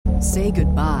Say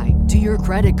goodbye to your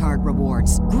credit card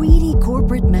rewards. Greedy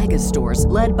corporate mega stores,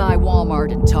 led by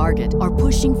Walmart and Target, are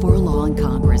pushing for a law in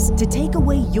Congress to take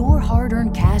away your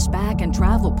hard-earned cash back and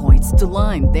travel points to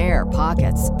line their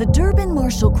pockets. The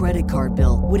Durbin-Marshall credit card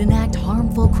bill would enact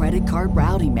harmful credit card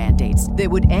routing mandates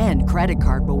that would end credit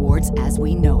card rewards as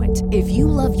we know it. If you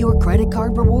love your credit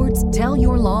card rewards, tell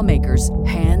your lawmakers,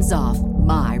 hands off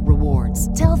my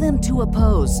rewards. Tell them to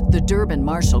oppose the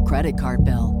Durbin-Marshall credit card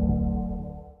bill.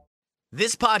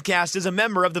 This podcast is a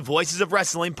member of the Voices of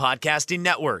Wrestling Podcasting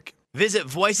Network. Visit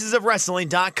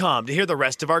voicesofwrestling.com to hear the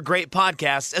rest of our great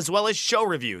podcasts, as well as show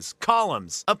reviews,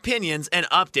 columns, opinions, and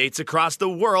updates across the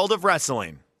world of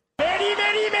wrestling. Very,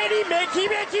 very, very, Mickey,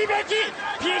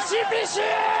 Pishy, Pishy!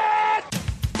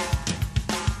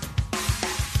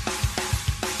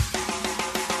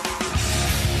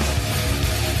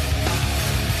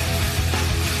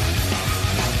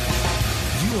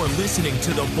 You are listening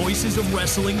to the Voices of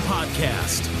Wrestling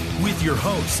podcast with your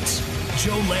hosts,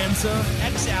 Joe Lanza.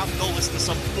 X out, go listen to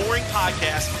some boring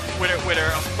podcast where they're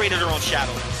afraid of their own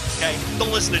shadow. Okay?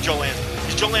 Don't listen to Joe Lanza,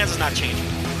 because Joe Lanza's not changing.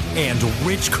 And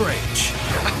Rich Craich.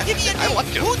 Give me a name. Like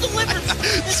him. Who delivers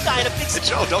this guy in a big spot?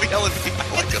 Joe, don't yell at me.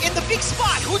 I like him. In the big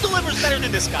spot, who delivers better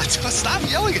than this guy? Stop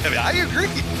yelling at me. I agree.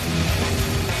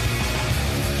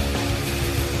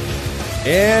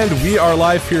 And we are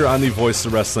live here on the Voice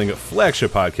of Wrestling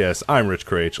Flagship podcast. I'm Rich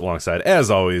Craich, alongside,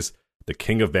 as always, the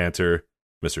king of banter,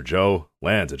 Mr. Joe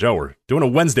Lanza. Joe, we're doing a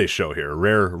Wednesday show here, a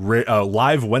rare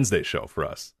live Wednesday show for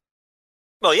us.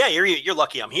 Well, yeah, you're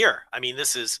lucky I'm here. I mean,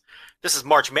 this is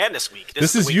March Madness week.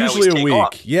 This is usually a week.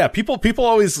 Off. Yeah, people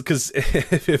always, because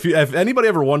if anybody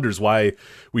ever wonders why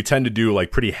we tend to do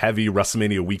like pretty heavy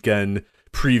WrestleMania weekend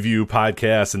preview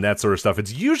podcasts and that sort of stuff,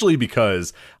 it's usually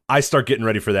because I start getting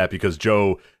ready for that, because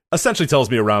Joe essentially tells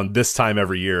me around this time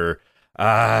every year,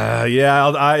 I'll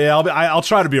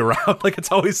try to be around. Like,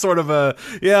 it's always sort of a,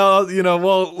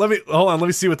 let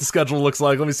me see what the schedule looks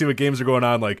like. Let me see what games are going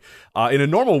on. Like, in a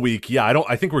normal week,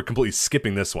 I think we're completely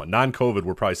skipping this one. Non-COVID,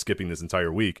 we're probably skipping this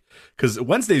entire week, because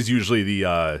Wednesday's usually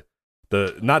the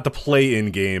not the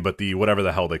play-in game, but the whatever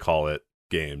the hell they call it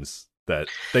games. That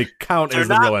they count as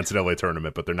the real NCAA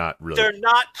tournament, but they're not really. They're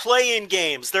not playing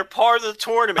games. They're part of the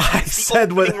tournament. I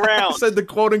said the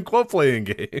quote-unquote playing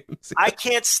games. I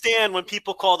can't stand when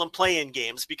people call them playing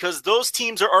games, because those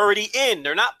teams are already in.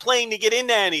 They're not playing to get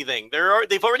into anything.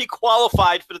 They've already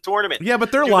qualified for the tournament. Yeah,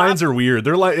 but their lines are weird.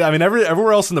 They're like, I mean,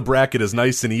 everywhere else in the bracket is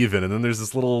nice and even, and then there's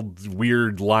this little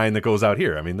weird line that goes out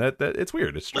here. I mean, that it's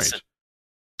weird. It's strange. Listen,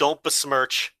 don't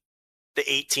besmirch the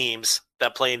 8 teams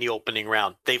that play in the opening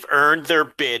round. They've earned their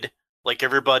bid like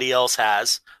everybody else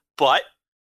has, but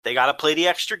they got to play the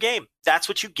extra game. That's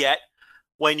what you get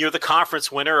when you're the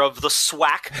conference winner of the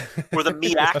SWAC or the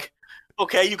MEAC.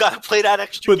 Okay, you got to play that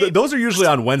extra game. But those are usually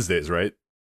on Wednesdays, right?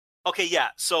 Okay, yeah.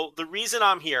 So the reason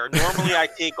I'm here, normally I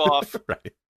take off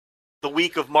right. the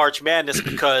week of March Madness,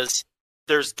 because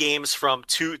there's games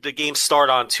the games start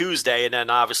on Tuesday and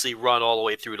then obviously run all the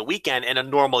way through the weekend in a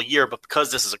normal year. But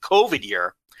because this is a COVID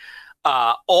year,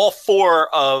 all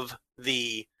 4 of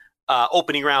the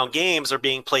opening round games are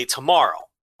being played tomorrow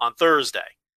on Thursday.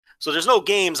 So there's no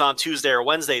games on Tuesday or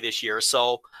Wednesday this year.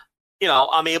 So,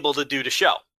 I'm able to do the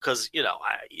show because,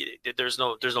 there's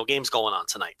no games going on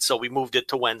tonight. So we moved it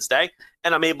to Wednesday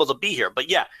and I'm able to be here. But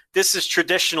yeah, this is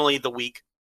traditionally the week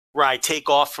where I take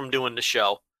off from doing the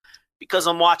show because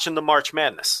I'm watching the March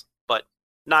Madness, but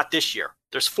not this year.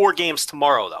 There's 4 games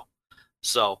tomorrow though.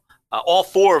 So all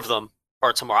 4 of them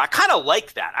are tomorrow. I kind of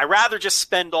like that. I'd rather just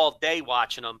spend all day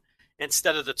watching them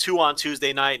instead of the 2 on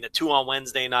Tuesday night and the 2 on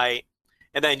Wednesday night.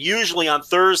 And then usually on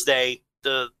Thursday,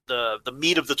 the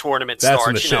meat of the tournament starts. That's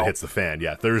when the shit hits the fan.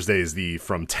 Yeah, Thursday is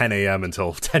from 10 a.m.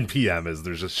 until 10 p.m.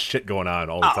 There's just shit going on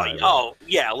all the time.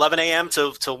 Yeah, 11 a.m.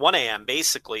 to 1 a.m.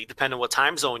 basically, depending on what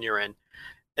time zone you're in.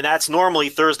 And that's normally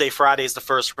Thursday, Friday is the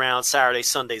first round, Saturday,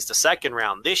 Sunday is the second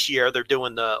round. This year, they're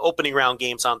doing the opening round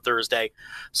games on Thursday.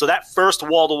 So that first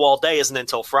wall-to-wall day isn't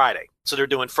until Friday. So they're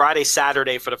doing Friday,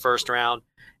 Saturday for the first round,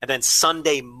 and then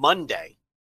Sunday, Monday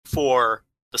for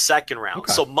the second round.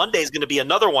 Okay. So Monday is going to be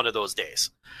another one of those days.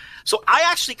 So I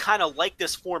actually kind of like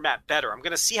this format better. I'm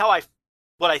going to see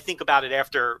what I think about it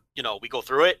after, we go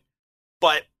through it.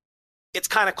 But it's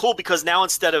kind of cool because now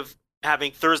instead of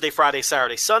having Thursday, Friday,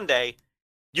 Saturday, Sunday,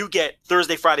 you get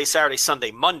Thursday, Friday, Saturday, Sunday,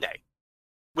 Monday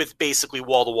with basically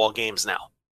wall-to-wall games now.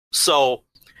 So,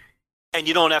 and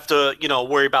you don't have to,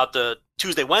 worry about the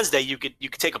Tuesday, Wednesday. You could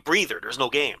take a breather. There's no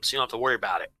games. You don't have to worry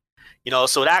about it.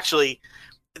 So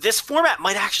this format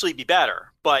might actually be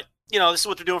better. But, this is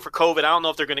what they're doing for COVID. I don't know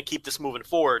if they're going to keep this moving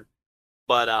forward.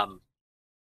 But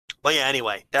But yeah,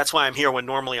 anyway, that's why I'm here when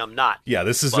normally I'm not. Yeah,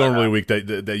 this is normally a week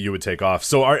that you would take off.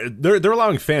 So they're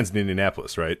allowing fans in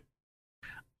Indianapolis, right?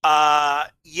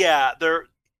 Yeah,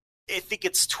 I think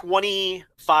it's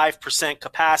 25%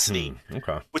 capacity,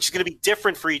 okay, which is going to be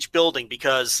different for each building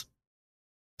because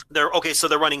they're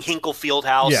running Hinkle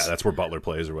Fieldhouse. Yeah, that's where Butler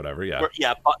plays or whatever. Yeah,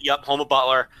 home of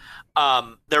Butler.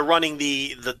 They're running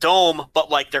the dome,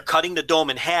 but like they're cutting the dome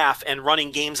in half and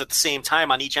running games at the same time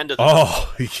on each end of the dome.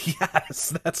 Oh,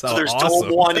 yes, that's so there's awesome.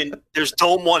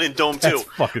 Dome 1 and Dome 2. That's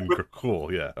fucking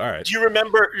cool. Yeah, all right. Do you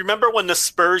remember when the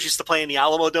Spurs used to play in the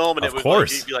Alamo Dome and of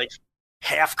course. You'd be like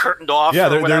half curtained off?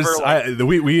 Yeah, or whatever.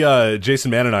 we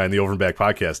Jason Mann and I in the Over and Back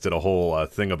podcast did a whole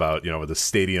thing about the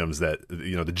stadiums that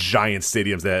the giant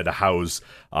stadiums that had to house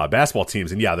basketball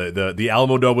teams, and yeah, the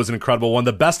Alamo Dome was an incredible one.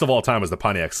 The best of all time was the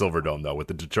Pontiac Silverdome though with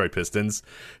the Detroit Pistons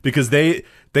because they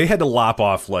had to lop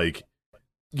off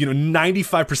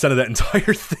 95% of that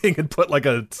entire thing and put like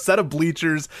a set of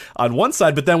bleachers on one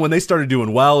side. But then when they started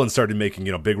doing well and started making,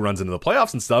 big runs into the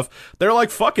playoffs and stuff, they're like,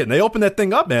 fuck it. And they opened that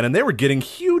thing up, man. And they were getting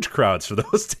huge crowds for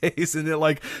those days. And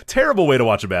they're terrible way to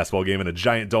watch a basketball game in a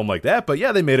giant dome like that. But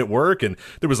yeah, they made it work. And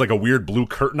there was a weird blue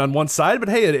curtain on one side, but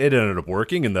hey, it ended up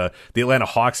working. And the Atlanta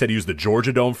Hawks had to use the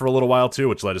Georgia Dome for a little while too,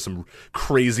 which led to some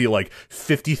crazy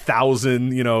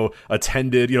 50,000,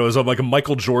 attended, it was like a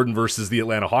Michael Jordan versus the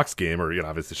Atlanta Hawks game, or,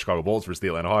 obviously the Chicago Bulls versus the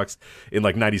Atlanta Hawks in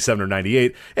 97 or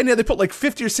 98. And yeah, they put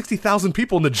 50 or 60,000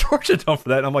 people in the Georgia Dome for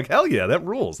that. And I'm like, hell yeah, that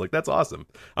rules. That's awesome.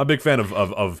 I'm a big fan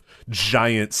of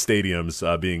giant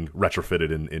stadiums being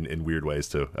retrofitted in weird ways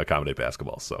to accommodate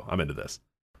basketball. So I'm into this.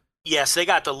 Yes, they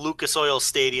got the Lucas Oil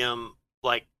Stadium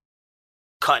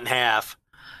cut in half.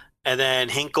 And then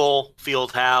Hinkle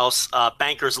Fieldhouse,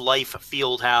 Bankers Life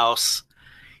Fieldhouse,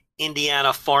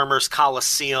 Indiana Farmers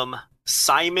Coliseum,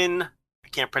 Simon, I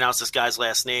can't pronounce this guy's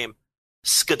last name,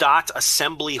 Skadot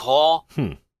Assembly Hall,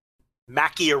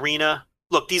 Mackey Arena.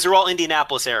 Look, these are all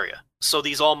Indianapolis area. So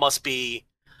these all must be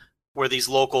where these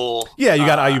local... Yeah, you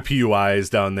got IUPUIs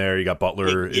down there. You got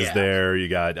Butler is there. You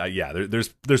got...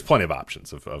 there's plenty of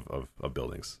options of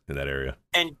buildings in that area.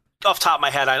 And off the top of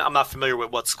my head, I'm not familiar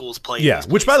with what schools play. Yeah,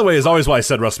 which, by the way, is always why I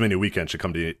said WrestleMania weekend should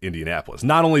come to Indianapolis.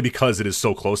 Not only because it is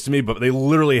so close to me, but they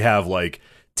literally have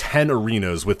 10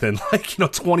 arenas within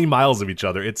 20 miles of each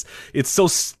other. It's so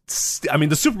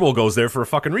the Super Bowl goes there for a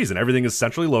fucking reason. Everything is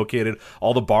centrally located.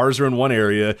 All the bars are in one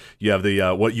area. You have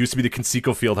the what used to be the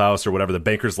Conseco Fieldhouse or whatever, the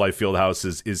Bankers Life Fieldhouse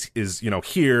is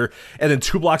here, and then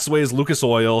 2 blocks away is Lucas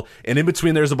Oil, and in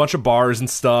between there's a bunch of bars and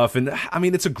stuff. And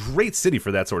it's a great city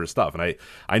for that sort of stuff. And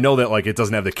I know that it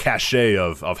doesn't have the cachet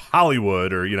of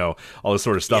Hollywood or all this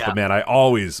sort of stuff, but man, I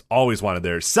always wanted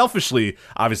there. Selfishly,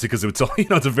 obviously, because it's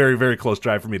it's a very, very close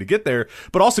drive for me to get there,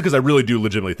 but also because I really do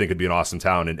legitimately think it'd be an awesome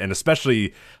town, and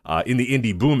especially in the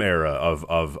indie boom era of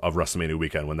WrestleMania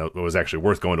weekend, when it was actually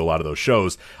worth going to a lot of those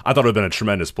shows. I thought it would have been a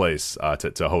tremendous place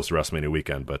to host WrestleMania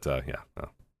weekend, but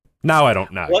now I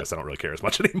don't. Now I guess I don't really care as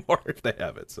much anymore if they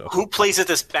have it. So who plays at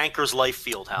this Bankers Life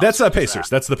Fieldhouse? That's Pacers.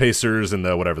 That's the Pacers and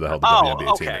the whatever the hell the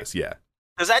WNBA team is. Yeah.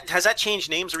 Has that changed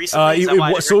names recently? It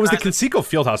was the Conseco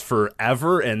Fieldhouse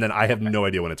forever, and then I have no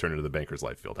idea when it turned into the Bankers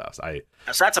Life Fieldhouse.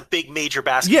 So that's a big major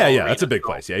basketball. Yeah, that's a big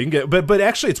place. Yeah, you can get, but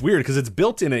actually it's weird because it's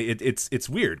built in it's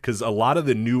weird because a lot of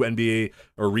the new NBA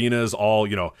arenas all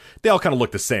they all kind of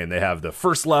look the same. They have the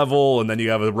first level, and then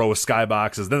you have a row of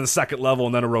skyboxes, then the second level,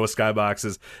 and then a row of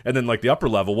skyboxes, and then the upper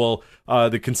level. Well,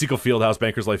 the Conseco Fieldhouse,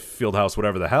 Bankers Life Fieldhouse,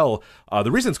 whatever the hell.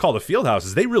 The reason it's called a Fieldhouse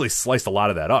is they really sliced a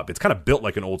lot of that up. It's kind of built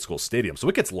like an old school stadium,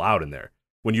 so it gets loud in there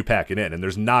when you pack it in, and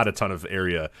there's not a ton of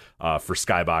area for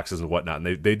skyboxes and whatnot. And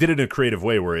they did it in a creative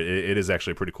way where it is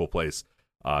actually a pretty cool place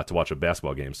to watch a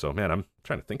basketball game. So man, I'm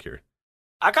trying to think here.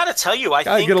 I gotta tell you, I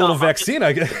think get a little vaccine.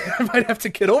 I might have to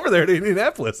get over there to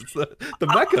Indianapolis. It's the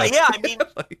Mecca. Yeah,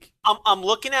 I'm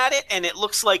looking at it, and it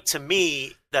looks like to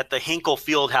me that the Hinkle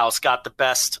Fieldhouse got the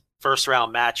best first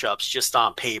round matchups just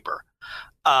on paper.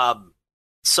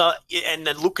 So and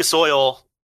the Lucas Oil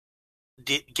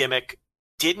gimmick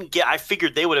didn't get. I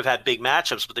figured they would have had big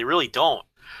matchups, but they really don't.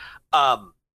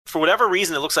 For whatever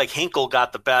reason, it looks like Hinkle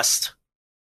got the best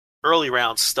early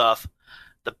round stuff.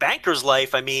 The Bankers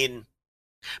Life, maybe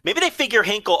they figure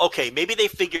Hinkle. Okay, maybe they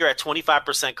figure at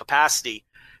 25% capacity,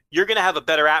 you're going to have a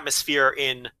better atmosphere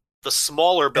in the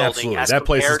smaller building. Absolutely. That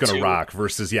place is going to rock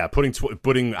versus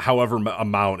putting however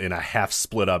amount in a half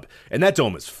split up, and that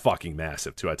dome is fucking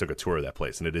massive too. I took a tour of that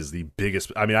place, and it is the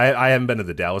biggest. I haven't been to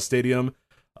the Dallas Stadium.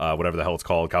 Whatever the hell it's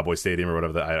called, Cowboy Stadium or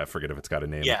whatever. I forget if it's got a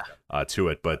name to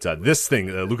it. But this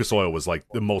thing, Lucas Oil, was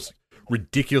the most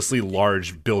ridiculously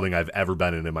large building I've ever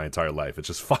been in my entire life. It's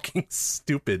just fucking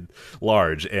stupid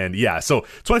large. And yeah, so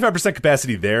 25%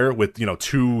 capacity there with, I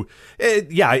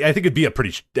think it'd be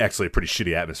actually a pretty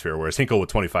shitty atmosphere, whereas Hinkle with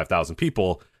 25,000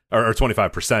 people or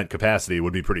 25% capacity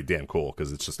would be pretty damn cool,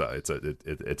 because it's just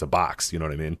it's a box, you know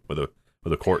what I mean, with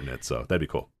a court in it. So that'd be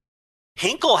cool.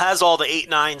 Hinkle has all the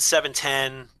 8-9,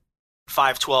 7-10,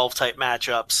 5-12 type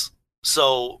matchups.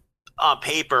 So on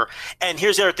paper, and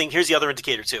here's the other thing, here's the other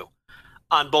indicator too.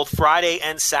 On both Friday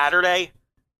and Saturday,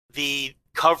 the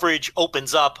coverage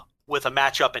opens up with a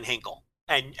matchup in Hinkle,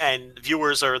 and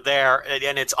viewers are there,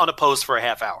 and it's unopposed for a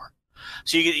half hour.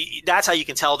 So that's how you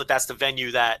can tell that that's the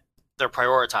venue that they're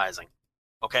prioritizing.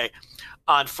 Okay.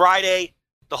 On Friday,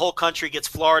 the whole country gets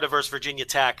Florida versus Virginia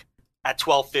Tech at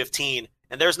 12:15,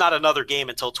 and there's not another game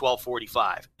until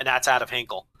 12:45, and that's out of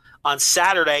Hinkle. On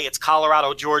Saturday, it's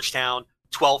Colorado Georgetown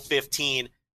 12:15.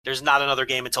 There's not another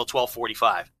game until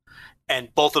 12:45.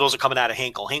 And both of those are coming out of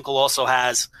Hinkle. Hinkle also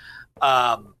has,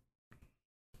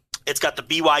 it's got the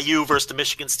BYU versus the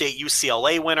Michigan State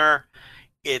UCLA winner.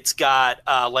 It's got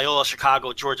Loyola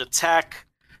Chicago Georgia Tech,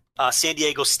 San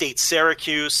Diego State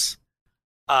Syracuse.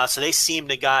 So they seem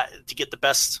to get the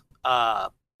best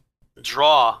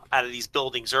draw out of these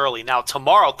buildings early. Now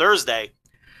tomorrow, Thursday,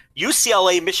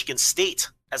 UCLA Michigan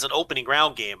State as an opening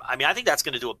round game. I mean, I think that's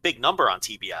going to do a big number on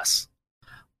TBS.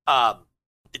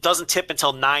 It doesn't tip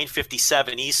until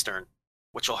 9:57 Eastern,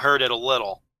 which will hurt it a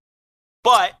little.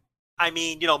 But, I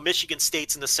mean, Michigan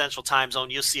State's in the Central Time Zone,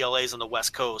 UCLA's on the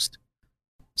West Coast,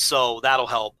 so that'll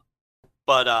help.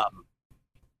 But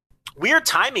weird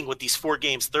timing with these 4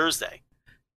 games Thursday.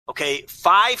 Okay,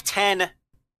 5:10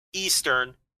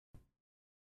 Eastern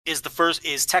is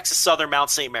Texas Southern Mount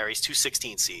St. Mary's, 2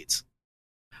 16 seeds.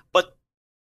 But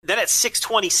then at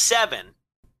 6:27,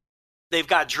 they've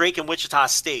got Drake and Wichita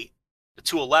State, the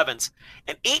 2 11s,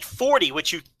 and 8:40,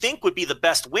 which you think would be the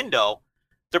best window,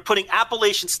 they're putting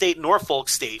Appalachian State, Norfolk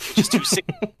State, which is 2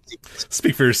 16.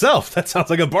 Speak for yourself. That sounds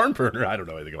like a barn burner. I don't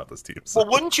know anything about those teams. Well,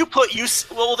 wouldn't you put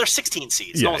they're 16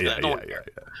 seeds. Yeah.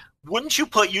 Wouldn't you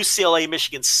put UCLA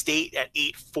Michigan State at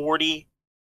 8:40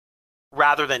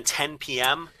 rather than 10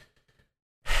 p.m.?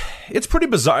 It's pretty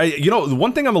bizarre. The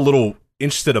one thing I'm a little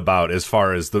interested about as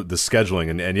far as the scheduling,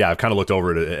 and yeah, I've kind of looked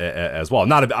over it as well.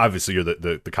 Not obviously you're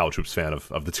the college hoops fan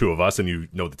of the two of us, and you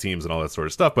know the teams and all that sort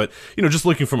of stuff, but just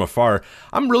looking from afar,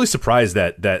 I'm really surprised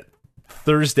that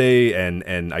Thursday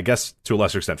and I guess to a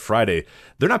lesser extent Friday,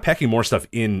 they're not packing more stuff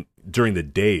in during the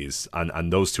days on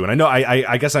those two. And I know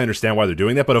I guess I understand why they're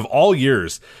doing that, but of all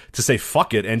years to say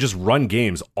fuck it and just run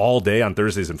games all day on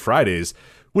Thursdays and Fridays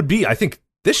would be, I think,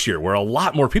 this year, where a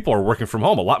lot more people are working from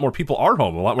home, a lot more people are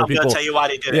home, a lot more people. I'm going to tell you why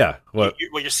they did it. Yeah, what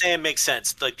you're saying makes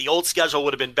sense. Like the old schedule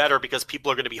would have been better because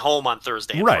people are going to be home on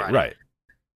Thursday and Friday. Right.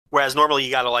 Whereas normally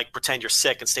you got to pretend you're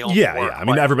sick and stay home. Yeah, from work. I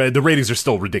mean, everybody, the ratings are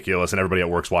still ridiculous, and everybody at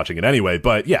work's watching it anyway.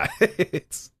 But yeah,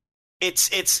 it's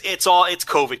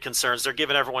COVID concerns. They're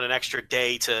giving everyone an extra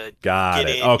day to get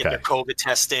their COVID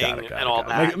testing and all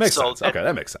that. Makes sense. Okay,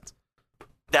 that makes sense.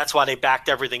 That's why they backed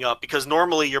everything up, because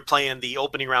normally you're playing the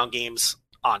opening round games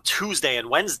on Tuesday and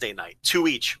Wednesday night, 2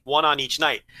 each, 1 on each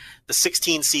night. The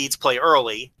 16 seeds play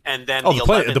early, and then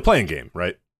the playing game,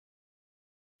 right?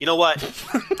 You know what?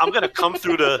 I'm going to come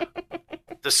through the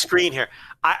screen here.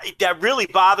 That really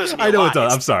bothers me. I know it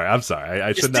does. I'm sorry.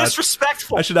 I should not.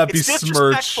 Disrespectful. I should not be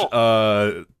smirched.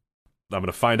 I'm going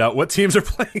to find out what teams are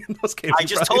playing in those games. I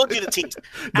just told you the teams.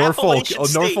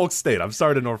 Norfolk State. I'm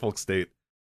sorry to Norfolk State,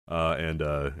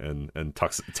 and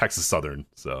Texas Southern.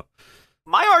 So.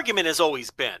 My argument has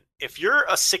always been, if you're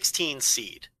a 16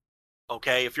 seed,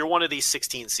 okay, if you're one of these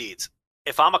 16 seeds,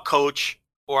 if I'm a coach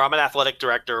or I'm an athletic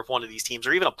director of one of these teams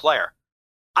or even a player,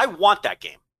 I want that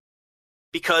game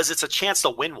because it's a chance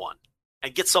to win one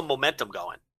and get some momentum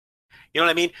going. You know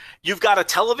what I mean? You've got a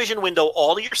television window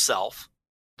all to yourself.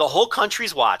 The whole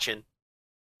country's watching,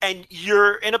 and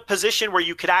you're in a position where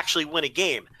you could actually win a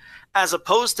game, as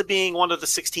opposed to being one of the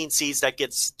 16 seeds that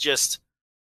gets just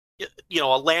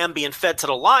a lamb being fed to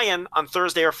the lion on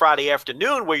Thursday or Friday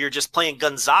afternoon, where you're just playing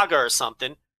Gonzaga or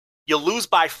something. You lose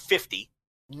by 50.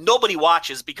 Nobody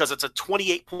watches because it's a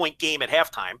 28-point game at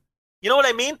halftime. You know what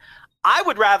I mean? I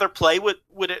would rather play with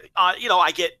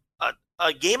I get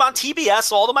a game on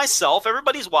TBS all to myself.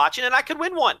 Everybody's watching, and I could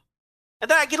win one.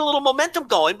 And then I get a little momentum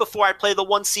going before I play the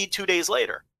 1 seed 2 days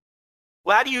later.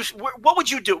 Well, what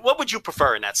would you do? What would you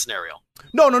prefer in that scenario?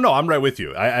 No. I'm right with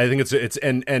you. I think it's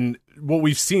and what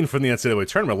we've seen from the NCAA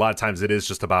tournament, a lot of times it is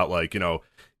just about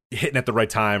hitting at the right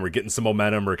time or getting some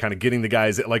momentum or kind of getting the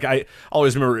guys. I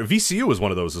always remember VCU was one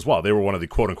of those as well. They were one of the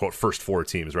quote unquote first 4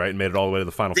 teams, right? And made it all the way to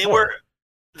the Final Four.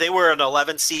 They were an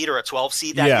 11 seed or a 12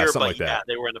 seed that year, but like that.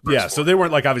 They were in the first. Yeah, so they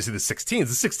weren't like obviously the 16s.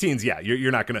 The 16s, yeah,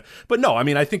 you're not gonna. But no, I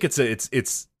mean, I think is it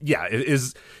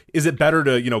better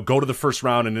to go to the first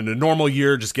round and in a normal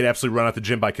year just get absolutely run out the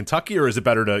gym by Kentucky, or is it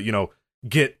better to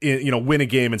get in, win a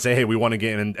game and say, hey, we won a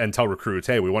game, and tell recruits,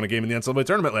 hey, we won a game in the NCAA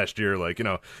tournament last year,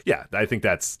 yeah, I think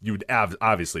you would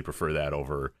obviously prefer that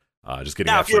over just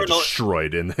getting absolutely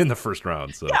destroyed in the first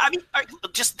round. So yeah, I mean,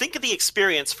 just think of the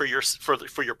experience for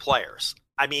your players.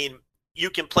 I mean, you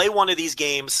can play one of these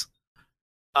games,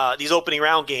 these opening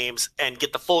round games, and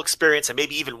get the full experience and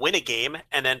maybe even win a game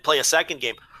and then play a second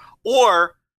game.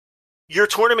 Or your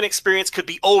tournament experience could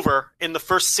be over in the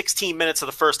first 16 minutes of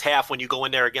the first half when you go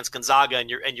in there against Gonzaga and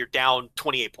you're down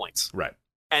 28 points. Right.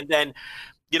 And then,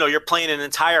 you're playing an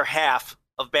entire half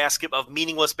of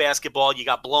meaningless basketball. You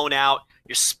got blown out.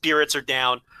 Your spirits are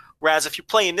down. Whereas if you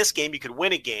play in this game, you could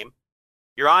win a game.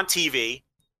 You're on TV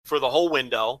for the whole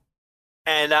window.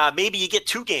 And maybe you get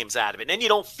 2 games out of it. And then you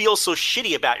don't feel so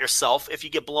shitty about yourself if you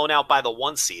get blown out by the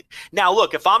 1 seed. Now,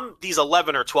 look, if I'm these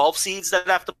 11 or 12 seeds that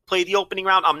have to play the opening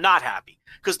round, I'm not happy.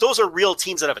 Because those are real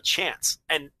teams that have a chance.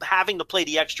 And having to play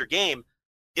the extra game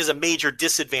is a major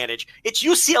disadvantage. It's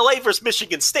UCLA versus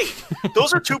Michigan State.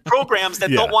 Those are 2 programs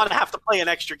that don't want to have to play an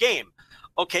extra game.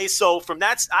 Okay, so from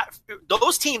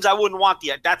those teams, I wouldn't want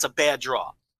that's a bad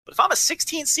draw. But if I'm a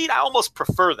 16 seed, I almost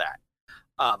prefer that.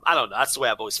 I don't know. That's the way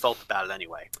I've always felt about it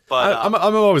anyway. But I'm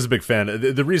always a big fan.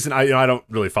 The reason I don't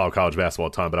really follow college basketball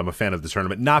a ton, but I'm a fan of the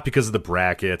tournament, not because of the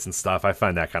brackets and stuff. I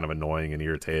find that kind of annoying and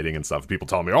irritating and stuff. People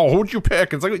tell me, "Oh, who'd you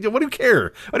pick?" It's like, what do you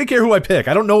care? I don't care who I pick.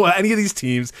 I don't know any of these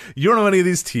teams. You don't know any of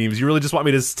these teams. You really just want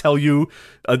me to tell you.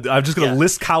 I'm just going to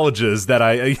list colleges that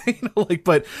I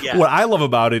But what I love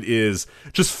about it is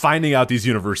just finding out these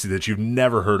universities that you've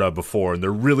never heard of before, and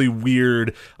they're really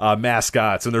weird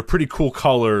mascots, and they're pretty cool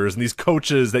colors, and these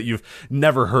coaches that you've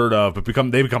never heard of, but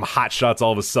they become hot shots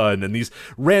all of a sudden, and these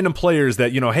random players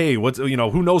that hey,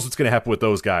 who knows what's going to happen with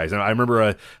those guys. And I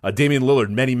remember Damian Lillard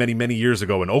many years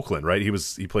ago in Oakland, right?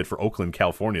 He played for Oakland,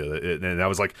 California, and I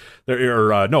was like, he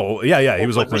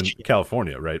was Oakland, Michigan.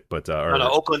 California, right? But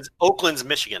no, Oakland's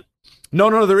Michigan.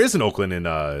 No, there is an Oakland in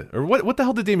or what the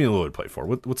hell did Damian Lillard play for?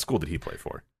 What school did he play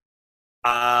for?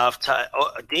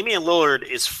 Damian Lillard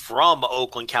is from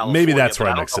Oakland, California. Maybe that's where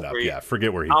I mixed it up.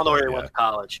 Forget where he. I don't know where he went to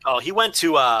college. Oh, he went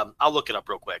to. I'll look it up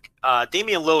real quick.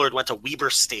 Damian Lillard went to Weber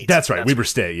State. That's right, Weber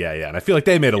State. Yeah. And I feel like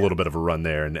they made a little bit of a run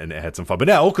there and had some fun. But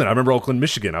yeah, Oakland. I remember Oakland,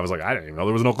 Michigan. I was like, I didn't even know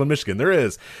there was an Oakland, Michigan. There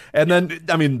is. And then,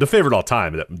 I mean, the favorite of all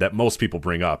time that most people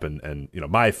bring up, and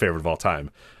my favorite of all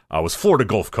time. Was Florida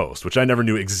Gulf Coast, which I never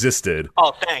knew existed.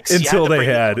 Oh, thanks. Until they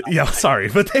had,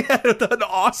 but they had an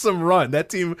awesome run. That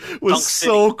team was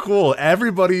so cool.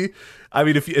 Everybody, I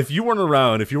mean, if you weren't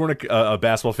around, if you weren't a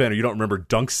basketball fan or you don't remember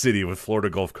Dunk City with Florida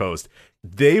Gulf Coast,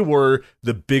 they were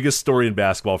the biggest story in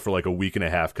basketball for like a week and a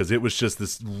half because it was just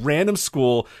this random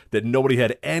school that nobody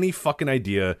had any fucking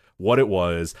idea what it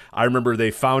was. I remember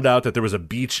they found out that there was a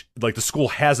beach, like the school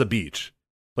has a beach.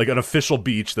 Like an official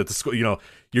beach that the school,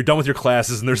 you're done with your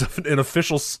classes and there's an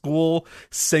official school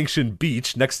sanctioned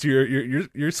beach next to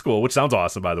your school, which sounds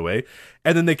awesome, by the way.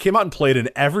 And then they came out and played, and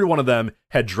every one of them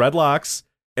had dreadlocks,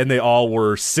 and they all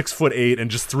were 6'8" and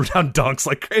just threw down dunks.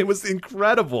 Like, it was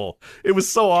incredible. It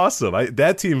was so awesome.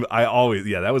 That team,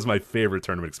 that was my favorite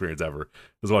tournament experience ever.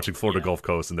 Was watching Florida Gulf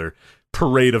Coast and their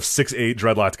parade of 6'8"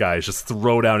 dreadlocked guys just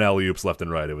throw down alley-oops left and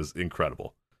right. It was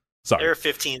incredible. Sorry. They're a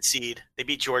 15 seed. They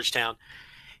beat Georgetown.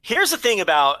 Here's the thing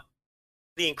about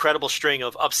the incredible string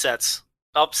of upset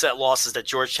losses that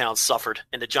Georgetown suffered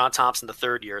in the John Thompson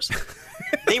III years.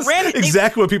 They ran it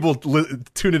exactly what people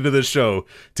tune into this show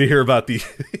to hear about the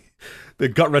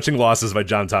gut-wrenching losses by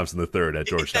John Thompson III at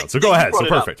Georgetown. So go ahead. So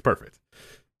perfect.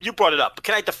 You brought it up, but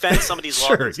can I defend some of these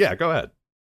losses? Sure, yeah, go ahead.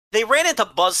 They ran into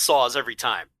buzzsaws every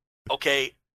time.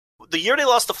 Okay, the year they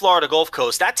lost to Florida Gulf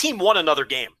Coast, that team won another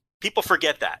game. People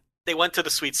forget that. They went to the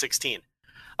Sweet 16.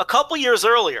 A couple years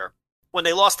earlier, when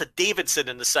they lost to Davidson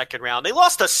in the second round, they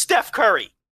lost to Steph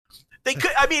Curry.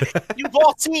 You've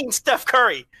all seen Steph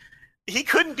Curry. He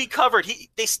couldn't be covered.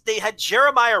 They had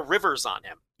Jeremiah Rivers on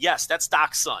him. Yes, that's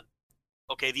Doc's son.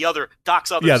 Okay,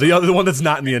 Doc's other son. The one that's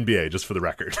not in the NBA, just for the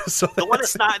record. So the one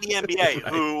that's not in the NBA,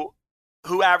 right.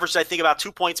 who averaged, I think, about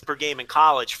 2 points per game in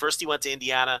college. First, he went to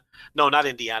Indiana. No, not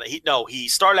Indiana. He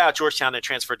started out at Georgetown and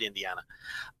transferred to Indiana.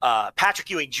 Patrick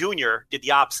Ewing Jr. did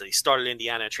the opposite. He started in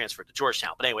Indiana and transferred to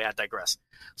Georgetown. But anyway, I digress.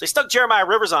 So they stuck Jeremiah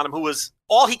Rivers on him, who was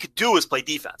all he could do was play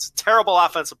defense. Terrible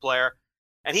offensive player.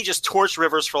 And he just torched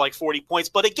Rivers for like 40 points.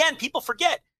 But again, people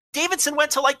forget Davidson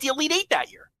went to like the Elite Eight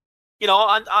that year.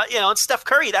 And Steph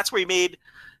Curry, that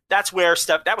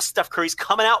was Steph Curry's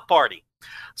coming out party.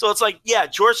 So it's like, yeah,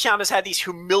 Georgetown has had these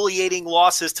humiliating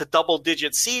losses to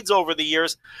double-digit seeds over the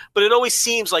years, but it always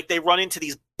seems like they run into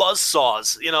these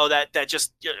buzzsaws, that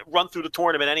just run through the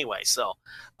tournament anyway. So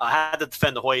I had to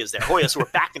defend the Hoyas there. Hoyas who are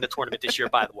back in the tournament this year,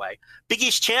 by the way. Big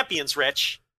East champions,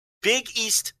 Rich. Big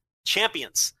East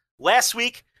champions. Last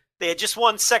week, they had just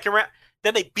won second round.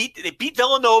 Then they beat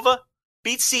Villanova,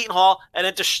 beat Seton Hall, and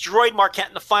then destroyed Marquette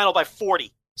in the final by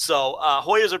 40. So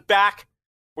Hoyas are back.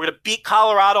 We're going to beat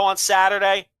Colorado on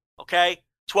Saturday, okay?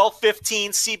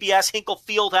 12:15 CBS Hinkle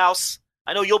Fieldhouse.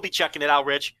 I know you'll be checking it out,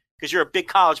 Rich, because you're a big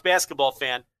college basketball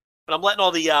fan. But I'm letting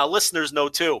all the listeners know,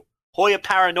 too. Hoya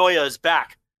paranoia is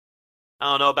back.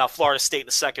 I don't know about Florida State in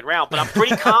the second round, but I'm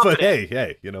pretty confident. But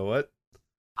hey, you know what?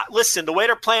 Listen, the way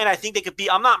they're playing, I think they could be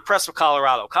 – I'm not impressed with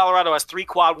Colorado. Colorado has 3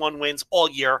 quad 1 wins all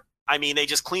year. I mean, they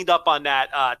just cleaned up on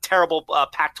that terrible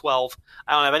Pac-12.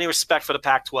 I don't have any respect for the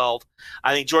Pac-12.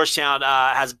 I think Georgetown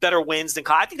has better wins than –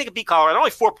 I think they could beat Colorado. They're only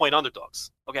 4-point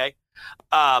underdogs, okay?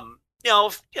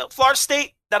 Florida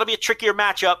State, that'll be a trickier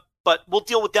matchup, but we'll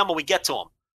deal with them when we get to them.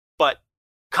 But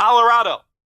Colorado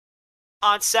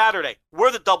on Saturday,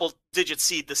 we're the double-digit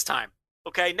seed this time,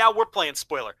 okay? Now we're playing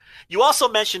spoiler. You also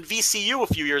mentioned VCU a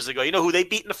few years ago. You know who they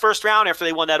beat in the first round after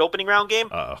they won that opening round game?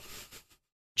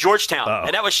 Georgetown.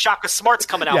 And that was Shaka Smart's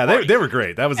coming out. Yeah, they were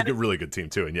great. That was a really good team,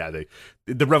 too. And yeah,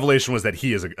 the revelation was that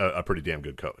he is a pretty damn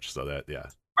good coach. So that, yeah.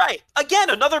 Right.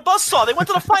 Again, another buzzsaw. They went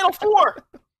to the Final Four.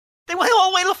 They went all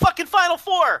the way to the fucking Final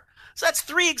Four. So that's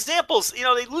 3 examples.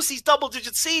 They lose these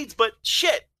double-digit seeds, but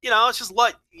shit, it's just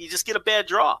like you just get a bad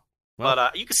draw. Well,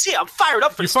 but you can see I'm fired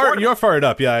up for this tournament. You're fired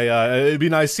up. Yeah. It'd be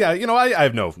nice. Yeah. I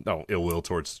have no ill will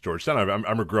towards Georgetown.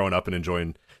 I'm growing up and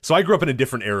enjoying. So I grew up in a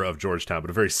different era of Georgetown, but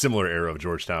a very similar era of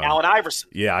Georgetown. Allen Iverson.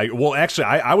 Yeah.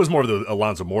 I was more of the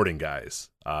Alonzo Mourning guys.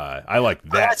 I like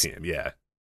that team. Yeah.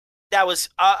 That was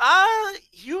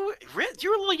you're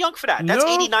a little young for that. That's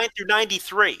 89 through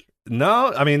 93.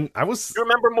 No, I mean I was. You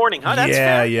remember Mourning, huh? That's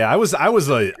fair. Yeah. I was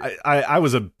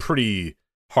a pretty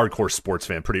hardcore sports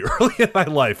fan pretty early in my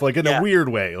life, like in a weird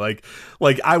way. Like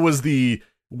I was the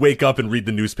wake up and read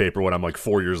the newspaper when I'm like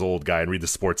 4 years old guy and read the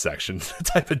sports section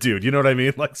type of dude. You know what I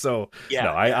mean? Like, so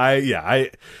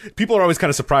I people are always kind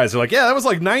of surprised. They're like, yeah, that was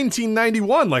like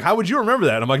 1991. Like, how would you remember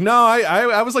that? And I'm like, no,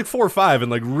 I was like 4 or 5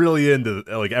 and like really into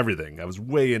like everything. I was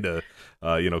way into,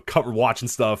 watching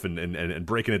stuff and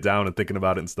breaking it down and thinking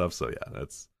about it and stuff. So yeah,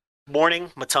 that's Mourning,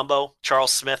 Mutombo,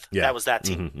 Charles Smith. Yeah. That was that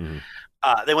team.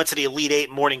 Mm-hmm. They went to the Elite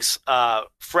Eight. Mourning's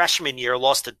freshman year,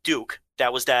 lost to Duke.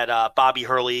 That was that Bobby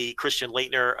Hurley, Christian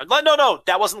Laettner. No,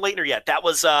 that wasn't Laettner yet. That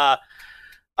was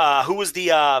who was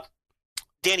the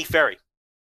Danny Ferry.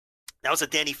 That was a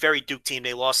Danny Ferry Duke team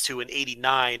they lost to in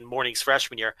 '89, Mourning's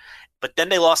freshman year. But then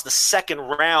they lost the second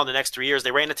round the next 3 years.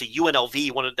 They ran into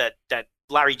UNLV, one of that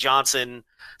Larry Johnson,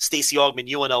 Stacey Augman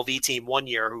UNLV team one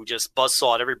year, who just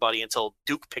buzzsawed everybody until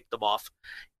Duke picked them off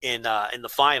in the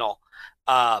final.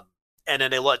 And then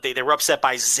they were upset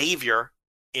by Xavier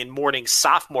in Mourning's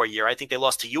sophomore year. I think they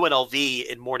lost to UNLV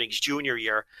in Mourning's junior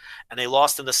year, and they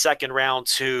lost in the second round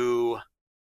to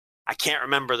I can't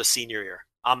remember the senior year.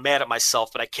 I'm mad at myself,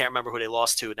 but I can't remember who they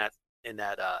lost to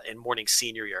in Mourning's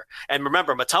senior year. And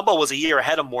remember, Mutombo was a year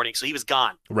ahead of Mourning, so he was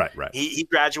gone. Right. He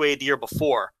graduated the year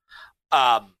before.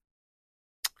 Mourning,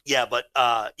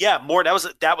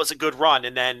 that was a good run,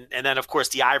 and then of course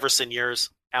the Iverson years,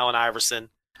 Allen Iverson.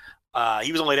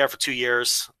 He was only there for 2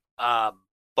 years,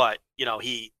 but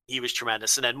he was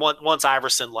tremendous. And then once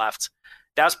Iverson left,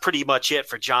 that was pretty much it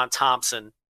for John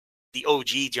Thompson, the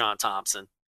OG John Thompson.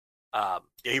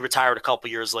 He retired a couple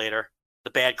years later,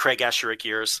 the bad Craig Esherick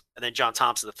years, and then John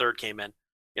Thompson III came in.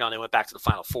 And they went back to the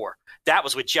Final Four. That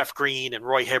was with Jeff Green and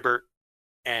Roy Hibbert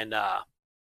and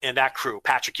that crew,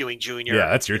 Patrick Ewing Jr. Yeah,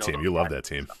 that's your team. You love that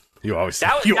team. You always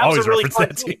always really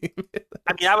reference that team.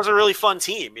 I mean, that was a really fun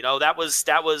team. That was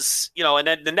and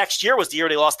then the next year was the year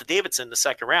they lost to Davidson in the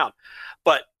second round.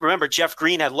 But remember, Jeff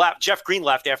Green had left. Jeff Green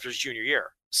left after his junior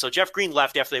year. So Jeff Green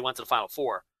left after they went to the Final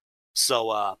Four. So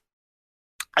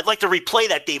I'd like to replay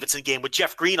that Davidson game with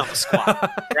Jeff Green on the squad.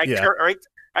 Right? Yeah. Right?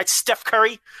 Steph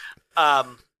Curry.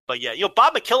 But yeah,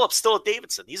 Bob McKillop's still at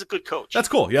Davidson. He's a good coach. That's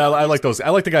cool. Yeah, I like those. I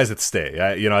like the guys that stay.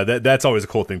 That's always a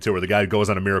cool thing too, where the guy goes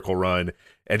on a miracle run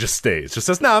and just stays. Just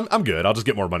says, "No, I'm good. I'll just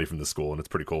get more money from the school," and it's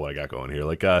pretty cool what I got going here.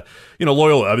 Like,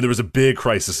 Loyola. I mean, there was a big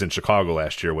crisis in Chicago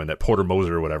last year when that Porter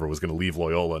Moser or whatever was going to leave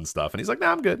Loyola and stuff, and he's like, "No,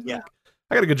 I'm good. Yeah,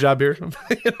 I got a good job here.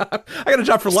 I got a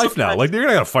job for life now. Like, you're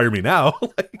not gonna fire me now.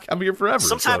 Like, I'm here forever."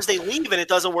 Sometimes they leave and it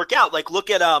doesn't work out. Like, look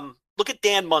at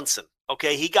Dan Munson.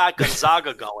 Okay, he got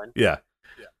Gonzaga going. Yeah.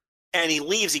 And he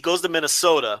leaves. He goes to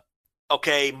Minnesota.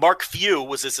 Okay, Mark Few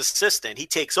was his assistant. He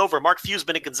takes over. Mark Few's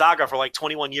been at Gonzaga for like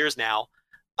 21 years now.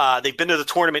 They've been to the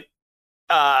tournament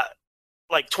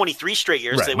like 23 straight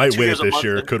years. Right. They Might win it years this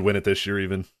year. Could win it this year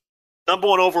even. Number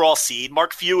 1 overall seed.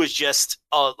 Mark Few is just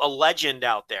a legend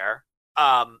out there.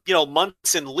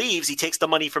 Munson leaves. He takes the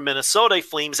money from Minnesota. He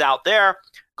flames out there,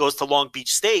 goes to Long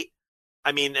Beach State.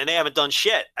 I mean, and they haven't done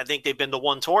shit. I think they've been to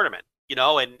one tournament,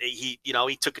 and he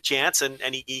took a chance and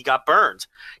he got burned.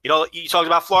 You talked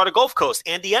about Florida Gulf Coast,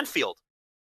 Andy Enfield.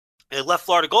 They left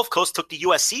Florida Gulf Coast, took the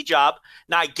USC job.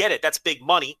 Now I get it. That's big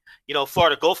money.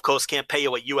 Florida Gulf Coast can't pay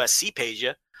you what USC pays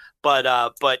you. But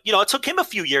it took him a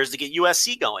few years to get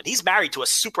USC going. He's married to a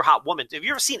super hot woman. Have you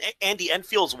ever seen Andy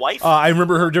Enfield's wife? I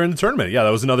remember her during the tournament. Yeah,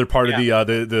 that was another part of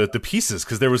the pieces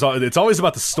because it's always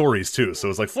about the stories too. So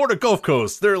it's like Florida Gulf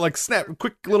Coast, they're like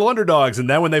quick little underdogs, and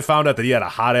then when they found out that he had a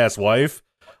hot ass wife,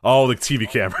 oh, the TV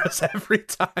cameras every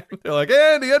time. They're like,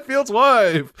 Andy Enfield's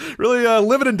wife, really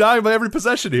living and dying by every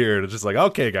possession here. And it's just like,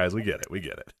 okay, guys, we get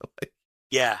it.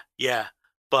 Yeah.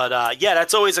 But,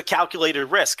 that's always a calculated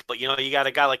risk. But, you got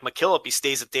a guy like McKillop. He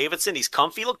stays at Davidson. He's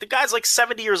comfy. Look, the guy's like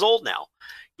 70 years old now.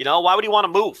 Why would he want to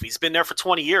move? He's been there for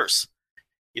 20 years.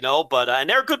 But and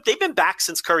they're good. They've been back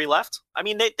since Curry left. I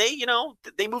mean,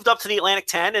 they moved up to the Atlantic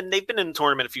 10, and they've been in the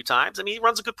tournament a few times. I mean, he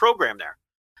runs a good program there.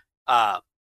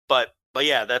 But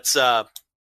yeah, that's some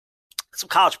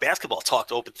college basketball talk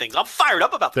to open things. I'm fired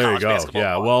up about the college basketball.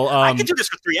 Yeah, well, I could do this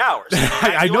for 3 hours.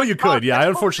 I know you could. Yeah,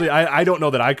 unfortunately, I don't know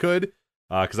that I could.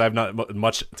 Because I have not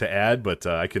much to add, but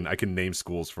I can name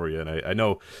schools for you, and I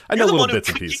know little bits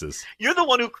and pieces. You're the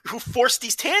one who forced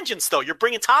these tangents, though. You're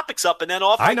bringing topics up, and then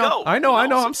off I go. I know.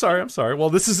 I'm sorry. Well,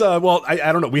 this is I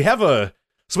don't know. We have an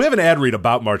ad read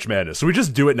about March Madness, so we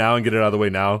just do it now and get it out of the way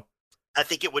now. I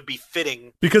think it would be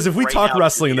fitting because if we talk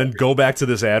wrestling and then go back to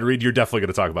this ad read, you're definitely going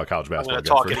to talk about college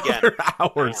basketball again.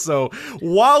 Hours. So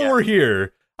while we're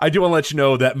here, I do want to let you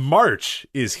know that March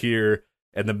is here.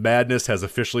 And the madness has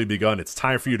officially begun. It's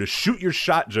time for you to shoot your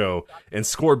shot, Joe, and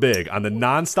score big on the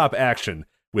nonstop action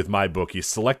with MyBookie.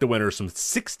 Select the winners from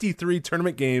 63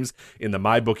 tournament games in the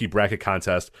MyBookie bracket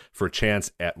contest for a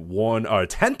chance at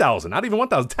 $10,000, not even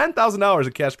 $1,000, $10,000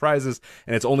 in cash prizes,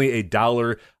 and it's only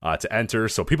 $1 to enter.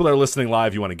 So people that are listening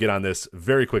live, you want to get on this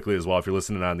very quickly as well. If you're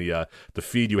listening on the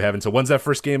feed, you have until when's that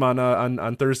first game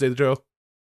on Thursday, Joe?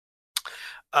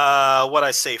 What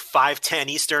I say, 5:10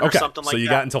 Eastern or something like that. So you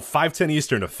got until 5:10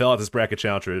 Eastern to fill out this bracket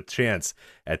challenge for a chance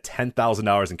at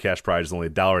 $10,000 in cash prizes, only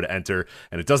 $1 to enter.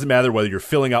 And it doesn't matter whether you're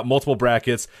filling out multiple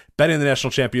brackets, betting the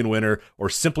national champion winner, or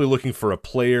simply looking for a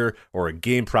player or a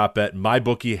game prop bet,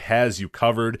 MyBookie has you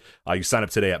covered. You sign up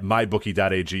today at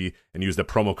mybookie.ag and use the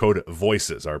promo code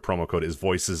VOICES. Our promo code is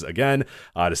VOICES again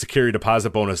to secure your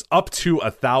deposit bonus up to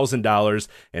 $1,000.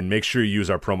 And make sure you use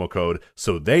our promo code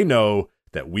so they know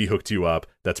that we hooked you up.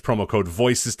 That's promo code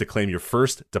VOICES to claim your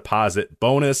first deposit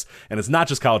bonus. And it's not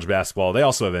just college basketball. They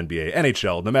also have NBA,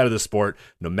 NHL, no matter the sport,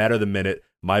 no matter the minute.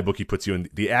 MyBookie puts you in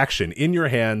the action in your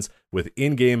hands with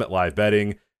in-game live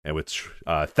betting. And with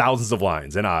thousands of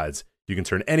lines and odds, you can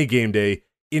turn any game day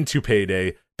into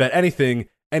payday. Bet anything,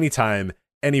 anytime,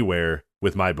 anywhere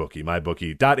with MyBookie.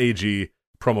 MyBookie.ag,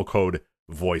 promo code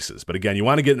VOICES. But again, you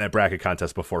want to get in that bracket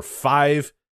contest before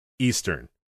 5 Eastern.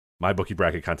 MyBookie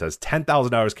bracket contest,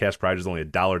 $10,000 cash prize is only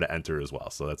 $1 to enter as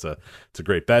well. So it's a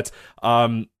great bet.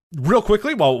 Real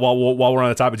quickly, while we're on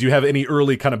the topic, do you have any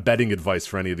early kind of betting advice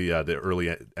for any of the early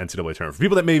NCAA tournament? For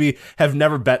people that maybe have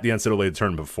never bet the NCAA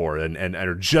tournament before and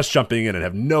are just jumping in and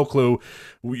have no clue,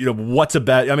 what to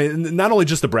bet. I mean, not only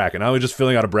just the bracket, not only just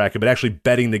filling out a bracket, but actually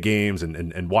betting the games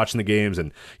and watching the games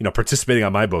and participating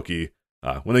on MyBookie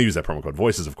when they use that promo code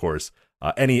VOICES, of course.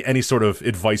 Any sort of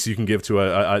advice you can give to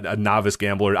a novice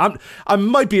gambler? I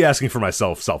might be asking for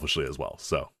myself selfishly as well.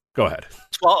 So go ahead.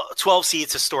 12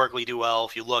 seeds historically do well.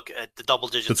 If you look at the double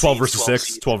digits, the 12 versus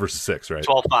 6, 12 versus 6, right?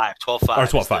 12-5, 12-5,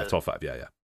 or 12-5. Yeah.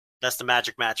 That's the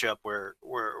magic matchup where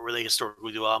they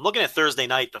historically do well. I'm looking at Thursday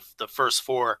night, the first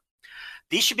 4.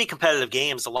 These should be competitive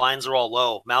games. The lines are all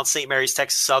low. Mount St. Mary's,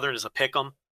 Texas Southern is a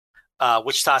pick'em.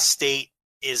 Wichita State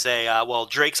is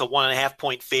Drake's a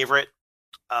 1.5-point favorite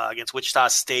against Wichita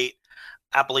State.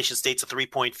 Appalachian State's a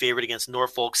 3-point favorite against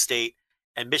Norfolk State.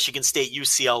 And Michigan State,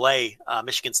 UCLA,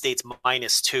 Michigan State's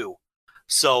 -2.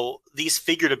 So these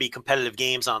figure to be competitive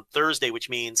games on Thursday, which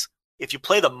means if you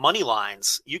play the money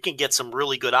lines, you can get some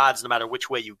really good odds no matter which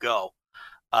way you go,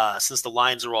 since the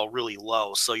lines are all really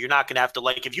low. So you're not going to have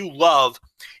to,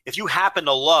 if you happen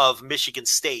to love Michigan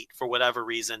State for whatever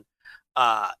reason,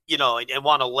 and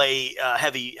want to lay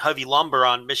heavy lumber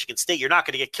on Michigan State, you're not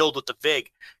going to get killed with the VIG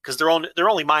because they're only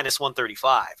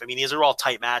 -135. I mean, these are all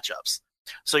tight matchups.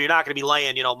 So you're not going to be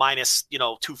laying, minus,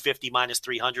 250, minus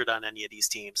 300 on any of these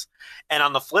teams. And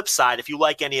on the flip side, if you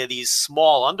like any of these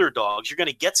small underdogs, you're going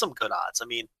to get some good odds. I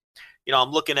mean,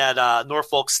 I'm looking at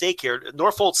Norfolk State here.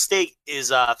 Norfolk State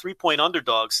is 3-point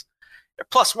underdogs. They're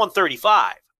plus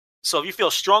 135. So if you feel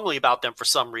strongly about them for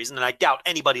some reason, and I doubt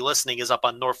anybody listening is up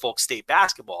on Norfolk State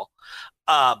basketball.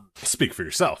 Speak for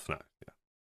yourself. No. Yeah.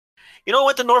 You know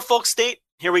what, the Norfolk State?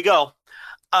 Here we go.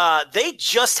 They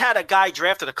just had a guy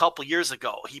drafted a couple years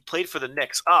ago. He played for the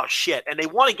Knicks. Oh, shit. And they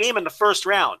won a game in the first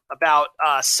round about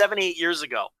 7-8 years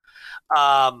ago.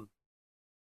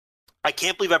 I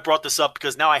can't believe I brought this up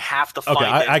because now I have to find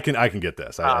it. Okay, I can get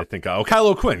this. I think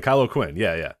Kylo Quinn.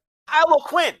 Yeah. Kylo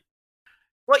Quinn.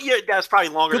 What year? That's probably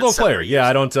longer. Good than little player. Years. Yeah,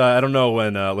 I don't know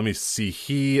when. Let me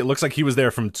see. It looks like he was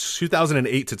there from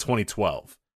 2008 to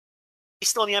 2012. He's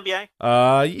still in the NBA.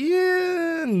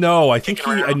 Yeah, no. I think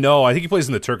he plays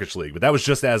in the Turkish league, but that was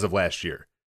just as of last year.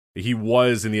 He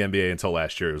was in the NBA until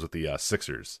last year. It was with the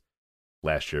Sixers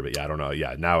last year, but yeah, I don't know.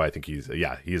 Yeah, now I think he's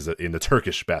in the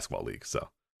Turkish basketball league. So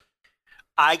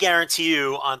I guarantee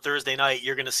you, on Thursday night,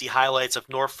 you're going to see highlights of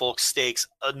Norfolk State's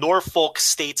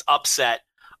upset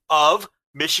of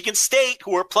Michigan State,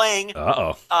 who are playing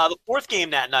the fourth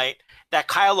game that night. That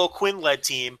Kylo Quinn led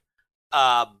team.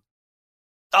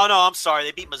 Oh no, I'm sorry.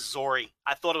 They beat Missouri.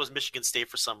 I thought it was Michigan State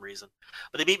for some reason,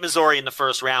 but they beat Missouri in the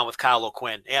first round with Kylo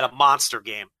Quinn. They had a monster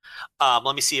game.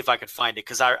 Let me see if I can find it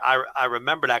because I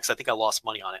remember that because I think I lost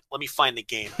money on it. Let me find the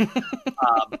game.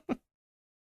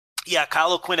 Yeah,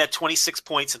 Kylo Quinn had 26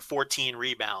 points and 14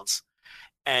 rebounds.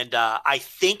 And I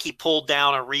think he pulled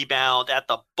down a rebound at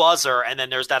the buzzer, and then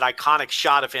there's that iconic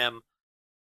shot of him,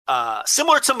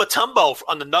 similar to Mutombo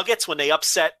on the Nuggets when they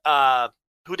upset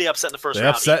who they upset in the first round. They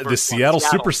upset the Seattle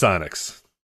Supersonics.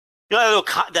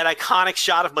 That iconic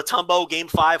shot of Mutombo, Game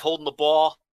 5, holding the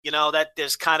ball. That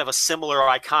there's kind of a similar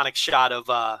iconic shot of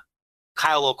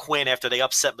Kylo Quinn after they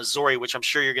upset Missouri, which I'm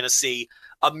sure you're going to see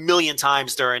a million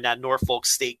times during that Norfolk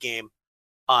State game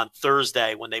on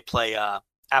Thursday when they play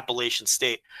Appalachian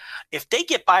State. If they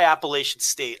get by Appalachian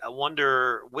State, I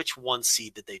wonder which 1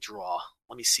 seed did they draw.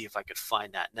 Let me see if I could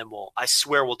find that, and then I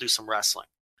swear we'll do some wrestling.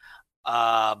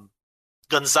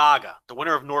 Gonzaga, the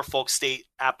winner of Norfolk State,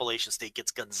 Appalachian State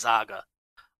gets Gonzaga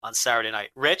on Saturday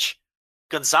night. Rich,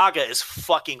 Gonzaga is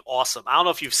fucking awesome. I don't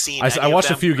know if you've seen. I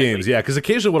watched a few games, yeah, because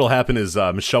occasionally what'll happen is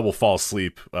Michelle will fall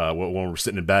asleep when we're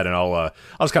sitting in bed, and I'll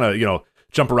just kind of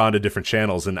jump around to different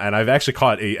channels, and I've actually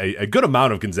caught a good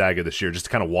amount of Gonzaga this year just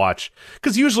to kind of watch,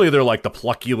 because usually they're like the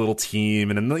plucky little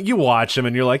team, and then you watch them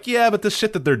and you're like, yeah, but the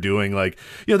shit that they're doing, like,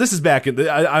 this is back in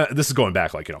this is going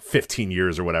back like 15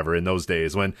 years or whatever, in those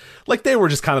days when like they were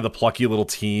just kind of the plucky little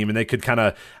team and they could kind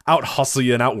of out hustle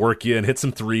you and outwork you and hit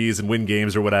some threes and win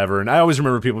games or whatever. And I always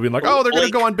remember people being like, oh, they're gonna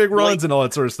go on big runs and all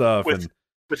that sort of stuff.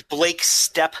 With Blake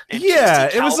Stepp and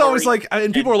it was always like,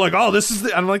 and people were like, "Oh, this is."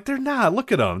 I'm like, "They're not.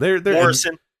 Look at them. They're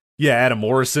Morrison." Yeah, Adam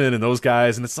Morrison and those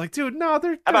guys, and it's like, dude, no,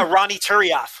 they're. How about Ronnie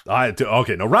Turiaf?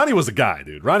 Okay, no, Ronnie was a guy,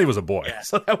 dude. Ronnie was a boy, yeah.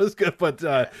 So that was good. But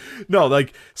no,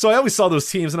 like, so I always saw those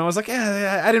teams, and I was like,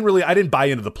 I didn't buy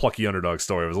into the plucky underdog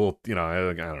story. It was a little, I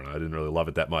don't know, I didn't really love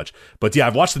it that much. But yeah,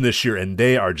 I've watched them this year, and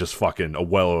they are just fucking a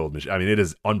well-oiled machine. I mean, it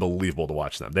is unbelievable to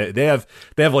watch them. They have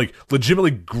like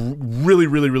legitimately really,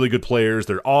 really, really good players.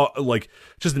 They're all like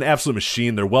just an absolute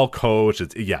machine. They're well coached.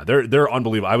 They're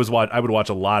unbelievable. I would watch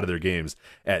a lot of their games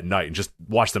at night and just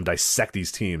watch them dissect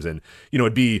these teams, and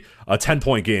it'd be a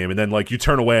 10-point game, and then like you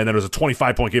turn away, and then there's a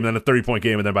 25-point game, and then a 30-point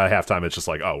game, and then by halftime it's just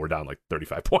like, oh, we're down like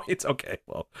 35 points. Okay,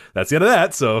 well, that's the end of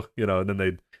that. So and then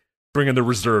they bring in the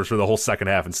reserves for the whole second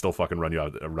half and still fucking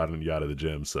running you out of the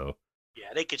gym. So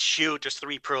yeah, they could shoot. There's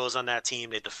 3 pros on that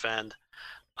team. They defend.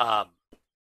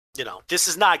 This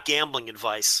is not gambling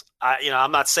advice.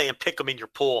 I'm not saying pick them in your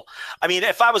pool. I mean,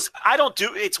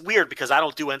 it's weird because I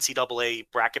don't do NCAA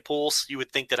bracket pools. You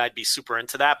would think that I'd be super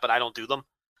into that, but I don't do them.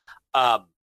 I'd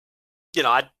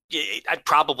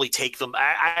probably take them.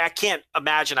 I can't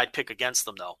imagine I'd pick against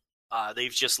them though.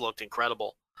 They've just looked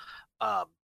incredible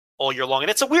all year long. And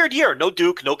it's a weird year. No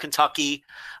Duke, no Kentucky.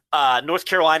 North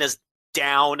Carolina's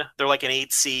down. They're like an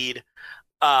 8 seed.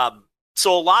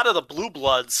 So a lot of the blue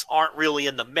bloods aren't really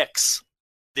in the mix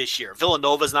this year.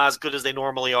 Villanova's not as good as they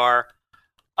normally are.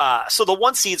 So the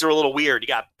 1 seeds are a little weird. You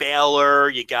got Baylor,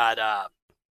 you got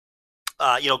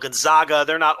Gonzaga.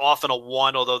 They're not often a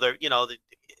 1, although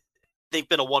they've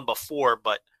been a 1 before.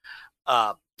 But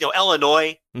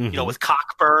Illinois, with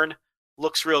Cockburn,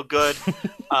 looks real good.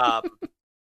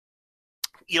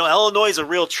 Illinois is a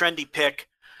real trendy pick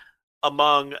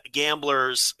among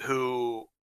gamblers who.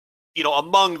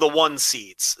 Among the 1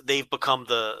 seeds, they've become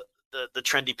the the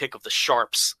trendy pick of the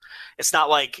Sharps. It's not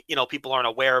like, people aren't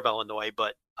aware of Illinois,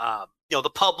 but the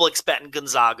public's betting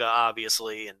Gonzaga,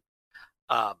 obviously, and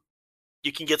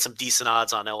you can get some decent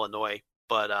odds on Illinois.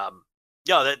 But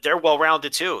they're well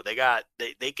rounded too.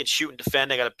 They can shoot and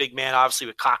defend. They got a big man, obviously,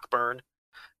 with Cockburn.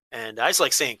 And I just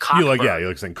like saying Cockburn. You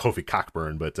like saying Kofi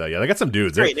Cockburn, but they got some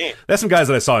dudes. Great name. That's some guys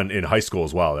that I saw in high school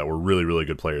as well that were really, really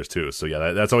good players too. So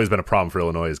that's always been a problem for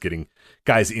Illinois, is getting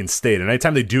guys in state. And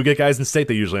anytime they do get guys in state,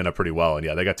 they usually end up pretty well. And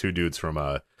they got two dudes from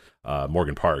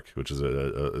Morgan Park, which is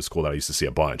a school that I used to see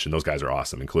a bunch, and those guys are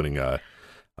awesome, including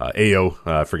Ayo.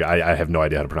 I have no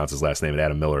idea how to pronounce his last name. And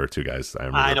Adam Miller, two guys.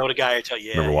 I know the guy. I tell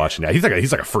you. Remember watching that. He's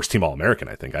like a first team All-American.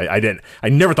 I think. I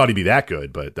never thought he'd be that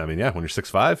good, but I mean, when you're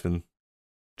 6'5" and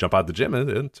jump out the gym,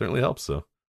 it certainly helps. So,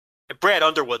 and Brad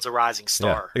Underwood's a rising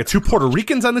star. I got two Puerto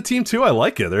Ricans on the team too. I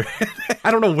like it.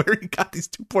 I don't know where he got these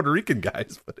two Puerto Rican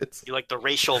guys, but you like the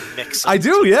racial mix. I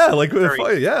do, a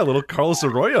little Carlos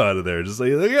Arroyo out of there. Just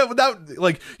without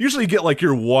usually you get like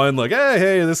your one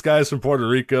hey, this guy's from Puerto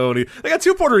Rico, and they got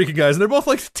two Puerto Rican guys, and they're both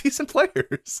like decent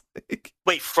players.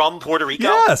 Wait, from Puerto Rico?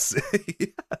 Yes.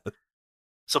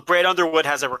 So Brad Underwood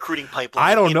has a recruiting pipeline.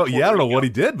 I don't know. I don't know what he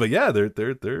did, but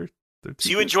they're.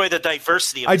 So you enjoy the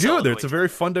diversity of I do. It's a very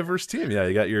fun, diverse team. Yeah,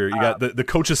 you got the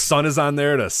coach's son is on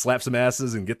there to slap some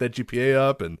asses and get that GPA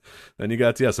up, and then you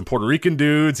got some Puerto Rican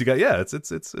dudes. You got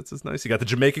it's nice. You got the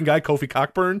Jamaican guy Kofi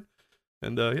Cockburn,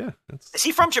 and is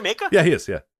he from Jamaica? Yeah, he is.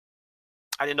 Yeah,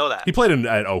 I didn't know that. He played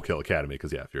at Oak Hill Academy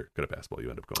because if you're good at basketball, you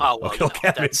end up going to Oak Hill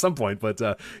Academy at some point. But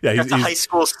he's a high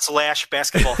school /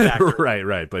 basketball factor.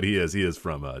 right. But he is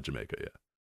from Jamaica. Yeah,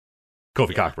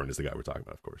 Kofi Cockburn is the guy we're talking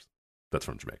about, of course. That's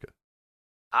from Jamaica.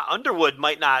 Underwood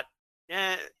might not.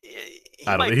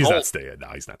 He's not staying. No,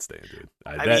 he's not staying, dude.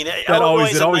 It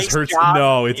always hurts. Job,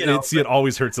 no, it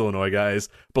always hurts Illinois guys.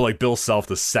 But like Bill Self,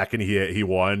 the second he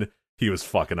won, he was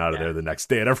fucking out of there the next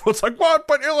day, and everyone's like, "What?"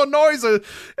 But Illinois, and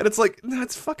it's like, no,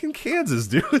 it's fucking Kansas,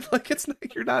 dude.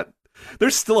 You're not. They're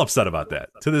still upset about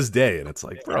that to this day, and it's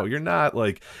like, bro, you're not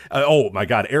like. Oh my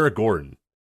God, Eric Gordon.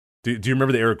 Do you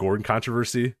remember the Eric Gordon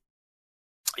controversy?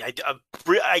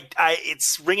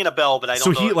 It's ringing a bell, but I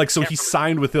don't know. So he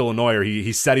signed with Illinois, or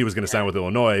he said he was going to sign with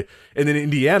Illinois, and then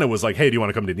Indiana was like, "Hey, do you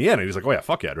want to come to Indiana?" And he's like, "Oh yeah,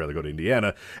 fuck yeah, I'd rather go to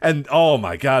Indiana." And oh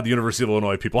my God, the University of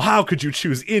Illinois people, how could you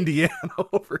choose Indiana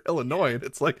over Illinois? And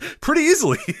it's like pretty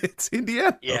easily, it's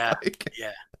Indiana. Yeah,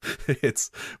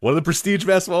 It's one of the prestige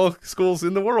basketball schools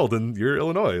in the world, and you're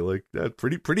Illinois,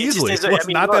 pretty easily. It's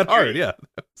not that hard. Yeah.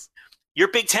 You're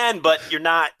Big Ten, but you're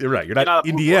not. You're right. You're not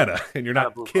Indiana, and you're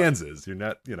not Kansas. You're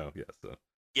not. So.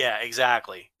 Yeah,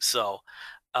 exactly. So,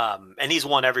 and he's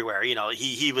won everywhere.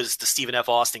 He was the Stephen F.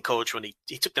 Austin coach when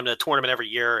he took them to the tournament every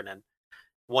year, and then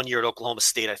 1 year at Oklahoma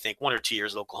State, I think 1 or 2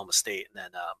 years at Oklahoma State, and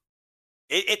then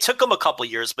it took him a couple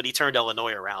of years, but he turned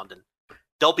Illinois around, and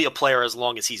they'll be a player as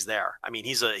long as he's there. I mean,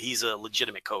 he's a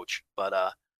legitimate coach, but.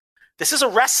 This is a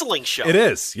wrestling show. It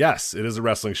is. Yes, it is a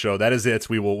wrestling show. That is it.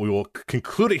 We will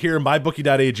conclude it here.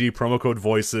 MyBookie.ag, promo code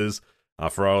VOICES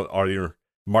for all your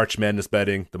March Madness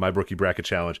betting, the MyBookie Bracket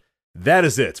Challenge. That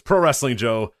is it. Pro Wrestling,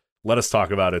 Joe. Let us talk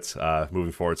about it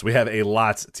moving forward. So we have a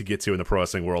lot to get to in the pro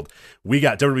wrestling world. We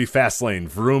got WWE Fastlane,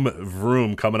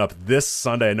 vroom coming up this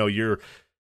Sunday. I know you're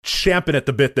champing at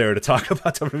the bit there to talk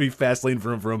about WWE Fastlane,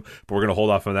 vroom, but we're going to hold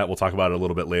off on that. We'll talk about it a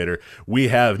little bit later. We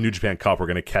have New Japan Cup. We're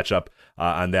going to catch up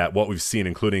on that, what we've seen,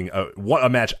 including a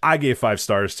match I gave 5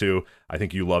 stars to. I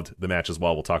think you loved the match as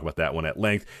well. We'll talk about that one at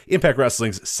length. Impact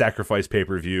Wrestling's Sacrifice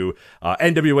pay-per-view.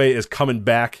 NWA is coming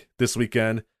back this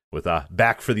weekend with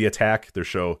Back for the Attack, their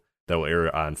show that will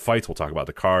air on Fights. We'll talk about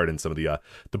the card and some of the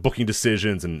booking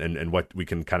decisions and what we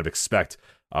can kind of expect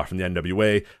from the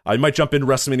NWA. I might jump into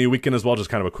WrestleMania weekend as well, just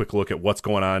kind of a quick look at what's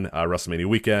going on WrestleMania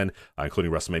weekend, including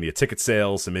WrestleMania ticket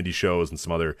sales, some indie shows, and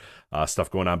some other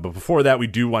stuff going on. But before that, we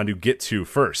do want to get to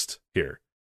first here,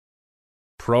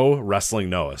 Pro Wrestling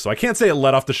Noah. So I can't say it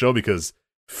let off the show because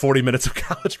 40 minutes of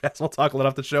college basketball talk let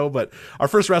off the show, but our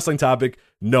first wrestling topic,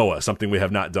 Noah, something we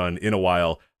have not done in a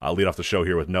while. I'll lead off the show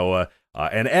here with Noah.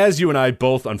 And as you and I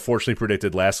both unfortunately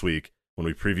predicted last week when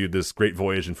we previewed this Great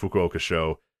Voyage in Fukuoka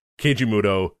show, Keiji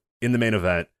Mutoh in the main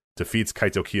event defeats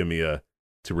Kaito Kiyomiya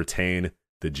to retain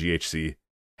the GHC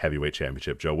Heavyweight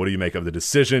Championship. Joe, what do you make of the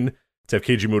decision to have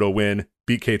Keiji Mutoh win,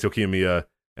 beat Kaito Kiyomiya,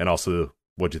 and also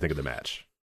what do you think of the match?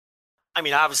 I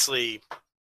mean, obviously,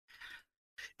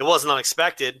 it wasn't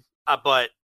unexpected, but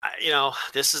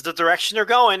this is the direction they're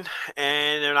going,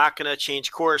 and they're not going to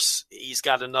change course. He's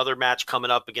got another match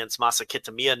coming up against Masa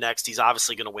Kitamiya next. He's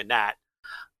obviously going to win that.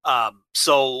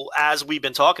 So as we've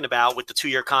been talking about with the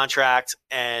 2-year contract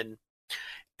and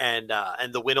and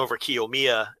the win over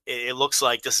Kiyomiya, it looks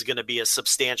like this is going to be a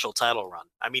substantial title run.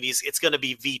 I mean, it's going to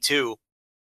be V2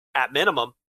 at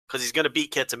minimum because he's going to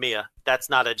beat Kitamiya. That's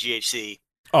not a GHC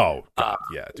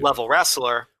level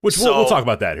wrestler. Which we'll talk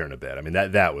about that here in a bit. I mean,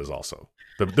 that was also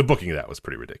the booking of that was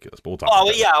pretty ridiculous. But we'll talk.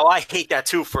 Oh yeah, well, I hate that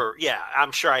too.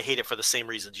 I'm sure I hate it for the same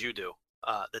reasons you do.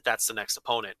 That's the next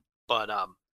opponent, but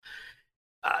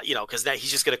because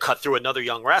he's just going to cut through another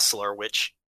young wrestler,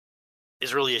 which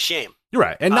is really a shame. You're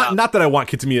right, and not that I want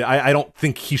Kitamiya. I don't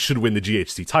think he should win the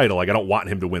GHC title. Like I don't want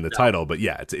him to win the title, but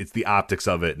yeah, it's the optics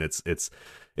of it, and it's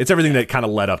everything that kind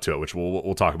of led up to it, which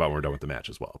we'll talk about when we're done with the match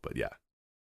as well. But yeah.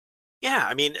 Yeah,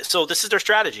 I mean, so this is their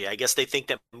strategy. I guess they think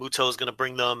that Mutoh is going to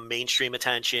bring them mainstream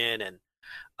attention and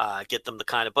get them the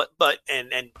kind of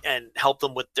and help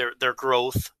them with their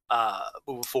growth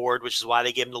moving forward, which is why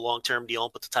they gave him the long-term deal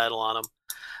and put the title on him.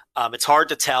 It's hard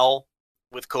to tell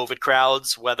with COVID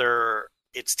crowds whether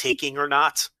it's taking or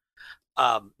not.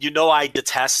 I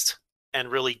detest and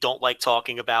really don't like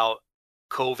talking about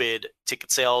COVID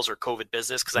ticket sales or COVID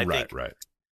business because I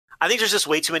think there's just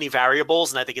way too many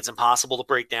variables, and I think it's impossible to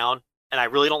break down. And I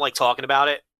really don't like talking about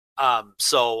it.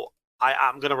 So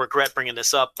I'm going to regret bringing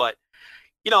this up. But,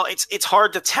 it's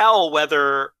hard to tell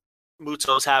whether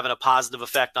Mutoh's having a positive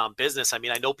effect on business. I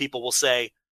mean, I know people will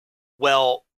say,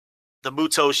 well, the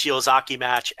Mutoh Shiozaki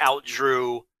match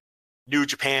outdrew New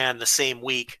Japan the same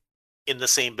week in the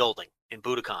same building in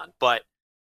Budokan. But,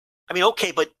 I mean,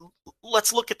 okay, but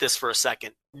let's look at this for a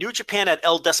second. New Japan had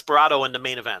El Desperado in the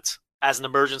main event as an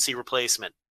emergency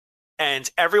replacement.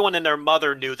 And everyone and their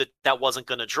mother knew that wasn't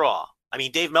going to draw. I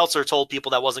mean, Dave Meltzer told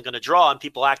people that wasn't going to draw, and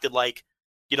people acted like,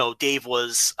 Dave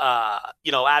was,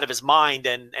 out of his mind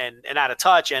and out of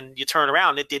touch. And you turn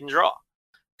around, it didn't draw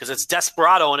because it's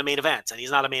Desperado in a main event, and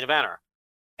he's not a main eventer,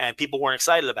 and people weren't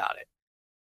excited about it.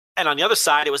 And on the other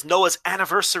side, it was Noah's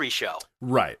anniversary show,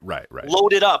 right,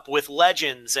 loaded up with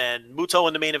legends and Mutoh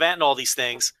in the main event and all these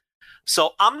things.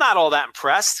 So I'm not all that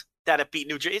impressed that it beat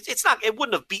New Japan. It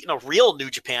wouldn't have beaten a real New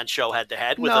Japan show head to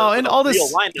head with all real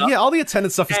this lineup. Yeah, all the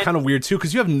attendance stuff is kind of weird too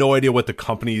because you have no idea what the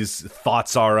company's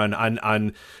thoughts are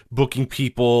on booking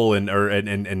people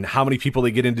and how many people they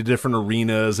get into different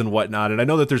arenas and whatnot. And I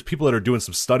know that there's people that are doing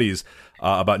some studies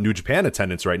about New Japan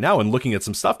attendance right now and looking at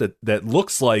some stuff that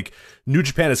looks like New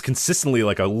Japan is consistently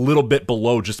like a little bit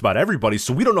below just about everybody.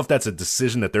 So we don't know if that's a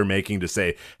decision that they're making to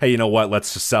say, hey, you know what,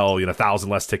 let's just sell 1,000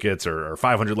 less tickets or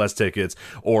 500 less tickets,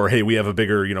 or hey, we have a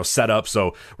bigger setup,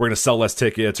 so we're going to sell less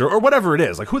tickets or whatever it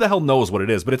is. Like who the hell knows what it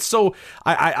is? But it's so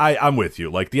I'm with you.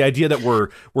 Like the idea that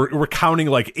we're counting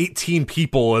like 18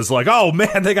 people as like, oh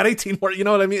man, they got 18 more. You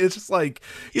know what I mean? It's just like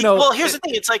Well, here's the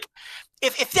thing. It's like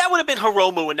if that would have been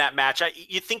Hiromu in that match,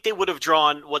 you think they would have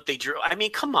drawn what they drew. I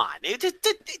mean, come on.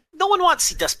 No one wants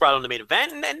to see Desperado in the main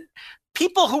event, and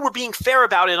people who were being fair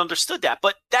about it understood that.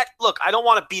 But look, I don't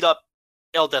want to beat up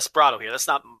El Desperado here. That's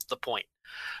not the point.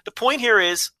 The point here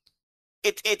is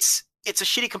it's a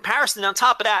shitty comparison. And on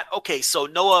top of that, okay, so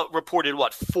Noah reported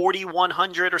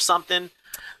 4,100 or something.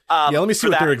 Let me see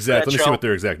what their exact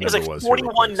number was.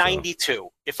 4,192,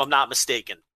 if I'm not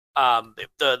mistaken.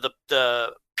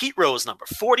 The Pete Rose number,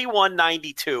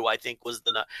 4,192, I think was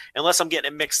unless I'm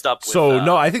getting it mixed up.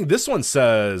 No, I think this one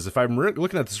says, if I'm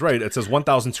looking at this right, it says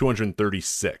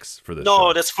 1,236 for this. No,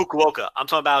 show. That's Fukuoka. I'm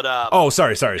talking about.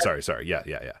 Sorry. Yeah.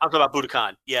 I'm talking about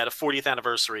Budokan. Yeah, the 40th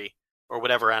anniversary or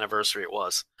whatever anniversary it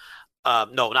was.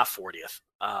 No, not 40th.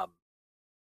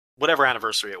 Whatever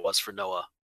anniversary it was for Noah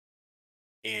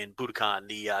in Budokan,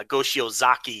 the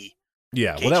Goshiozaki.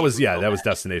 Yeah, well, that was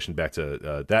destination back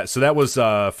to that. So that was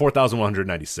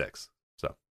 4,196.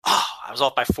 So I was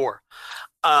off by 4.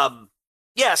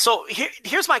 Yeah. So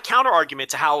here's my counter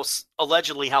argument to how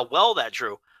well that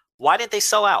drew. Why didn't they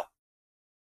sell out?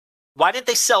 Why didn't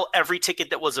they sell every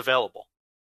ticket that was available?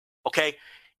 Okay,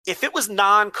 if it was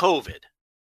non-COVID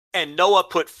and Noah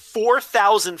put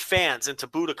 4,000 fans into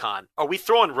Budokan, are we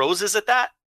throwing roses at that?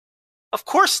 Of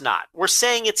course not. We're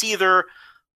saying it's either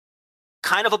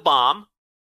kind of a bomb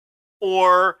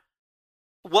or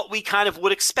what we kind of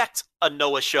would expect a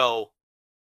Noah show,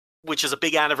 which is a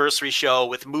big anniversary show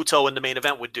with Mutoh in the main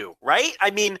event, would do, right? I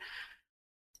mean,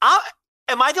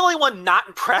 am I the only one not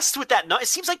impressed with that? No, it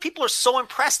seems like people are so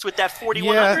impressed with that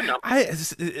 4,100 number.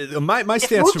 My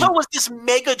stance. If Mutoh was this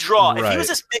mega draw, right.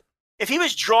 if he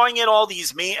was drawing in all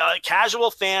these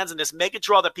casual fans and this mega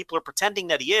draw that people are pretending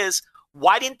that he is,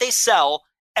 why didn't they sell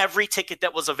every ticket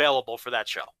that was available for that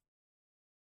show?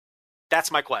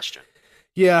 That's my question.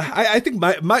 Yeah, I think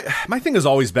my thing has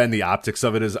always been the optics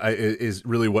of it is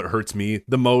really what hurts me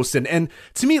the most. And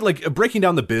to me, like breaking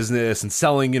down the business and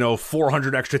selling,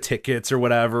 400 extra tickets or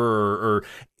whatever, or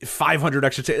 500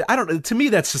 extra to me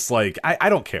that's just like I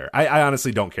don't care. I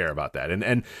honestly don't care about that.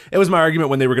 And it was my argument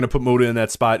when they were going to put Mutoh in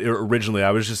that spot originally.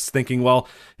 I was just thinking, well,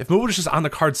 if Mutoh was just on the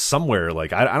card somewhere,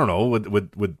 like I don't know,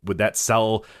 would that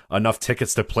sell enough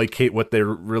tickets to placate what they're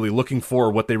really looking for,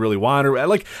 or what they really want, or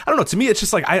like I don't know. To me, it's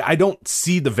just like I don't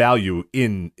see the value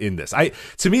in this.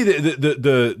 To me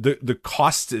the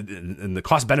cost and the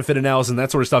cost benefit analysis and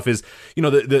that sort of stuff is, you know,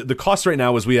 the cost right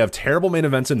now is we have terrible main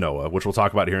events in Noah, which we'll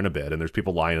talk about here in a bit, and there's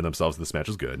people lying to themselves this match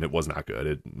was good, and it was not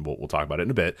good. We'll talk about it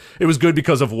in a bit. It was good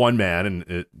because of one man, and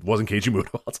it wasn't Keiji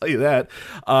Mutoh, I'll tell you that.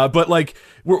 But like,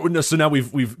 so now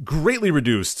we've greatly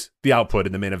reduced the output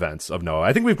in the main events of Noah.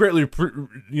 I think we've greatly,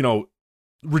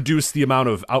 reduce the amount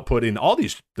of output in all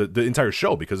these the entire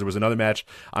show, because there was another match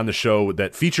on the show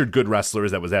that featured good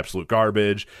wrestlers that was absolute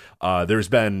garbage. There's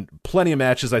been plenty of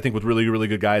matches, I think, with really, really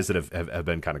good guys that have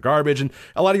been kind of garbage, and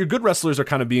a lot of your good wrestlers are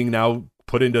kind of being now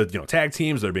put into, you know, tag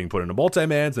teams. They're being put into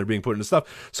multi-mans. They're being put into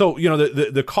stuff. So, you know,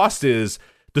 the cost is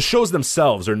the shows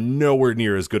themselves are nowhere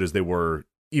near as good as they were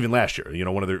even last year. You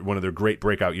know, one of their great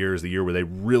breakout years, the year where they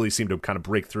really seemed to kind of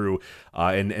break through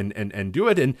and do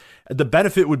it. And the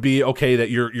benefit would be, okay, that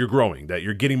you're growing, that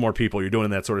you're getting more people, you're doing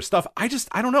that sort of stuff. I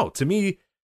don't know. To me,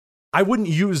 I wouldn't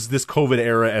use this COVID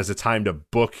era as a time to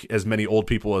book as many old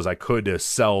people as I could to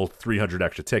sell 300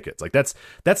 extra tickets. Like that's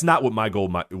not what my goal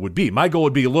would be. My goal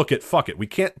would be, look at, fuck it, we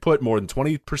can't put more than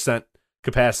 20%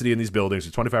 capacity in these buildings,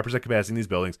 or 25% capacity in these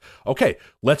buildings. Okay,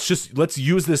 let's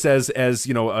use this as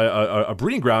you know, a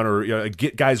breeding ground, or, you know,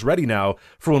 get guys ready now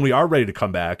for when we are ready to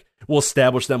come back. We'll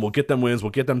establish them. We'll get them wins. We'll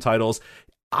get them titles.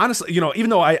 Honestly, you know, even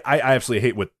though I absolutely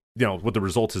hate what the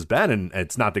results has been, and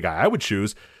it's not the guy I would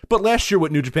choose. But last year,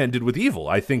 what New Japan did with Evil,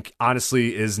 I think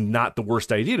honestly is not the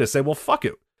worst idea, to say, well, fuck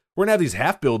it. We're going to have these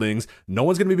half buildings. No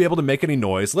one's going to be able to make any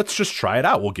noise. Let's just try it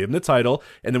out. We'll give him the title,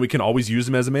 and then we can always use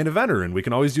him as a main eventer, and we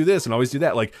can always do this and always do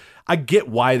that. Like, I get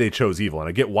why they chose Evil, and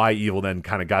I get why Evil then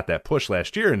kind of got that push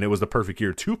last year, and it was the perfect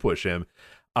year to push him.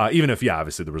 Even if, yeah,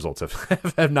 obviously the results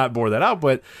have not bore that out.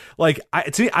 But, like,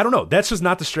 to me, I don't know. That's just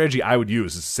not the strategy I would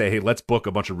use, is to say, hey, let's book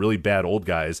a bunch of really bad old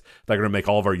guys that are going to make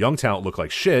all of our young talent look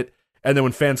like shit. And then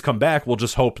when fans come back, we'll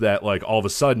just hope that, like, all of a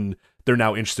sudden they're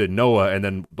now interested in Noah, and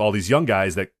then all these young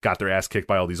guys that got their ass kicked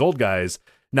by all these old guys,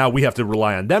 now we have to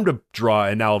rely on them to draw,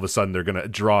 and now all of a sudden they're going to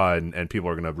draw, and people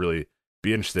are going to really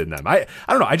be interested in them. I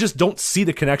don't know. I just don't see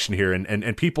the connection here,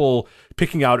 and people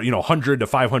picking out, you know, 100 to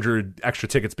 500 extra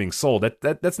tickets being sold.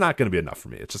 That's not going to be enough for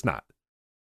me. It's just not.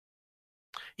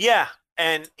 Yeah,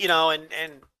 and you know, and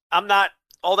I'm not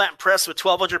all that impressed with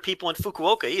 1,200 people in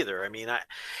Fukuoka either. I mean,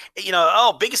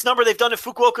 biggest number they've done in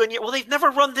Fukuoka, and well, they've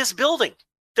never run this building.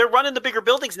 They're running the bigger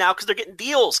buildings now because they're getting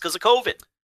deals because of COVID.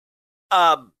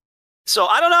 So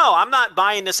I don't know. I'm not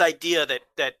buying this idea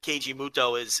that Keiji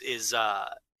Mutoh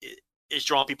is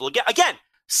drawing people again.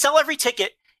 Sell every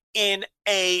ticket in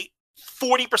a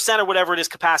 40% or whatever it is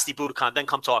capacity Budokan. Then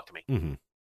come talk to me. Mm-hmm.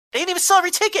 They didn't even sell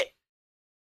every ticket.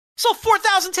 Sold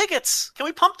 4,000 tickets. Can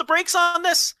we pump the brakes on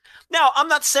this? Now, I'm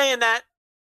not saying that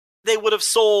they would have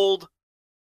sold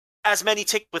as many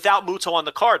tickets without Mutoh on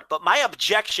the card, but my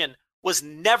objection was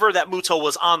never that Mutoh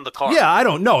was on the card. Yeah, I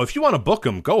don't know. If you want to book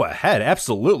him, go ahead.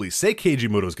 Absolutely. Say Keiji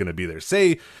Mutoh's going to be there.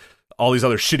 Say all these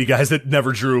other shitty guys that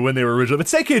never drew when they were original, but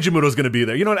say Keiji Mutoh's going to be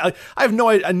there. You know what? I have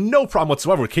no problem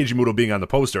whatsoever with Keiji Mutoh being on the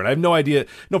poster, and I have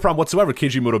no problem whatsoever with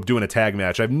Keiji Mutoh doing a tag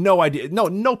match. I have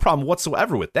no problem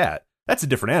whatsoever with that. That's a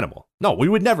different animal. No, we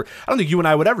would never. I don't think you and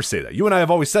I would ever say that. You and I have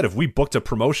always said if we booked a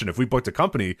promotion, if we booked a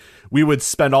company, we would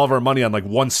spend all of our money on like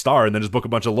one star and then just book a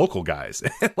bunch of local guys.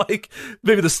 Like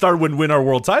maybe the star wouldn't win our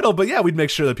world title, but yeah, we'd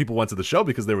make sure that people went to the show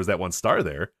because there was that one star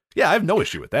there. Yeah, I have no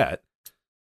issue with that.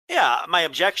 Yeah, my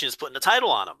objection is putting the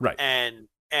title on him, right? And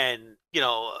you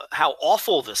know how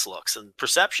awful this looks and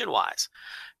perception wise,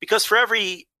 because for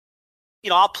every, you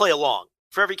know, I'll play along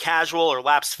for every casual or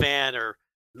lapsed fan or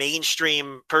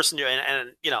mainstream person,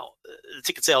 and you know, the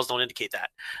ticket sales don't indicate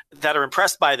that are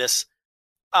impressed by this.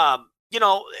 You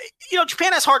know,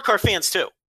 Japan has hardcore fans too,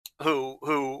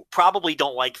 who probably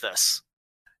don't like this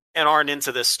and aren't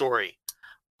into this story.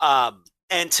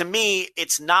 And to me,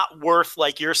 it's not worth,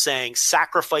 like you're saying,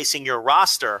 sacrificing your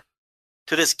roster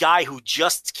to this guy who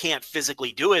just can't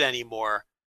physically do it anymore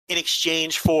in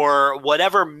exchange for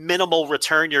whatever minimal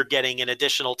return you're getting in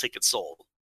additional tickets sold.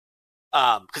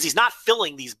 Because he's not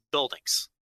filling these buildings.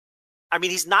 I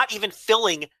mean, he's not even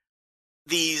filling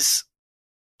these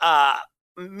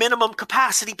minimum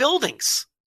capacity buildings.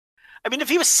 I mean, if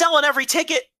he was selling every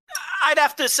ticket, I'd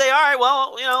have to say, all right,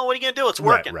 well, you know, what are you going to do? It's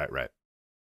working. Right.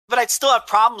 But I'd still have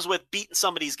problems with beating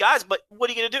some of these guys. But what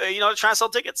are you going to do? You know, try to sell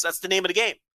tickets. That's the name of the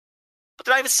game. But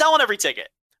they're not even selling every ticket.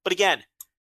 But again,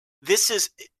 this is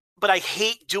I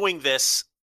hate doing this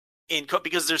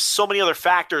because there's so many other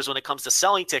factors when it comes to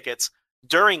selling tickets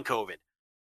during COVID.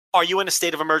 Are you in a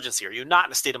state of emergency? Are you not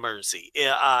in a state of emergency?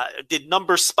 Did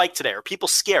numbers spike today? Are people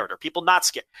scared? Are people not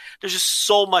scared? There's just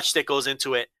so much that goes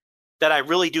into it that I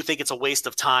really do think it's a waste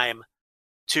of time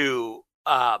to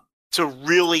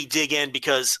really dig in,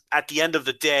 because at the end of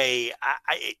the day,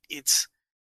 it's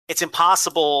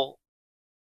impossible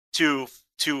to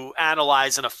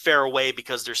analyze in a fair way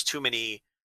because there's too many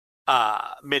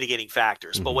mitigating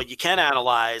factors. But what you can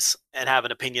analyze and have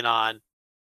an opinion on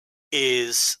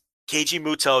is Keiji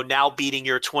Mutoh now beating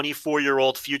your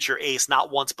 24-year-old future ace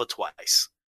not once but twice.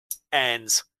 And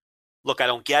look, I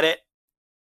don't get it.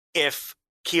 If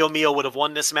Kiyomiya would have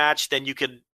won this match, then you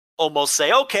could almost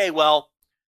say, okay, well,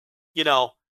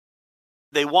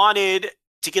 they wanted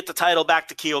to get the title back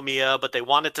to Kiyomiya, but they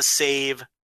wanted to save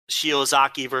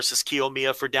Shiozaki versus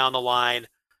Kiyomiya for down the line.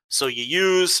 So you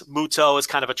use Mutoh as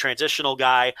kind of a transitional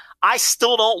guy. I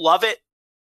still don't love it,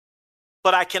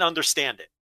 but I can understand it,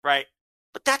 right?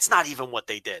 But that's not even what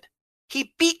they did.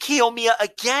 He beat Kiyomiya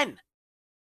again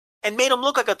and made him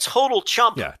look like a total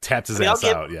chump. Yeah, tapped his ass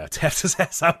out. Yeah, tapped his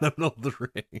ass out in the middle of the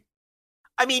ring.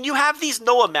 I mean, you have these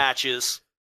Noah matches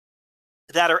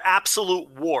that are absolute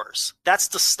wars. That's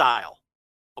the style.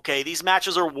 Okay, these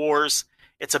matches are wars.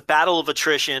 It's a battle of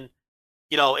attrition.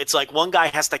 It's like one guy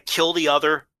has to kill the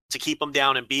other to keep him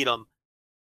down and beat him.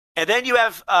 And then you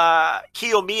have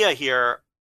Kiyomiya here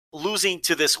losing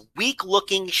to this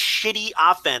weak-looking, shitty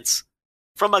offense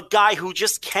from a guy who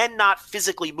just cannot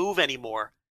physically move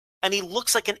anymore. And he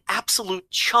looks like an absolute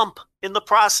chump in the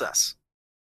process.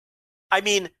 I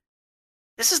mean,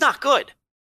 this is not good.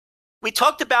 We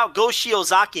talked about Go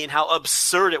Shiozaki and how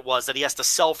absurd it was that he has to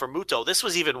sell for Mutoh. This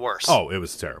was even worse. Oh, it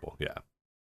was terrible, yeah.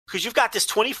 Because you've got this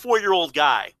 24-year-old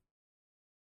guy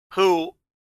who,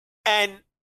 and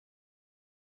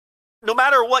no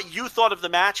matter what you thought of the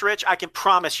match, Rich, I can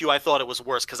promise you I thought it was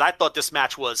worse, because I thought this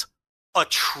match was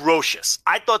atrocious.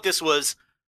 I thought this was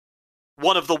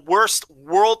one of the worst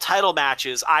world title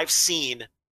matches I've seen.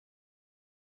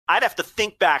 I'd have to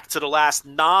think back to the last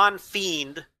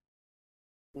non-Fiend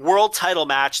world title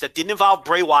match that didn't involve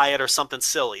Bray Wyatt or something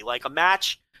silly, like a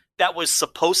match that was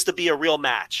supposed to be a real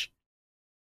match.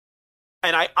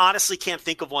 And I honestly can't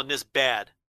think of one this bad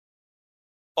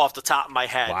off the top of my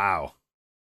head. Wow.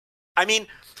 I mean,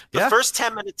 the first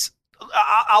 10 minutes,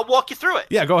 I'll walk you through it.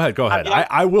 Yeah, go ahead. I mean,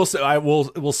 I will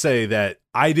say that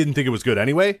I didn't think it was good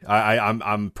anyway.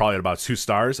 I'm probably at about 2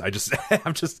 stars.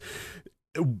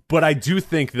 But I do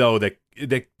think though that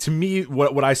to me,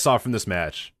 what I saw from this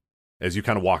match, as you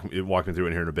kind of walk me through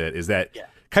it here in a bit, is that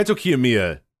Kaito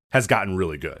Kiyomiya has gotten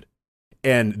really good,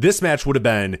 and this match would have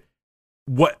been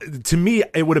to me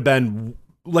it would have been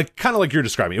kind of like you're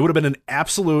describing. It would have been an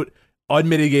absolute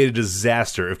unmitigated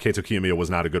disaster if Kaito Kiyomiya was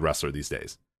not a good wrestler these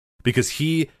days, because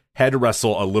he had to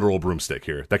wrestle a literal broomstick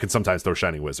here that can sometimes throw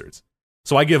shining wizards.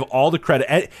 So I give all the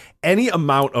credit. Any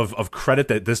amount of credit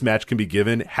that this match can be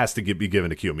given has to be given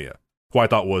to Kiyomiya, who I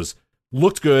thought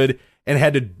looked good and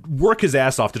had to work his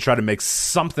ass off to try to make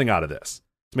something out of this,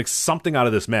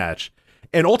 match.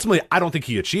 And ultimately, I don't think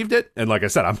he achieved it. And like I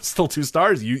said, I'm still 2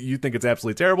 stars. You think it's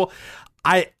absolutely terrible.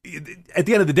 At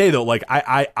the end of the day, though,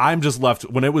 I'm just left,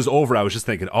 when it was over, I was just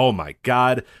thinking, oh my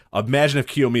God, imagine if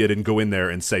Kiyomiya didn't go in there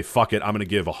and say, fuck it, I'm going to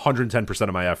give 110%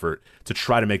 of my effort to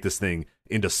try to make this thing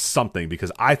into something,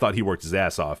 because I thought he worked his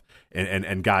ass off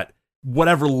and got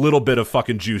whatever little bit of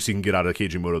fucking juice he can get out of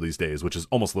Keiji Mutoh these days, which is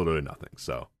almost literally nothing.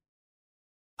 So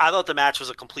I thought the match was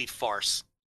a complete farce.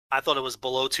 I thought it was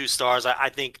below 2 stars. I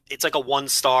think it's like a 1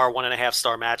 star, 1.5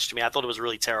 star match to me. I thought it was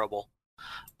really terrible.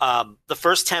 The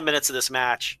first 10 minutes of this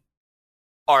match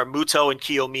are Mutoh and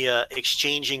Kiyomiya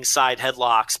exchanging side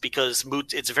headlocks, because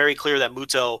it's very clear that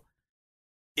Mutoh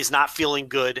is not feeling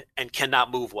good and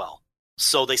cannot move well.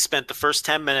 So they spent the first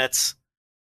 10 minutes,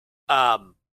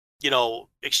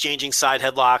 exchanging side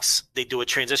headlocks. They do a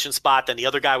transition spot, then the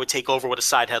other guy would take over with a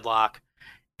side headlock.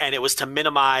 And it was to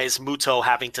minimize Mutoh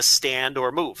having to stand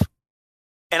or move.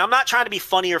 And I'm not trying to be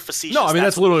funny or facetious. No, I mean,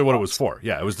 that's literally what it was for.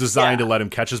 Yeah, it was designed to let him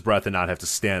catch his breath and not have to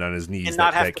stand on his knees. And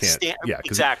not have to stand. Yeah,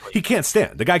 exactly. He can't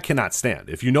stand. The guy cannot stand.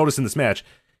 If you notice in this match,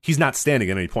 he's not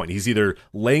standing at any point. He's either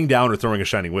laying down or throwing a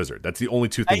shining wizard. That's the only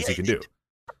 2 things he can do.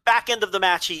 Back end of the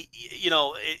match,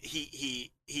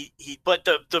 but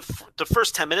the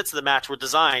first 10 minutes of the match were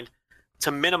designed to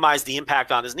minimize the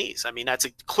impact on his knees. I mean, that's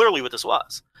clearly what this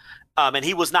was. And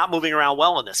he was not moving around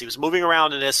well in this. He was moving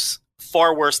around in this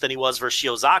far worse than he was versus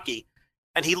Shiozaki.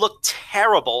 And he looked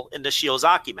terrible in the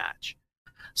Shiozaki match.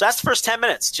 So that's the first 10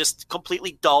 minutes, just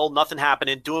completely dull, nothing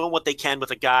happening, doing what they can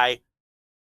with a guy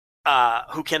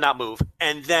who cannot move.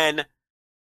 And then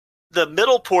the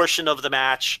middle portion of the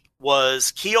match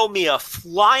was Kiyomiya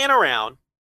flying around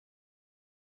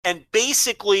and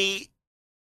basically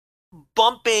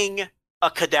bumping a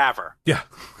cadaver. Yeah.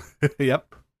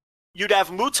 Yep. You'd have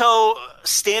Mutoh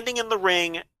standing in the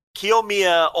ring,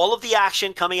 Kiyomiya, all of the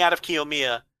action coming out of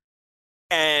Kiyomiya,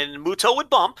 and Mutoh would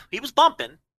bump. He was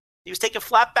bumping. He was taking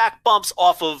flat back bumps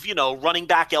off of, running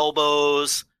back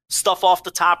elbows, stuff off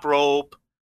the top rope,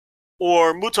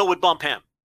 or Mutoh would bump him.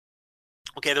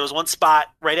 Okay, there was one spot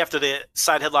right after the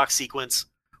side headlock sequence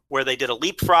where they did a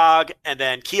leapfrog, and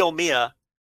then Kiyomiya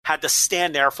had to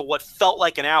stand there for what felt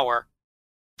like an hour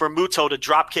for Mutoh to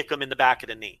drop kick him in the back of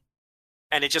the knee.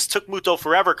 And it just took Mutoh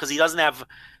forever because he doesn't have,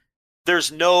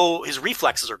 his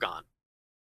reflexes are gone.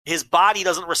 His body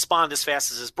doesn't respond as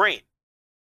fast as his brain.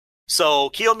 So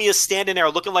Kiyomiya's standing there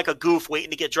looking like a goof,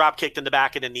 waiting to get drop kicked in the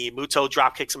back of the knee. Mutoh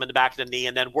drop kicks him in the back of the knee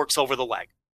and then works over the leg.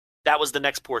 That was the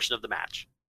next portion of the match.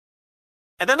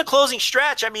 And then the closing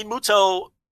stretch, Mutoh,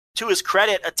 to his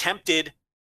credit, attempted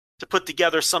to put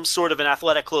together some sort of an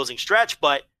athletic closing stretch,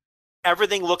 but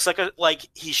everything looks like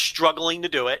he's struggling to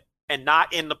do it, and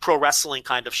not in the pro wrestling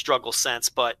kind of struggle sense,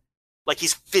 but like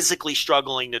he's physically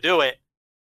struggling to do it,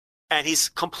 and he's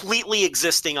completely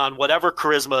existing on whatever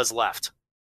charisma is left.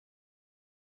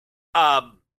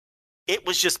 It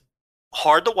was just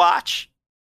hard to watch.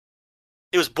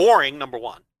 It was boring, number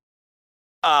one.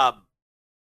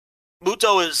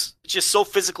 Mutoh is just so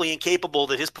physically incapable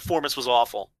that his performance was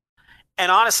awful.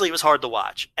 And honestly, it was hard to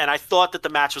watch. And I thought that the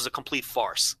match was a complete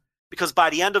farce. Because by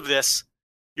the end of this,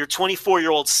 your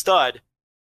 24-year-old stud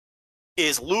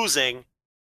is losing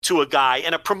to a guy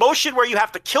in a promotion where you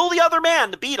have to kill the other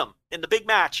man to beat him in the big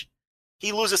match.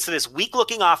 He loses to this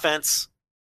weak-looking offense.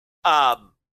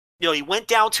 He went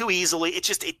down too easily.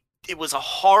 It was a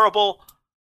horrible,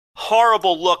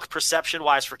 horrible look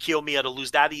perception-wise for Kiyomiya to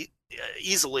lose that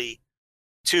easily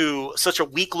to such a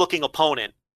weak-looking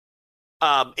opponent.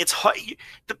 It's hard.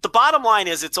 The bottom line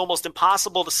is it's almost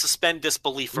impossible to suspend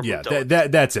disbelief from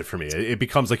Mutoh. That's it for me. It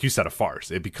becomes, like you said, a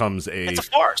farce. It's a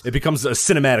farce. It becomes a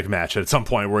cinematic match at some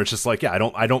point where it's just like, I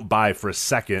don't buy for a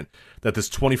second that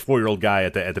this 24-year-old guy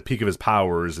at the peak of his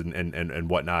powers and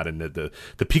whatnot, and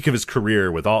the peak of his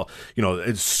career with all,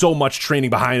 it's so much training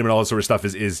behind him and all this sort of stuff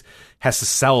has to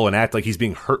sell and act like he's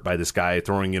being hurt by this guy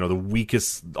throwing, the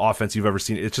weakest offense you've ever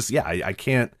seen. It's just,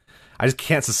 I just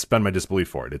can't suspend my disbelief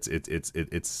for it.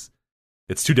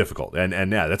 It's too difficult,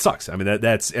 and yeah, that sucks.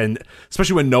 That's and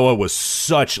especially when Noah was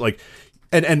such like,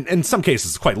 and in some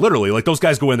cases quite literally, like those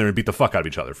guys go in there and beat the fuck out of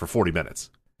each other for 40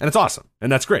 minutes, and it's awesome,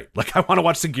 and that's great. Like I want to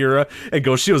watch Sugiura and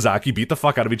Go Shiozaki beat the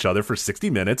fuck out of each other for 60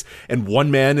 minutes, and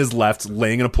one man is left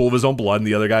laying in a pool of his own blood, and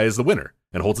the other guy is the winner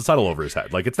and holds the title over his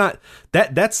head. Like it's not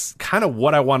that's kind of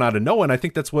what I want out of Noah, and I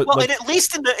think that's what. Well, and at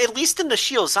least in the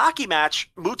Shiozaki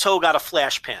match, Mutoh got a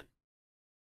flash pin.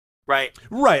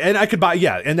 Right, and I could buy,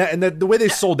 and the way they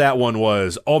sold that one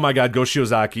was, oh my god, Go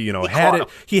Shiozaki,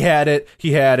 he had it,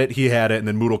 and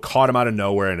then Mutoh caught him out of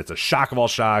nowhere, and it's a shock of all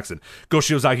shocks, and Go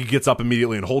Shiozaki gets up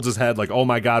immediately and holds his head like, oh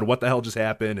my god, what the hell just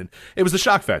happened? And it was the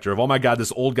shock factor of, oh my god,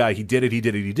 this old guy, he did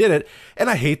it, and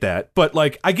I hate that, but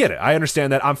like, I get it, I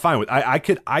understand that, I'm fine with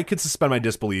it. I could suspend my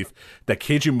disbelief that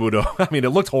Keiji Mutoh, it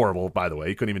looked horrible, by the way,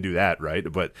 he couldn't even do that, right?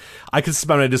 But I could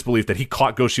suspend my disbelief that he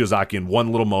caught Go Shiozaki in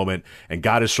one little moment and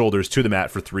got his shoulders to the mat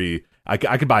for 3. I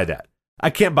could buy that. I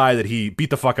can't buy that he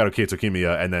beat the fuck out of Keito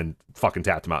Kiyomiya and then fucking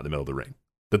tapped him out in the middle of the ring.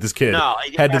 That this kid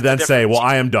had to then say, well,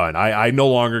 I am done. I no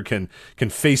longer can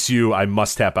face you. I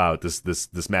must tap out.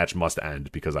 This match must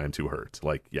end because I am too hurt.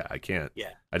 Like, yeah, I can't.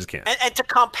 Yeah. I just can't. And to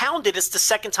compound it, it's the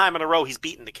second time in a row he's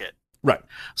beaten the kid. Right.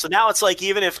 So now it's like,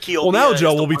 even if Kiyomiya... Well, now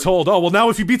Joe will be told, now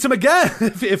if he beats him again,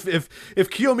 if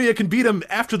Kiyomiya can beat him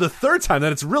after the third time,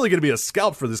 then it's really going to be a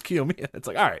scalp for this Kiyomiya. It's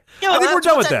like, all right. I think we're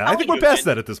done with that. I think we're past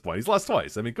that at this point. He's lost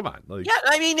twice. Come on. Like, yeah,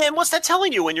 and what's that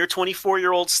telling you? When you're a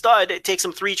 24-year-old stud, it takes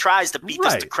him 3 tries to beat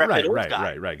this decrepit old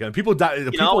guy. Right. And people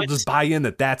just buy in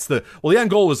that's the end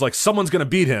goal is like, someone's going to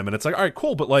beat him. And it's like, all right,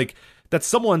 cool. But like, that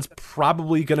someone's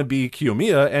probably going to be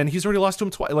Kiyomiya, and he's already lost to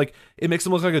him twice. Like, it makes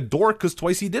him look like a dork because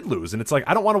twice he did lose. And it's like,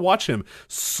 I don't want to watch him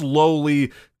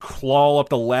slowly claw up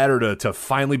the ladder to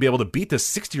finally be able to beat this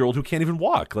 60-year-old who can't even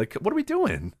walk. Like, what are we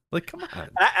doing? Like, come on.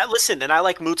 Listen, and I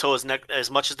like Mutoh as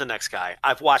much as the next guy.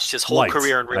 I've watched his whole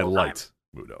career in real time. I liked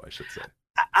Mutoh, I should say.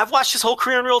 I've watched his whole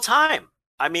career in real time.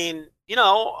 I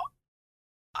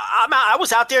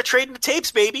was out there trading the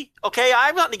tapes, baby. Okay, I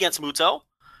have nothing against Mutoh.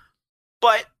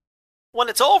 But when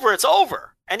it's over, it's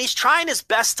over. And he's trying his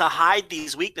best to hide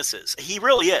these weaknesses. He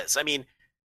really is.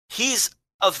 He's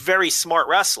a very smart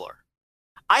wrestler.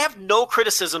 I have no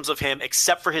criticisms of him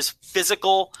except for his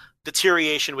physical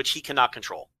deterioration, which he cannot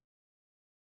control.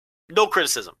 No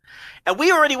criticism. And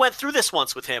we already went through this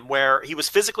once with him where he was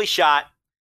physically shot.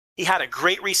 He had a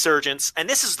great resurgence. And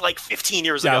this is like 15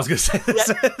 years ago. I was going to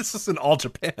say, this is in All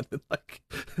Japan.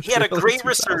 He had a great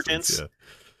resurgence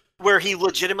where he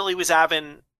legitimately was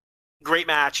having great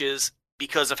matches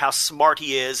because of how smart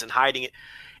he is and hiding it.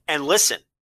 And listen,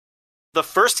 the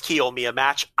first Kiyomiya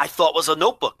match I thought was a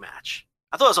notebook match.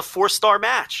 I thought it was a 4-star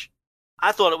match.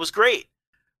 I thought it was great.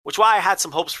 Which is why I had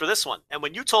some hopes for this one. And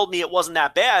when you told me it wasn't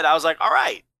that bad, I was like, all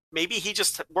right, maybe he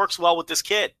just works well with this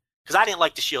kid. Because I didn't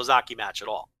like the Shiozaki match at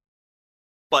all.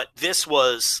 But this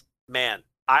was, man,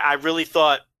 I really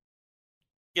thought,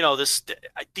 this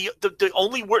the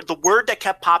only word, the word that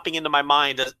kept popping into my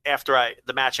mind after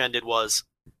the match ended was,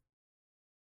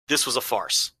 this was a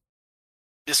farce.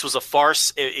 This was a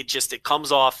farce. It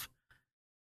comes off.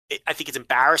 I think it's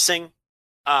embarrassing.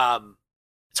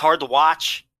 It's hard to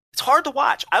watch. It's hard to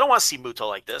watch. I don't want to see Mutoh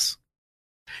like this.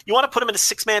 You want to put him in a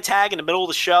 6-man tag in the middle of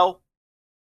the show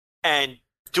and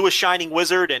do a Shining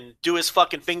Wizard and do his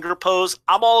fucking finger pose?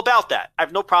 I'm all about that. I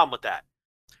have no problem with that.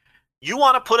 You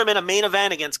want to put him in a main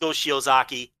event against Go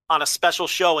Shiozaki on a special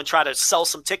show and try to sell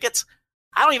some tickets?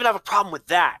 I don't even have a problem with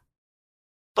that.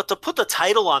 But to put the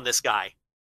title on this guy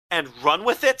and run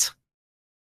with it,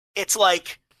 it's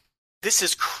like, this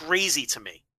is crazy to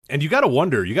me. And you got to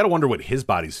wonder what his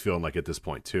body's feeling like at this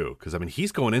point too, because I mean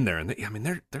he's going in there and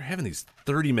they're having these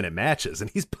 30-minute matches and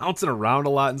he's bouncing around a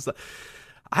lot and stuff.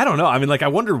 I don't know. I mean, like I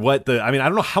wonder I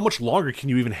don't know how much longer can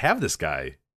you even have this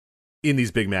guy in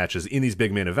these big matches, in these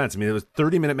big main events. I mean, it was a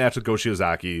 30-minute match with Go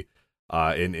Shiozaki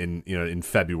in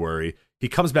February. He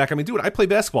comes back. I mean, dude, I play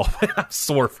basketball. I'm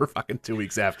sore for fucking 2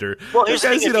 weeks after. Well, here's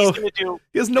the thing,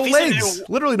 he has no legs,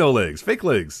 literally no legs, fake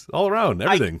legs all around,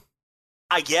 everything.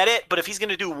 I get it, but if he's going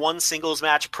to do one singles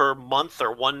match per month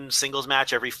or one singles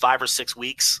match every 5 or 6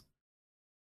 weeks,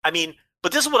 I mean,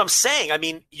 but this is what I'm saying. I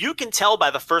mean, you can tell by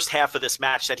the first half of this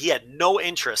match that he had no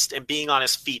interest in being on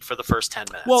his feet for the first 10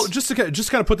 minutes. Well, just to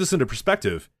kind of put this into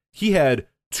perspective, he had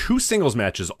 2 singles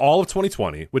matches all of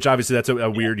 2020, which obviously that's a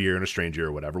weird year and a strange year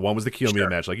or whatever. One was the Kiyomiya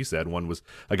match, like you said. One was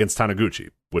against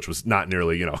Taniguchi, which was not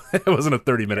nearly, it wasn't a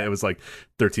 30-minute. It was like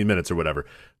 13 minutes or whatever.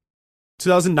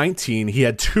 2019, he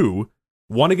had 2.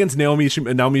 One against Naomi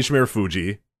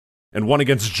Shimura-Fuji, and one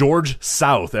against George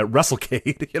South at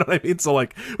WrestleCade. You know what I mean? So,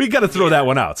 like, we got to throw that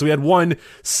one out. So we had one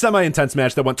semi-intense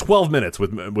match that went 12 minutes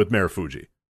with Marufuji.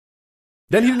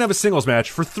 Then he didn't have a singles match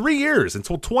for 3 years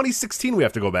until 2016. We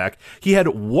have to go back. He had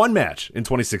one match in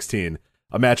 2016,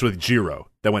 a match with Jiro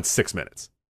that went 6 minutes.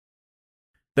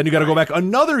 Then you got to go back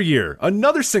another year,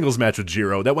 another singles match with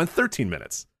Jiro that went 13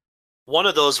 minutes. One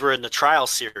of those were in the trial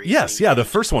series. Yes, yeah, the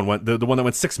first one went the one that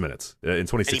went 6 minutes in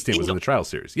 2016 was in the trial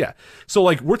series. Yeah, so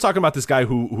like we're talking about this guy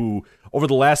who over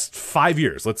the last 5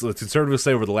 years, let's conservatively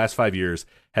say over the last 5 years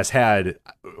has had,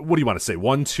 what do you want to say,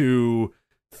 1, 2,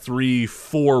 3,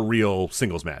 4 real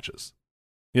singles matches.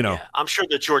 Yeah, I'm sure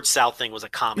the George South thing was a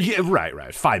comedy. Yeah,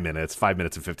 right. 5 minutes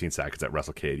and 15 seconds at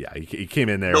WrestleCade. Yeah, he came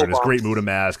in there in his great Mutoh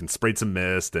mask and sprayed some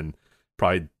mist and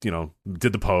probably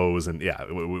did the pose and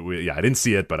I didn't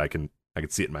see it, but I can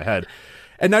see it in my head.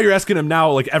 And now you're asking him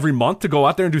now, like, every month to go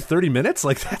out there and do 30 minutes?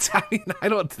 Like,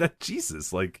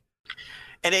 Jesus, like.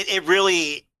 And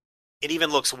it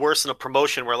even looks worse in a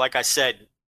promotion where, like I said,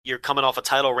 you're coming off a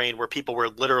title reign where people were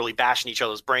literally bashing each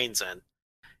other's brains in.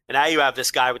 And now you have this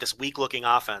guy with this weak-looking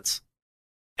offense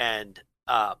and,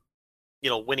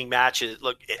 winning matches.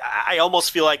 Look, I almost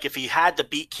feel like if he had to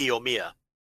beat Kiyomiya,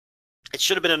 it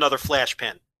should have been another flash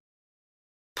pin.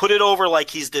 Put it over like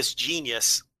he's this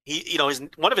genius.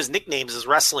 One of his nicknames is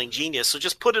Wrestling Genius. So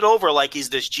just put it over like he's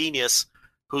this genius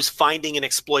who's finding and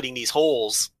exploiting these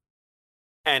holes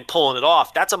and pulling it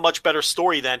off. That's a much better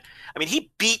story than,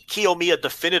 he beat Kiyomiya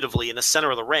definitively in the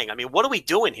center of the ring. What are we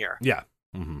doing here? Yeah.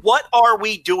 Mm-hmm. What are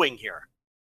we doing here?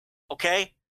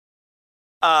 Okay.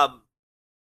 I'm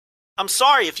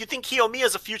sorry if you think Kiyomiya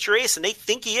is a future ace and they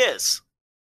think he is.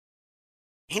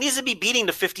 He needs to be beating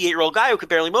the 58-year-old guy who could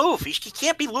barely move. He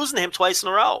can't be losing to him twice in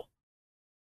a row.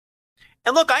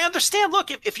 And look, I understand.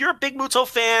 Look, if you're a big Mutoh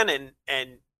fan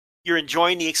and you're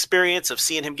enjoying the experience of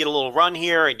seeing him get a little run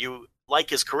here and you like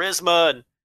his charisma, and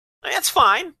that's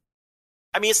fine.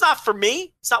 It's not for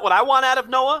me. It's not what I want out of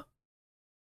Noah.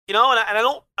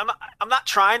 I'm not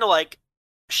trying to like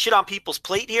shit on people's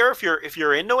plate here if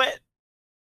you're into it,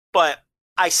 but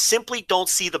I simply don't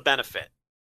see the benefit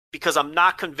because I'm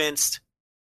not convinced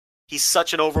he's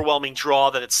such an overwhelming draw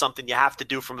that it's something you have to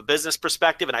do from a business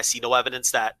perspective, and I see no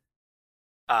evidence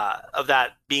of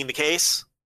that being the case.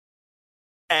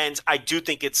 And I do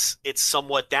think it's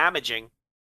somewhat damaging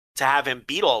to have him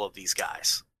beat all of these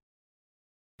guys.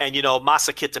 And,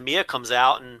 Masa Kitamiya comes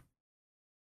out and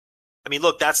I mean,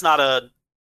 look, that's not a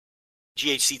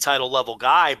GHC title level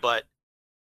guy, but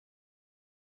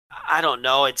I don't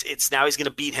know. It's now he's going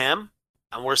to beat him,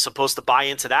 and we're supposed to buy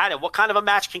into that. And what kind of a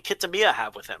match can Kitamiya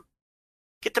have with him?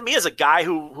 Kitamiya is a guy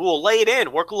who will lay it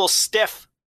in, work a little stiff,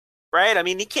 right? I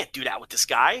mean, he can't do that with this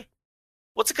guy.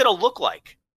 What's it going to look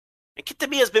like? And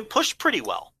Kitamiya has been pushed pretty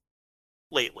well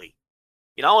lately,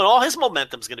 and all his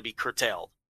momentum's going to be curtailed.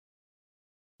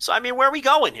 So, I mean, where are we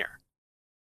going here?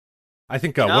 I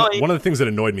think one of the things that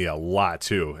annoyed me a lot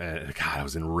too, and God, I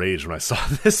was enraged when I saw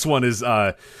this one is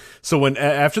so when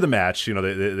after the match,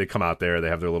 they come out there, they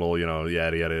have their little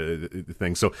yada yada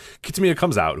thing. So Kitamiya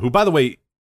comes out, who, by the way,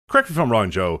 correct me if I'm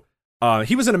wrong, Joe,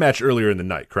 he was in a match earlier in the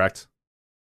night, correct?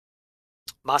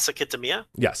 Masa Kitamiya?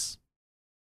 Yes.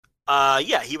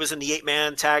 Yeah, he was in the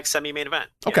 8-man tag semi-main event.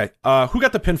 Okay, who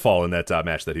got the pinfall in that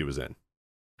match that he was in?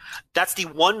 That's the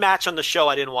one match on the show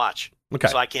I didn't watch. Okay.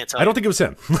 So I can't tell you. I don't think it was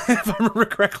him. If I remember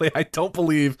correctly, I don't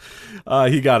believe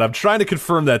he got it. I'm trying to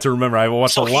confirm that to remember. I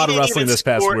watched a lot of wrestling this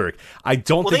past week. I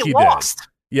don't think he lost.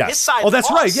 did. Yes. His side that's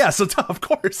lost. right. Yeah, so of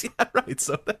course. Yeah, right.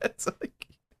 So that's like,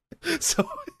 so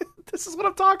this is what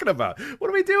I'm talking about. What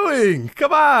are we doing?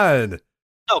 Come on.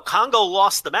 No, Congo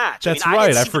lost the match. That's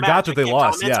right. I forgot that they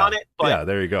lost. Yeah. Yeah,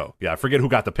 there you go. Yeah, I forget who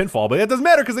got the pinfall, but it doesn't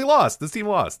matter because they lost. This team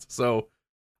lost. So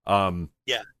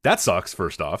yeah. That sucks,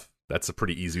 first off. That's a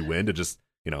pretty easy win to just,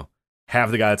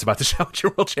 have the guy that's about to challenge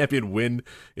your world champion win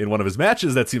in one of his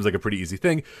matches. That seems like a pretty easy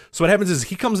thing. So what happens is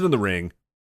he comes in the ring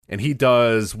and he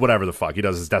does whatever the fuck. He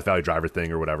does his Death Valley driver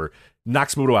thing or whatever.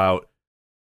 Knocks Mutoh out,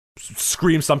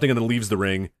 screams something, and then leaves the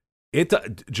ring.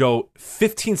 Joe,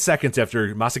 15 seconds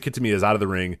after Masa Kitamiya is out of the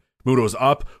ring, Mutoh's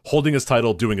up, holding his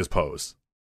title, doing his pose.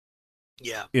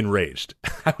 Yeah. Enraged.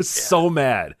 I was so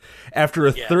mad. After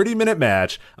a 30-minute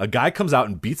match, a guy comes out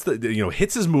and beats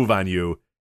hits his move on you.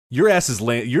 Your ass is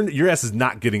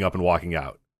not getting up and walking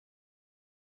out.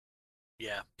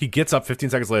 Yeah. He gets up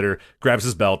 15 seconds later, grabs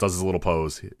his belt, does his little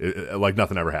pose, like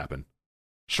nothing ever happened.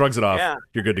 Shrugs it off. Yeah.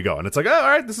 You're good to go. And it's like, oh, all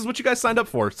right, this is what you guys signed up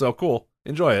for. So cool.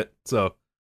 Enjoy it. So.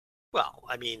 Well,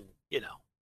 I mean, you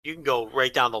can go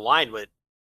right down the line with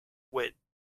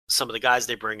some of the guys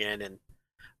they bring in, and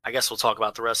I guess we'll talk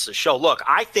about the rest of the show. Look,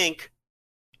 I think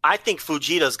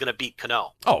Fujita is going to beat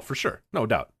Kano. Oh, for sure. No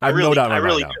doubt. I have no doubt in my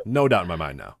mind now. No doubt in my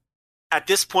mind now. At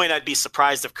this point, I'd be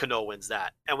surprised if Kano wins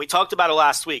that. And we talked about it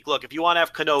last week. Look, if you want to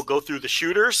have Kano go through the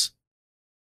shooters,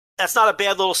 that's not a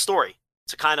bad little story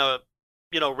to kind of,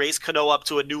 raise Kano up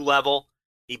to a new level.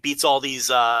 He beats all these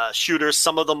shooters.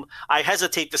 Some of them, I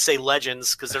hesitate to say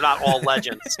legends because they're not all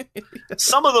legends.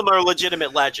 Some of them are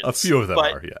legitimate legends. A few of them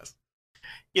are, yes.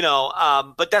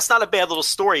 But that's not a bad little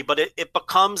story. But it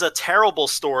becomes a terrible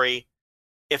story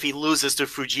if he loses to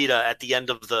Fujita at the end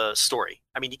of the story.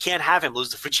 I mean, you can't have him lose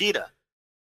to Fujita.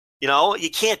 You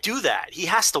can't do that. He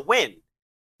has to win.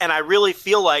 And I really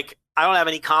feel like I don't have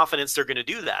any confidence they're going to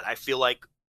do that. I feel like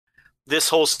this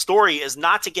whole story is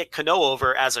not to get Kano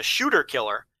over as a shooter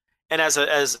killer and as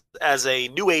a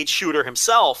new age shooter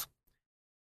himself.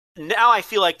 Now I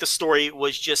feel like the story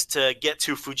was just to get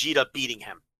to Fujita beating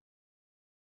him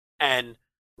and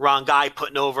Rangai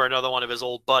putting over another one of his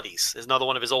old buddies, another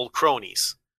one of his old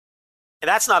cronies. And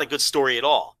that's not a good story at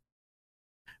all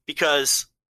because,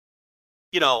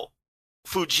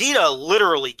 Fujita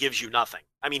literally gives you nothing.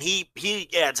 I mean, he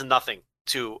adds nothing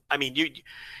to, I mean,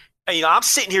 I'm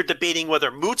sitting here debating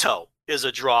whether Mutoh is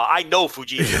a draw. I know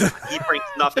Fujita. He brings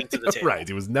nothing to the table. Right.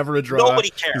 He was never a draw. Nobody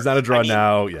cares. He's not a draw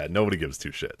now. Yeah, nobody gives two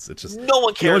shits. It's just no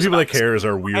one cares. The only people that cares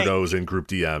are weirdos in group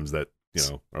DMs that,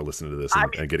 are listening to this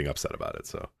and getting upset about it.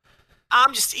 So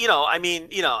I'm just, no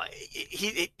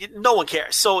one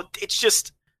cares. So it's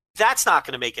just, that's not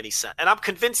going to make any sense. And I'm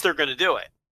convinced they're going to do it.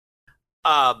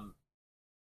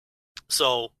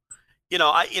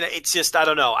 It's just, I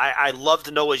don't know. I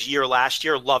loved Noah's year last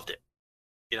year. Loved it.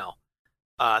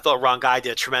 I thought Rangai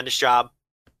did a tremendous job,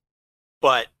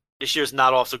 but this year's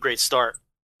not off to a great start.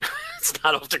 It's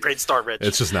not off to a great start, Rich.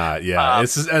 It's just not. Yeah.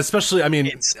 It's just, especially, I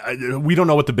mean, we don't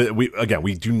know what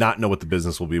we do not know what the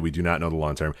business will be. We do not know the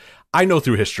long term. I know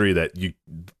through history that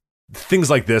things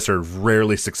like this are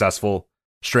rarely successful.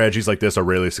 Strategies like this are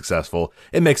rarely successful.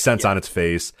 It makes sense on its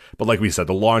face, but like we said,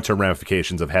 the long-term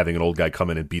ramifications of having an old guy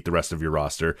come in and beat the rest of your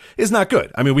roster is not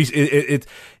good. I mean,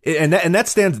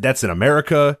 that's in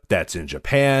America, that's in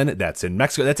Japan, that's in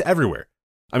Mexico, that's everywhere.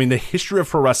 I mean, the history of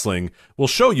pro wrestling will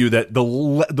show you that the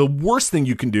worst thing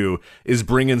you can do is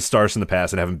bring in stars in the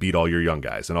past and have them beat all your young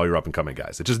guys and all your up-and-coming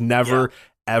guys. It just never,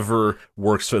 ever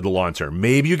works for the long term.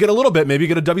 Maybe you get a little bit, maybe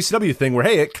you get a WCW thing where,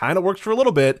 hey, it kind of works for a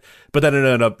little bit, but then it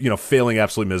ended up, failing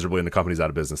absolutely miserably and the company's out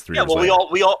of business 3 years later.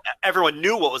 Everyone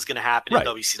knew what was going to happen in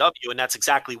WCW, and that's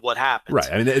exactly what happened.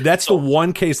 Right. I mean, that's the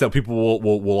one case that people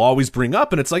will always bring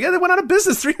up, and it's like, yeah, they went out of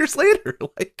business 3 years later.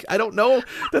 Like, I don't know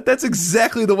that's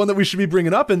exactly the one that we should be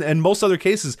bringing up, and most other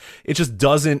cases, it just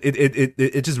doesn't.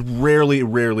 It just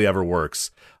rarely ever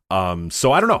works.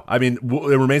 So I don't know. I mean,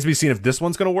 it remains to be seen if this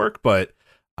one's going to work, but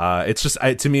it's just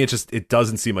to me, it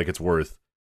doesn't seem like it's worth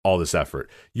all this effort.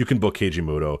 You can book Keiji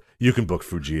Mutoh, you can book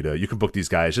Fujita, you can book these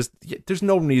guys. Just there's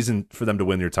no reason for them to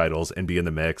win their titles and be in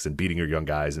the mix and beating your young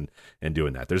guys and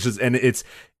doing that. It's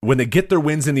when they get their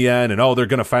wins in the end and they're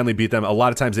going to finally beat them. A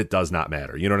lot of times it does not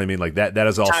matter. You know what I mean? Like that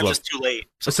is also sometimes it's too late.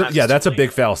 That's a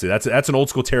big fallacy. That's an old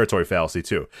school territory fallacy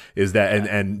too. Is that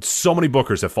and so many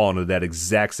bookers have fallen into that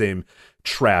exact same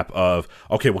trap of,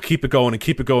 okay, we'll keep it going and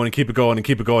keep it going and keep it going and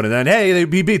keep it going, and then hey,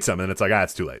 he beats them, and it's like,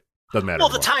 it's too late. Doesn't matter. Well,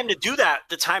 the time to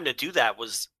do that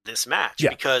was this match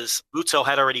because Mutoh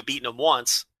had already beaten him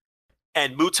once,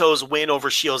 and Mutoh's win over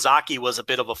Shiozaki was a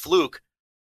bit of a fluke.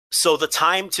 So the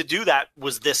time to do that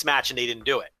was this match, and they didn't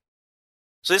do it.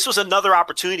 So this was another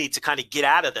opportunity to kind of get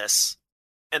out of this,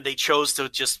 and they chose to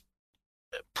just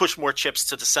push more chips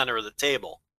to the center of the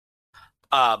table.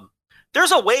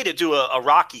 There's a way to do a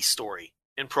Rocky story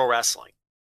in pro wrestling.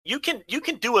 You can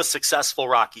do a successful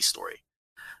Rocky story.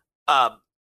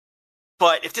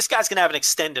 But if this guy's going to have an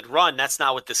extended run, that's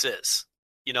not what this is.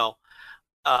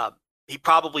 He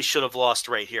probably should have lost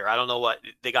right here. I don't know what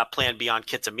they got planned beyond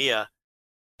Kitamiya.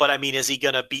 But, I mean, is he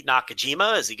going to beat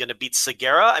Nakajima? Is he going to beat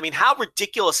Segura? I mean, how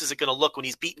ridiculous is it going to look when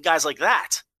he's beating guys like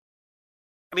that?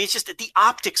 I mean, it's just that the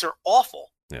optics are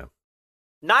awful. Yeah.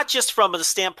 Not just from the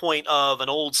standpoint of an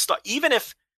old star. Even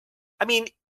if, I mean,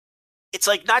 it's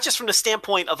like not just from the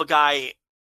standpoint of a guy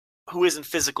who isn't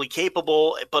physically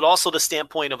capable, but also the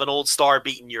standpoint of an old star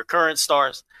beating your current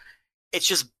stars. It's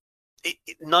just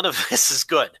none of this is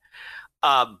good.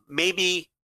 Maybe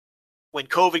when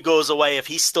COVID goes away, if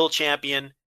he's still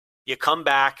champion, you come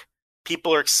back,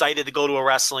 people are excited to go to a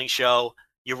wrestling show,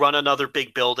 you run another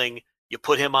big building, you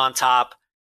put him on top,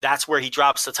 that's where he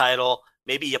drops the title.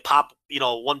 Maybe you pop,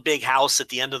 one big house at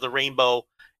the end of the rainbow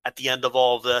at the end of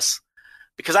all of this.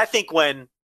 Because I think when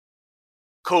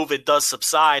COVID does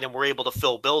subside and we're able to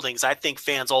fill buildings, I think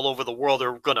fans all over the world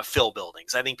are going to fill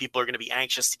buildings. I think people are going to be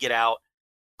anxious to get out,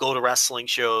 go to wrestling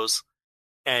shows,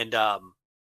 and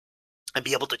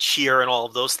be able to cheer and all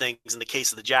of those things in the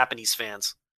case of the Japanese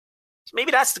fans. So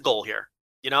maybe that's the goal here,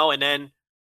 and then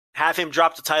have him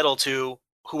drop the title to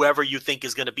whoever you think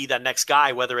is going to be that next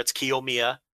guy, whether it's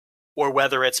Kiyomiya or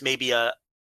whether it's maybe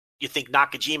you think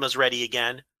Nakajima's ready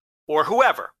again or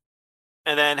whoever.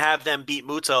 And then have them beat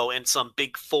Mutoh in some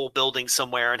big full building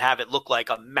somewhere and have it look like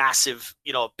a massive,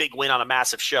 a big win on a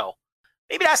massive show.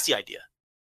 Maybe that's the idea.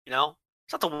 It's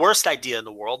not the worst idea in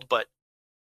the world, but,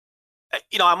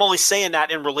 I'm only saying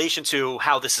that in relation to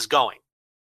how this is going.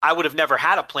 I would have never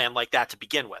had a plan like that to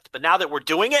begin with. But now that we're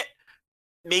doing it,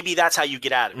 maybe that's how you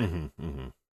get out of it. Mm-hmm, mm-hmm.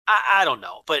 I don't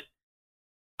know, but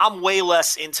I'm way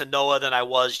less into Noah than I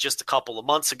was just a couple of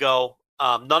months ago.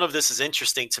 None of this is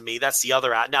interesting to me. That's the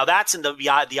other. Now that's in the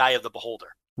eye of the beholder.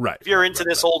 Right. If you're into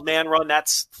this old man run,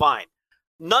 that's fine.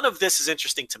 None of this is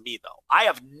interesting to me, though. I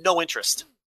have no interest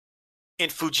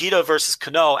in Fujita versus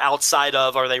Kano outside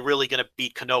of, are they really going to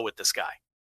beat Kano with this guy?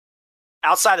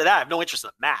 Outside of that, I have no interest in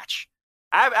the match.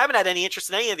 I haven't had any interest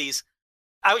in any of these.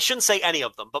 I shouldn't say any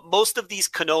of them, but most of these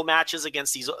Kano matches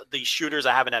against these shooters,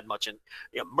 I haven't had much in.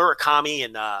 Murakami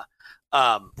and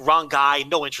Rangai,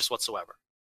 no interest whatsoever.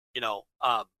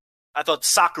 I thought the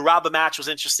Sakuraba match was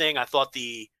interesting. I thought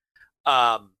the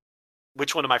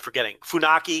which one am I forgetting?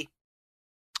 Funaki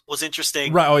was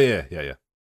interesting. Right. Oh yeah.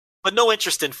 But no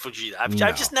interest in Fujita. I've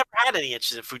just never had any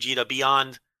interest in Fujita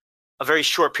beyond a very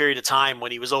short period of time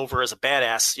when he was over as a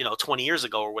badass, 20 years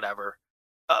ago or whatever.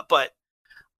 But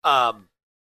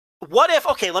what if?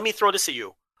 Okay, let me throw this at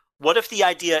you. What if the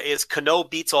idea is Kano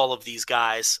beats all of these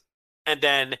guys, and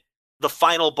then the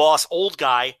final boss, old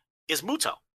guy, is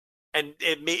Mutoh? And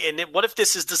what if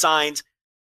this is designed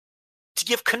to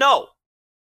give Kano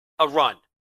a run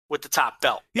with the top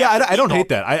belt? Yeah, I don't hate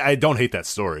that. I don't hate that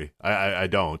story. I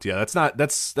don't. Yeah,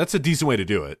 that's a decent way to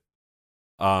do it.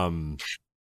 I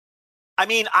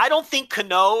mean, I don't think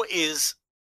Kano is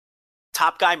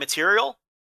top guy material.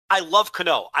 I love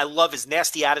Kano. I love his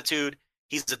nasty attitude.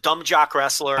 He's a dumb jock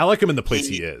wrestler. I like him in the place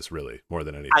he is, really, more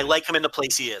than anything. I like him in the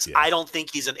place he is. Yeah. I don't think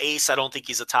he's an ace. I don't think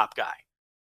he's a top guy.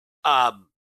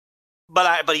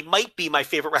 But he might be my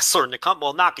favorite wrestler in the company.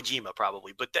 Well, Nakajima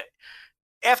probably, but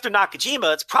after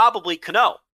Nakajima, it's probably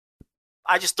Kano.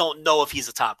 I just don't know if he's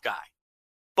a top guy.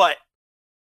 But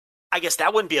I guess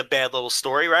that wouldn't be a bad little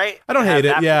story, right? I don't hate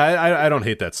it. Yeah, I don't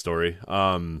hate that story.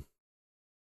 And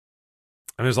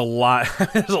there's a lot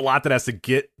that has to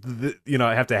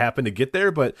have to happen to get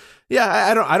there. But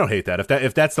yeah, I don't hate that.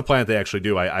 If that's the plan that they actually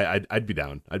do, I'd be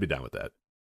down. I'd be down with that.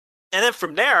 And then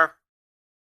from there,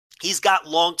 he's got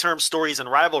long-term stories and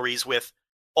rivalries with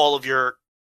all of your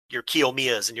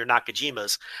Kiyomiyas and your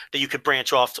Nakajimas that you could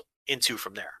branch off into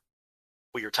from there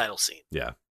with your title scene.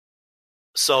 Yeah.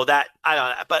 So that, I don't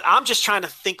know, but I'm just trying to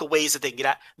think of ways that they can get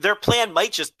out. Their plan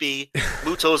might just be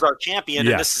Mutoh's our champion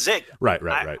and this is it. Right.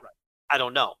 I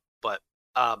don't know. But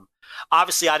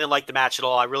obviously I didn't like the match at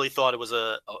all. I really thought it was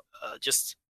a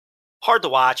just hard to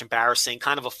watch, embarrassing,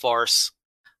 kind of a farce.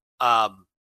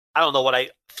 I don't know what I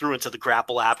threw into the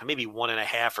Grapple app, maybe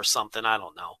 1.5 or something. I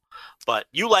don't know. But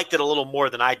you liked it a little more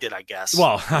than I did, I guess.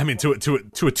 Well, I mean, to a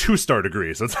 2-star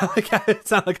degree, so it's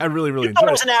not like I really enjoyed it. It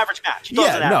was an average match.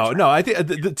 No. I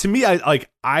think to me,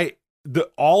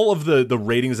 all of the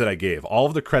ratings that I gave, all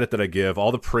of the credit that I give,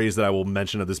 all the praise that I will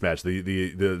mention of this match,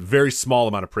 the very small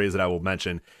amount of praise that I will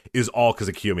mention is all because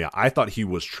of Kiyomiya. I thought he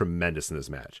was tremendous in this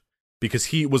match because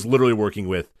he was literally working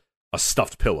with a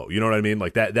stuffed pillow. You know what I mean?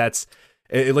 Like that's.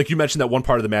 Like you mentioned that one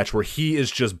part of the match where he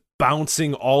is just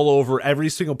bouncing all over every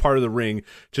single part of the ring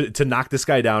to knock this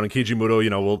guy down, and Keiji Mutoh,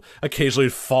 will occasionally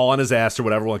fall on his ass or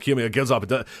whatever. When Kiyomiya gives up,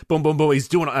 boom, boom, boom. He's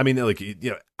doing. I mean,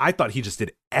 I thought he just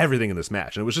did everything in this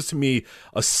match, and it was just to me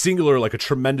a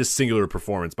tremendous singular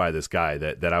performance by this guy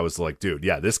that I was like, dude,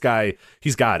 yeah, this guy,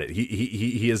 he's got it.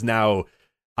 He is now.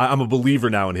 I'm a believer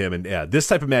now in him, and yeah, this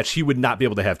type of match he would not be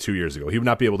able to have 2 years ago. He would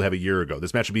not be able to have a year ago.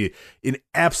 This match would be an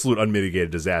absolute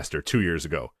unmitigated disaster 2 years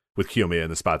ago with Kiyomiya in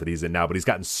the spot that he's in now. But he's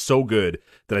gotten so good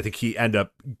that I think he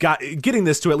getting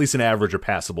this to at least an average or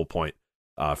passable point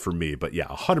for me. But yeah,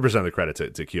 100% of the credit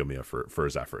to Kiyomiya for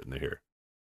his effort in here.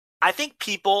 I think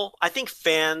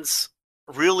fans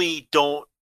really don't.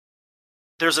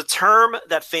 There's a term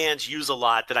that fans use a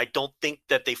lot that I don't think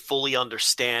that they fully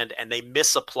understand, and they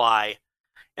misapply.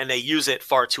 And they use it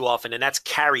far too often, and that's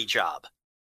carry job.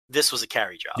 This was a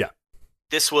carry job. Yeah.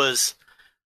 This was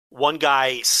one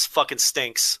guy fucking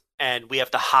stinks, and we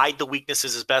have to hide the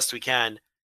weaknesses as best we can.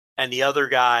 And the other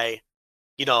guy,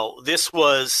 this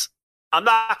was – I'm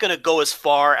not going to go as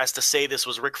far as to say this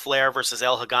was Ric Flair versus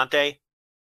El Gigante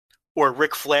or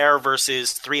Ric Flair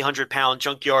versus 300-pound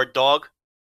Junkyard Dog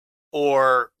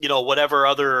or, whatever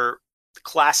other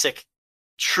classic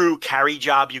true carry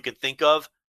job you can think of.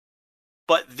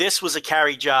 But this was a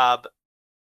carry job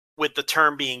with the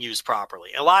term being used properly.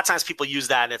 And a lot of times people use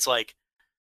that and it's like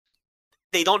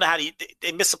they don't know how to –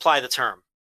 they misapply the term,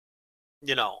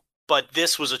 But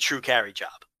this was a true carry job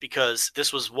because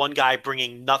this was one guy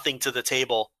bringing nothing to the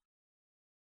table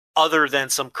other than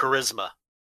some charisma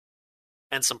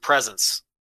and some presence.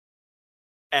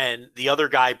 And the other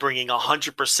guy bringing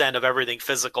 100% of everything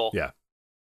physical. Yeah.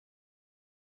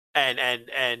 And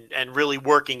really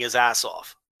working his ass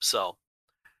off. So –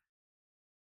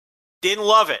 didn't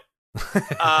love it.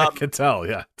 I can tell.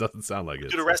 Yeah, doesn't sound like it.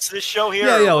 Do the rest of this show here?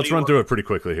 Yeah. Let's run through it pretty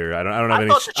quickly here. I don't have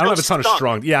a ton of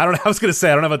strong. Yeah, I was gonna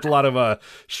say I don't have a lot of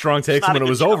strong takes. And when it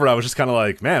was over, I was just kind of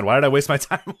like, man, why did I waste my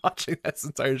time watching this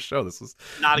entire show? This was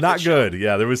not good.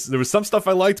 Yeah, there was some stuff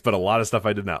I liked, but a lot of stuff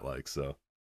I did not like. So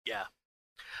yeah.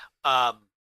 All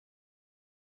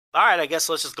right. I guess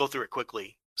let's just go through it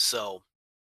quickly. So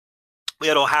we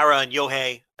had O'Hara and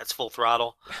Yohei. That's Full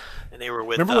Throttle. And they were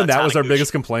with. Remember when that was our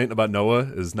biggest complaint about Noah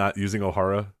is not using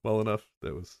O'Hara well enough?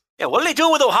 That was. Yeah, what are they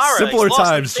doing with O'Hara? Simpler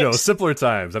times, Joe. Simpler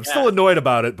times. I'm still annoyed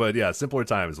about it, but yeah, simpler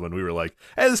times when we were like,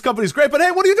 "Hey, this company's great, but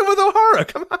hey, what are you doing with O'Hara?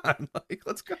 Come on,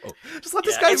 let's go. Just let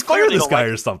this guy fire this guy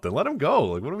or something. Let him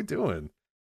go. What are we doing?"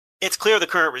 It's clear the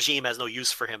current regime has no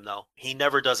use for him, though. He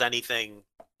never does anything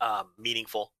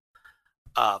meaningful.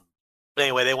 But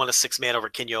anyway, they won a 6-man over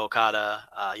Kinya Okada,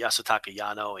 Yasutaka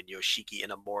Yano, and Yoshiki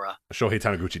Inamura. Shohei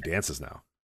Taniguchi dances now.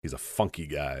 He's a funky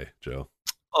guy, Joe.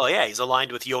 Oh, yeah. He's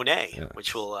aligned with Yone,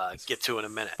 which we'll get to in a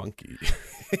minute. Funky.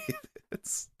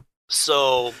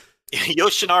 So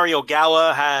Yoshinari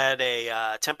Ogawa had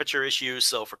a temperature issue,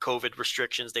 so for COVID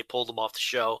restrictions, they pulled him off the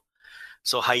show.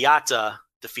 So Hayata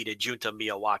defeated Junta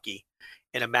Miyawaki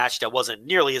in a match that wasn't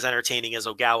nearly as entertaining as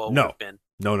Ogawa would have been.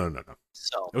 No.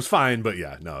 So it was fine, but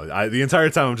yeah, no. The entire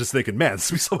time I'm just thinking, man,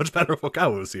 this would be so much better if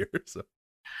Ogawa was here. So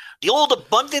the old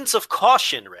abundance of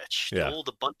caution, Rich. Yeah. The old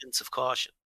abundance of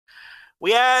caution.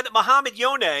 We had Muhammad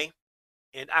Yone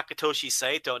and Akatoshi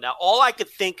Saito. Now, all I could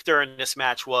think during this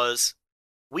match was,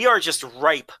 we are just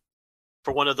ripe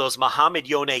for one of those Muhammad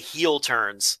Yone heel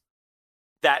turns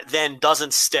that then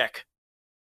doesn't stick.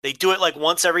 They do it like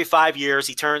once every 5 years.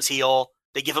 He turns heel.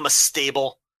 They give him a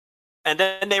stable. And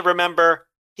then they remember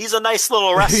he's a nice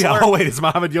little wrestler. Yeah, oh, wait, it's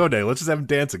Muhammad Yone. Let's just have him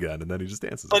dance again. And then he just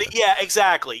dances. But again. yeah,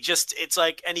 exactly. Just, it's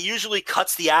like, and he usually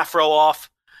cuts the afro off,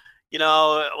 you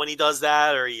know, when he does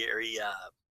that, or he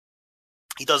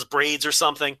does braids or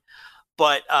something.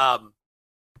 But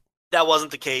that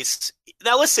wasn't the case.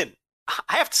 Now, listen,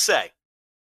 I have to say,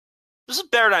 this is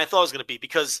better than I thought it was going to be,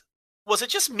 because was it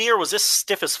just me or was this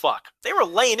stiff as fuck? They were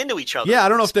laying into each other. Yeah, I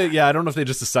don't know if they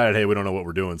just decided, hey, we don't know what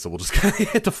we're doing, so we'll just kind of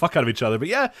hit the fuck out of each other. But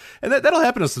yeah, and that'll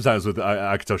happen sometimes with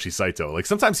Akitoshi Saito. Like,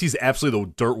 sometimes he's absolutely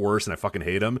the dirt worst, and I fucking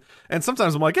hate him. And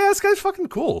sometimes I'm like, yeah, this guy's fucking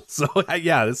cool. So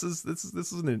yeah, this is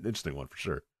an interesting one for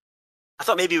sure. I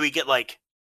thought maybe we get like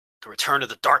the return of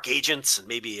the Dark Agents, and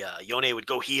maybe Yone would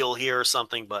go heel here or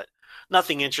something, but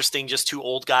nothing interesting. Just two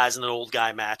old guys in an old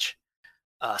guy match,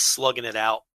 slugging it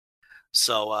out.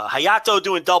 So Hayato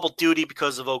doing double duty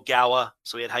because of Ogawa.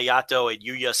 So we had Hayato and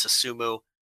Yuya Susumu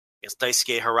against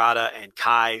Daisuke Harada and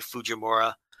Kai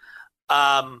Fujimura.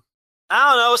 I don't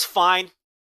know. It's fine.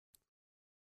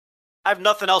 I have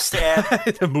nothing else to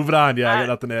add. Moving on. Yeah, I got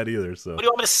nothing to add either. So what do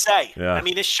you want me to say? Yeah. I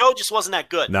mean, this show just wasn't that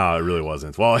good. No, it really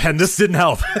wasn't. Well, and this didn't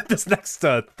help. This next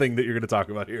thing that you're going to talk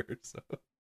about here. So.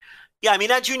 Yeah, I mean,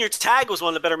 that junior tag was one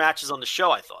of the better matches on the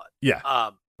show, I thought. Yeah.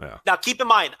 Yeah. Now, keep in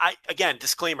mind, again,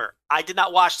 disclaimer, I did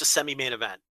not watch the semi-main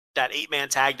event, that 8-man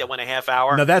tag that went a half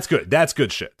hour. No, that's good. That's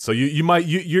good shit. So you might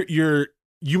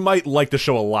like the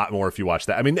show a lot more if you watch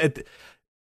that. I mean,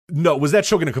 no, was that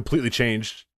show going to completely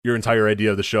change your entire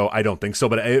idea of the show? I don't think so,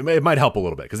 but it might help a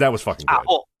little bit because that was fucking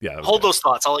good. Hold those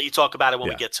thoughts. I'll let you talk about it when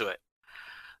we get to it.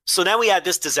 So then we had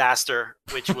this disaster,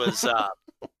 which was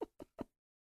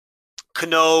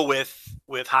Kano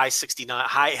with High 69,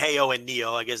 Heyo and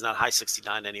Neo, I guess not High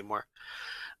 69 anymore,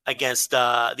 against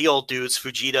the old dudes,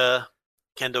 Fujita,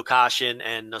 Kendo Kashin,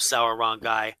 and Nosawa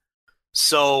Rongai.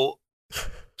 So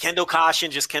Kendo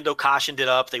Kashin did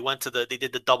up. They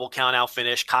did the double count out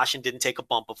finish. Kashin didn't take a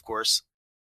bump, of course.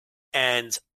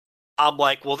 And I'm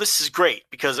like, well, this is great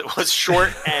because it was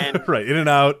short and right, in and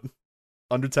out,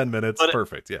 under 10 minutes.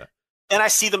 Perfect. Yeah. And I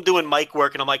see them doing mic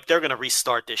work, and I'm like, they're going to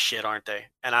restart this shit, aren't they?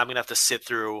 And I'm going to have to sit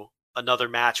through another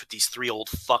match with these three old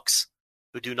fucks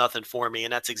who do nothing for me.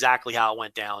 And that's exactly how it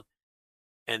went down.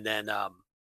 And then,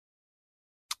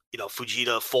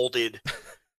 Fujita folded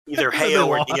either Heyo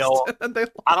or Neo.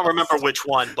 I don't remember which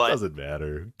one, but doesn't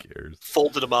matter. Who cares?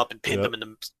 Folded him up and pinned him in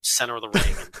the center of the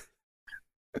ring.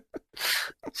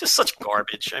 It's just such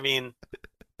garbage. I mean,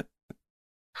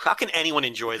 how can anyone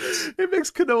enjoy this? It makes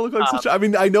Kano look like such. I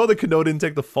mean, I know that Kano didn't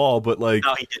take the fall, but like,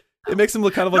 no, he didn't. It makes him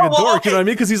look kind of like a dork. Okay. You know what I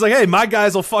mean? Because he's like, "Hey, my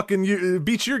guys will fucking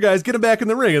beat your guys. Get him back in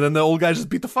the ring." And then the old guys just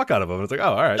beat the fuck out of him. And it's like,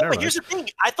 oh, all right. No, but here's the thing: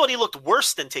 I thought he looked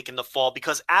worse than taking the fall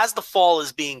because as the fall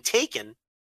is being taken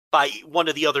by one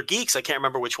of the other geeks, I can't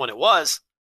remember which one it was.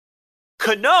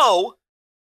 Kano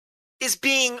is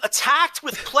being attacked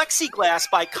with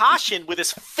plexiglass by Kashin with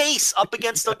his face up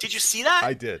against the. Did you see that?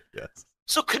 I did. Yes.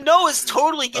 So Kano is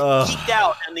totally getting geeked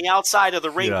out on the outside of the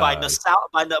ring by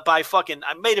fucking.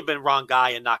 I may have been wrong guy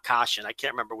and not Kashin. I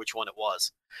can't remember which one it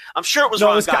was. I'm sure it was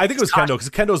wrong guy. I think it was Kendo because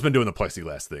Kendo's been doing the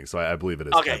plexiglass thing, so I believe it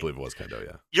is. Okay. I believe it was Kendo.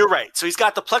 Yeah, you're right. So he's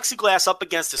got the plexiglass up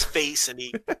against his face, and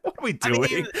he. What are we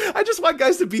doing? I just want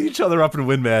guys to beat each other up and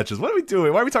win matches. What are we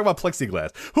doing? Why are we talking about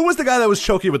plexiglass? Who was the guy that was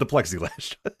choking with the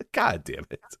plexiglass? God damn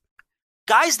it!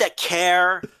 Guys that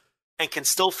care and can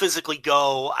still physically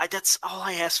go. That's all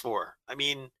I ask for. I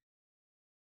mean,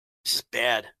 this is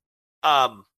bad.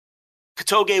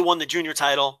 Katoge won the junior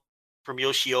title from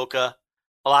Yoshioka.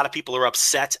 A lot of people are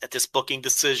upset at this booking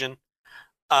decision.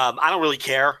 I don't really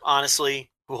care, honestly,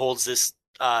 who holds this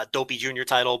dopey junior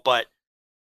title, but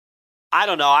I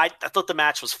don't know. I thought the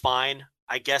match was fine.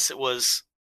 I guess it was.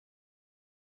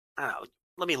 I don't know.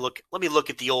 Let me look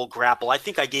at the old grapple. I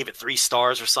think I gave it 3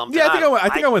 stars or something. Yeah, I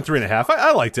think I went 3.5.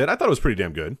 I liked it. I thought it was pretty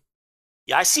damn good.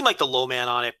 Yeah, I seem like the low man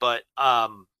on it, but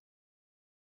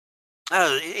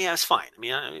it's fine. I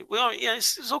mean,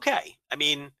 it's okay. I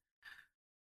mean,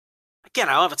 again,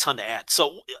 I don't have a ton to add,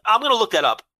 so I'm going to look that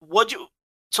up. Would you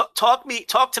talk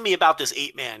to me about this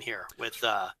 8-man here with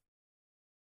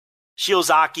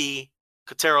Shiozaki,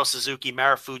 Kotaro Suzuki,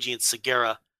 Marufuji, and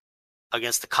Segura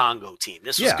against the Congo team?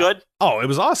 This was good. Oh, it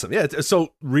was awesome. Yeah.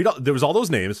 So there was all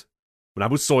those names: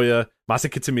 Manabu Soya, Masa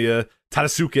Kitamiya,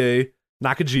 Tadasuke,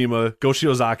 Nakajima, Go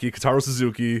Shiozaki, Kotaro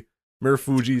Suzuki,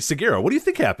 Marufuji, Segura. What do you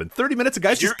think happened? 30 minutes of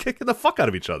guys just kicking the fuck out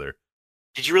of each other.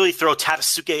 Did you really throw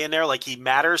Tadasuke in there like he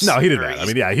matters? No, he didn't matter. I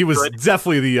mean, yeah, he was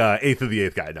definitely the 8th of the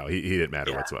 8th guy. No, he didn't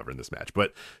matter whatsoever in this match.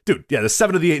 But, dude, yeah, the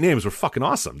 7 of the 8 names were fucking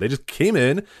awesome. They just came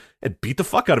in and beat the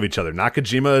fuck out of each other.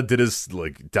 Nakajima did his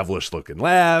like devilish looking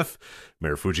laugh.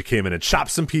 Marufuji came in and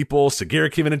chopped some people.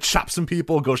 Sugiura came in and chopped some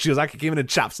people. Go Shiozaki came in and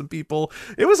chopped some people.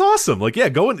 It was awesome. Like, yeah,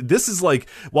 this is like,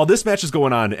 while this match is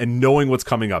going on and knowing what's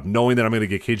coming up, knowing that I'm going to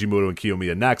get Keiji Muto and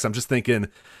Kiyomiya next, I'm just thinking,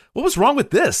 what was wrong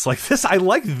with this? Like this, I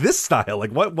like this style.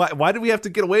 Like, why did we have to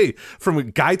get away from a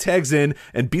guy tags in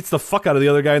and beats the fuck out of the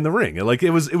other guy in the ring? And like, I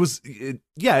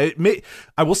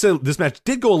will say this match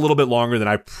did go a little bit longer than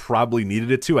I probably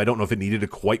needed it to. I don't know if it needed to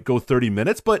quite go 30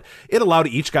 minutes, but it allowed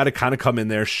each guy to kind of come in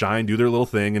there, shine, do their little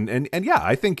thing. And yeah,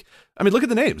 I mean, look at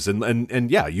the names and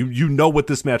yeah, you know what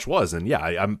this match was. And yeah,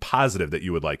 I'm positive that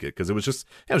you would like it because it was just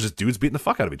dudes beating the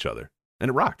fuck out of each other and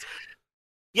it rocked.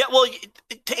 Yeah, well,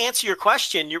 to answer your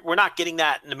question, we're not getting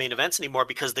that in the main events anymore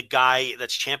because the guy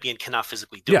that's champion cannot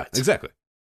physically do it. Yeah, exactly.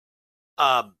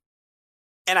 And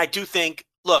I do think,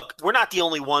 look, we're not the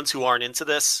only ones who aren't into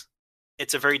this.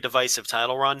 It's a very divisive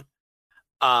title run.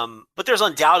 But there's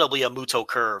undoubtedly a Muto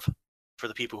curve for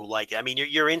the people who like it. I mean,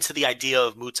 you're into the idea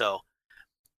of Muto.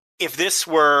 If this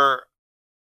were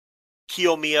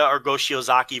Kiyomiya or Go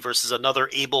Shiozaki versus another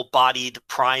able-bodied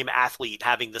prime athlete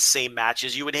having the same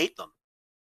matches, you would hate them.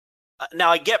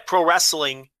 Now, I get pro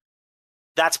wrestling.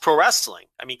 That's pro wrestling.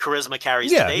 I mean, charisma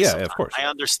carries the day. Yeah, of course. I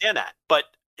understand that. But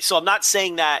so I'm not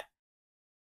saying that.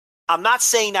 I'm not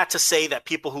saying that to say that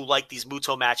people who like these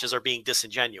Muto matches are being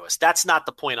disingenuous. That's not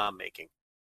the point I'm making.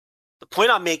 The point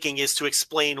I'm making is to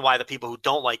explain why the people who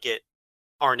don't like it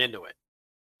aren't into it.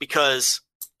 Because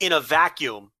in a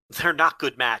vacuum, they're not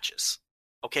good matches.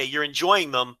 Okay, you're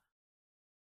enjoying them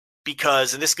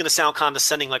because, and this is going to sound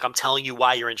condescending like I'm telling you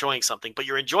why you're enjoying something, but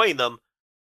you're enjoying them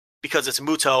because it's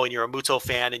Muto and you're a Muto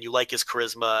fan and you like his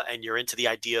charisma and you're into the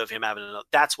idea of him having another.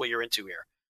 That's what you're into here.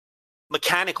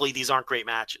 Mechanically, these aren't great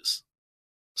matches.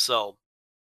 So,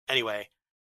 anyway,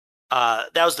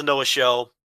 that was the Noah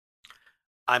show.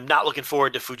 I'm not looking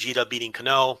forward to Fujita beating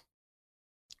Kano.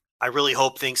 I really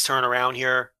hope things turn around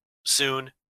here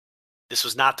soon. This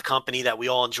was not the company that we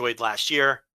all enjoyed last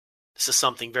year. This is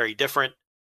something very different.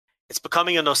 It's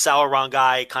becoming a Nosawa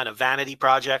Rangai kind of vanity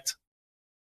project.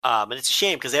 And it's a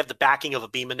shame because they have the backing of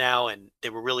Abima now and they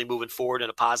were really moving forward in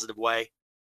a positive way.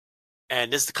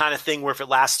 And this is the kind of thing where if it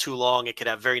lasts too long, it could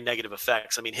have very negative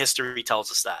effects. I mean, history tells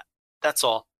us that. That's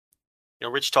all. You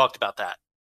know, Rich talked about that.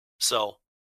 So,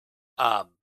 I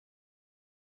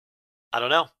don't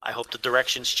know. I hope the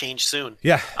directions change soon.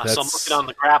 Yeah. So I'm looking on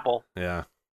the grapple. Yeah.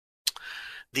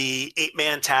 The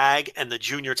 8-man tag and the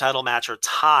junior title match are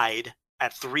tied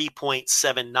at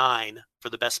 3.79 for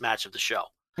the best match of the show.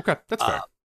 Okay, that's fair.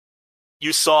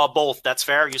 You saw both. That's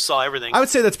fair. You saw everything. I would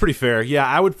say that's pretty fair. Yeah,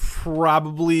 I would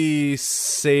probably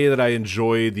say that I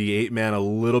enjoy the 8-man a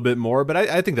little bit more, but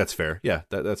I think that's fair. Yeah,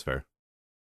 that's fair.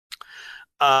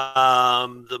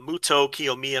 The Muto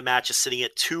Kiyomiya match is sitting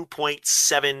at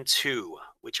 2.72,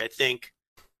 which I think,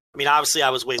 I mean, obviously I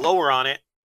was way lower on it,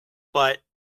 but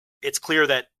it's clear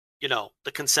that, you know,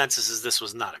 the consensus is this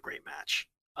was not a great match.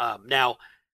 Now,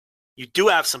 you do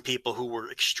have some people who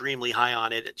were extremely high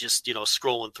on it, just, you know,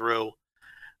 scrolling through.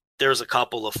 There's a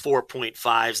couple of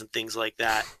 4.5s and things like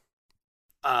that.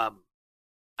 I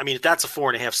mean, if that's a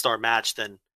 4.5-star match,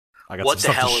 then I got what some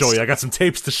the stuff hell to show you. I got some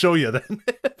tapes to show you then.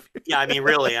 Yeah, I mean,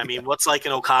 really. I mean, what's like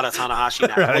an Okada Tanahashi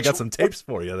match? Right, I got some tapes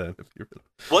for you then.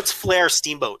 What's Flair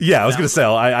Steamboat? Yeah, I was gonna say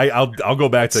I'll go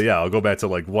back to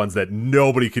like ones that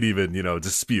nobody could even, you know,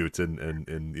 dispute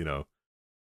and you know,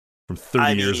 from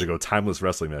 30 years ago, timeless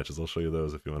wrestling matches. I'll show you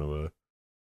those if you want to.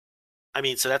 I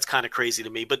mean, so that's kind of crazy to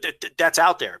me, but that's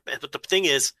out there. But the thing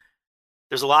is,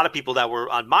 there's a lot of people that were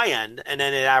on my end, and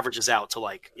then it averages out to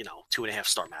like, you know,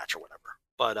 2.5-star match or whatever.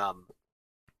 But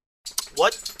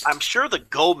what I'm sure the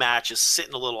Go match is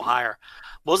sitting a little higher.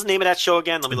 What was the name of that show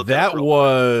again? Let me look. That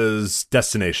was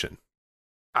Destination.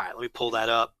 All right, let me pull that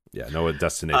up. Yeah, no,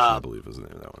 Destination, I believe was the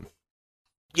name of that one.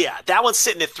 Yeah, that one's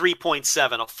sitting at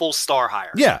 3.7, a full star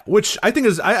higher. Yeah, which I think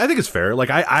is fair. Like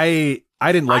I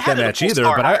didn't like that match either,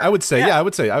 but I would say I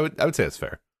would say it's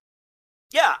fair.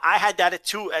 Yeah, I had that at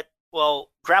 2. Well,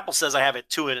 Grapple says I have it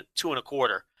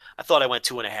 2.25. I thought I went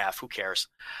 2.5. Who cares?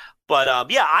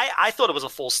 But yeah, I thought it was a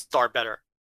full star better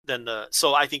than the.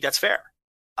 So I think that's fair.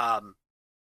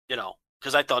 You know,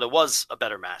 because I thought it was a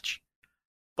better match.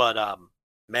 But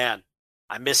man,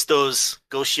 I miss those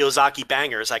Go Shiozaki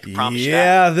bangers. I can promise you that.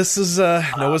 Yeah, this is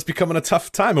Noah's becoming a tough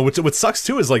time. And what sucks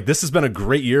too is like this has been a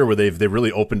great year where they've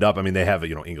really opened up. I mean, they have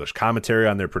English commentary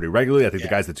on there pretty regularly. I think the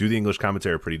guys that do the English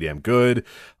commentary are pretty damn good.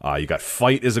 You got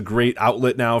Fight is a great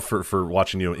outlet now for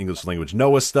watching English language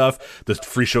Noah stuff. The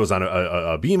free shows on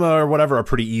a Bima or whatever are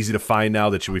pretty easy to find now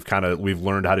that we've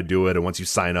learned how to do it. And once you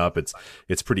sign up,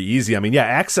 it's pretty easy. I mean, yeah,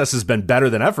 access has been better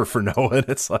than ever for Noah. And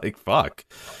it's like fuck.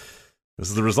 This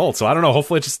is the result. So I don't know.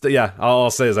 Hopefully it just, all I'll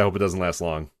say is I hope it doesn't last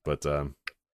long. But I don't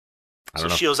know.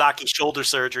 Shiozaki shoulder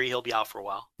surgery. He'll be out for a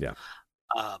while. Yeah.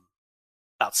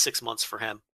 About 6 months for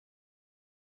him.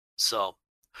 So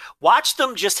watch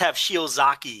them just have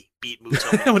Shiozaki beat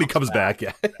Mutoh when he comes back.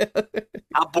 Yeah.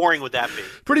 How boring would that be?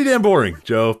 Pretty damn boring,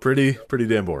 Joe. Pretty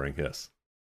damn boring. Yes.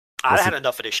 I had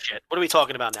enough of this shit. What are we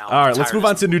talking about now? All right, let's move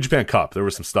on to New Japan Cup. There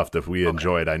was some stuff that we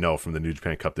enjoyed, I know, from the New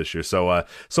Japan Cup this year. So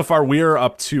so far we are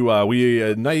up to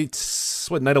night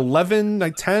 11,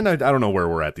 night 10. I don't know where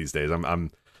we're at these days.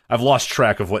 I've lost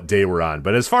track of what day we're on.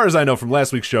 But as far as I know from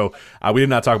last week's show, we did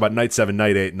not talk about night 7,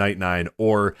 night 8, night 9,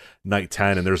 or night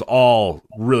 10. And there's all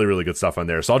really, really good stuff on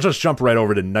there. So I'll just jump right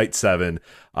over to night 7.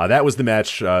 That was the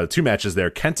match, 2 matches there.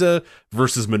 Kenta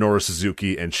versus Minoru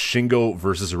Suzuki and Shingo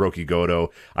versus Hiroki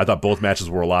Goto. I thought both matches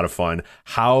were a lot of fun.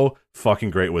 How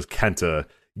fucking great was Kenta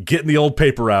getting the old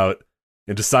paper out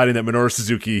and deciding that Minoru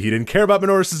Suzuki, he didn't care about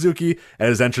Minoru Suzuki, and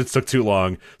his entrance took too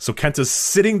long. So Kenta's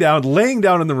sitting down, laying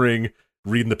down in the ring,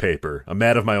 reading the paper. I'm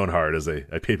mad of my own heart as a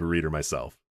paper reader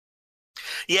myself.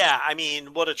 Yeah, I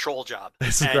mean, what a troll job.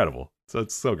 It's incredible. So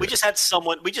it's so great. We just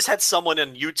had someone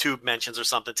in YouTube mentions or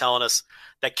something telling us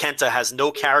that Kenta has no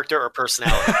character or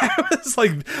personality. It's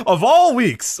like of all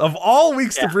weeks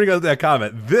to bring out that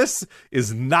comment, this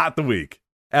is not the week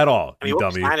at all. I mean, you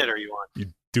what dummy. planet are you on? You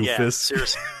doofus. Yeah,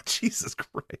 seriously. Jesus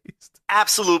Christ.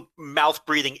 Absolute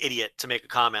mouth-breathing idiot to make a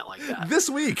comment like that. This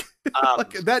week.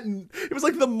 It was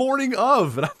like the morning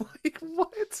of, and I'm like,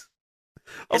 what?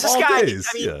 Of all days.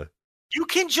 I mean, you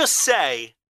can just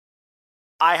say,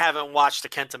 I haven't watched a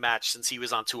Kenta match since he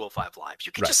was on 205 Live.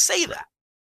 You can just say that.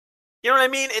 You know what I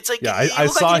mean? It's like, I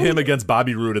saw him against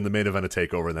Bobby Roode in the main event of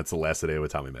TakeOver, and that's the last Hideo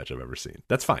Itami match I've ever seen.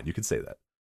 That's fine. You can say that.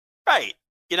 Right.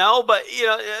 But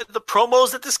the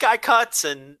promos that this guy cuts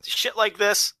and shit like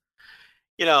this,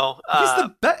 he's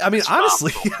the best. I mean,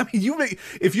 honestly,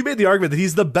 if you made the argument that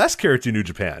he's the best character in New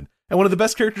Japan and one of the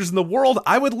best characters in the world,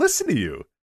 I would listen to you.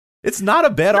 It's not a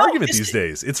bad argument these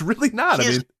days. It's really not.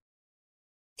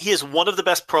 He is one of the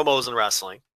best promos in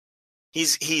wrestling.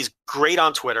 He's great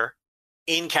on Twitter,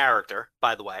 in character,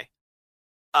 by the way.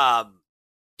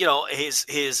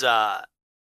 His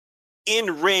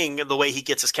in ring, the way he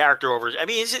gets his character over. I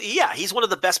mean, he's one of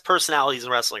the best personalities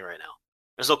in wrestling right now.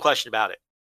 There's no question about it.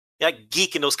 That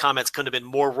geek in those comments couldn't have been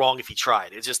more wrong if he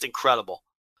tried. It's just incredible.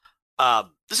 This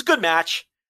is a good match.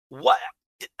 What?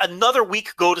 Another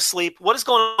week go to sleep. What is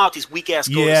going on with these weak ass?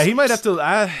 Yeah, he might have to.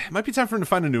 Might be time for him to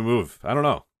find a new move. I don't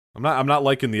know. I'm not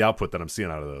liking the output that I'm seeing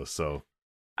out of those. So,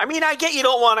 I mean, I get you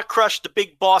don't want to crush the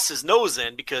big boss's nose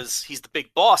in because he's the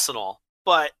big boss and all,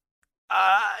 but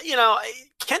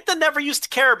Kenta never used to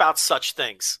care about such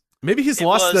things. Maybe he's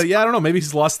lost I don't know. Maybe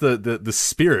he's lost the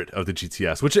spirit of the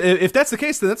GTS. Which, if that's the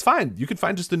case, then that's fine. You can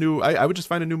find just a new. I would just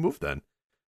find a new move then.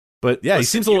 But yeah, he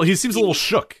seems a little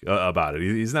shook about it.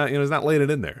 He's not laying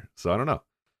it in there. So I don't know.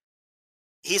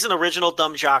 He's an original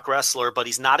dumb jock wrestler, but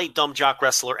he's not a dumb jock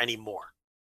wrestler anymore.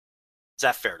 Is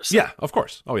that fair to say? Yeah, of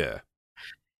course. Oh yeah.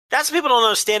 That's what people don't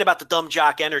understand about the dumb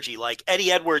jock energy. Like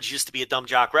Eddie Edwards used to be a dumb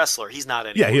jock wrestler. He's not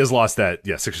anymore. Yeah, he has lost that.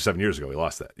 Yeah, 6 or 7 years ago, he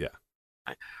lost that. Yeah.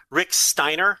 Rick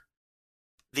Steiner,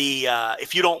 the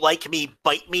if you don't like me,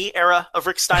 bite me era of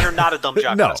Rick Steiner, not a dumb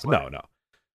jock wrestler. No.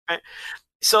 Right?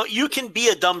 So you can be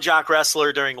a dumb jock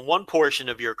wrestler during one portion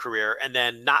of your career and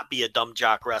then not be a dumb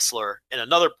jock wrestler in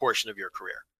another portion of your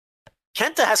career.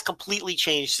 Kenta has completely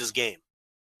changed his game.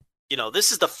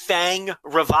 This is the Fang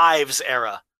Revives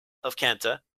era of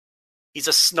Kenta. He's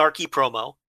a snarky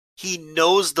promo. He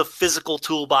knows the physical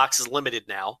toolbox is limited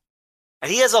now.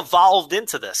 And he has evolved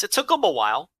into this. It took him a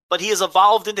while, but he has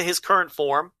evolved into his current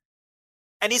form.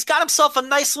 And he's got himself a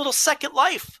nice little second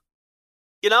life.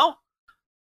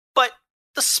 But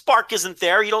the spark isn't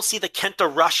there. You don't see the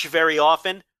Kenta rush very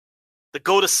often. The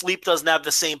go to sleep doesn't have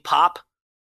the same pop.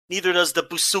 Neither does the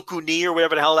Busuku knee or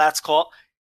whatever the hell that's called.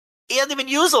 He hasn't even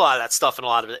used a lot of that stuff in a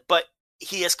lot of it. But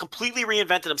he has completely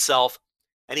reinvented himself,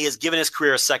 and he has given his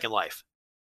career a second life.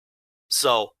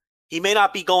 So he may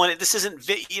not be going. This isn't.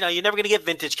 You're never going to get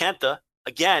vintage Kenta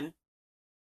again.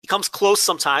 He comes close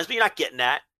sometimes, but you're not getting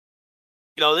that.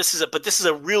 This is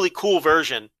a really cool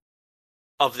version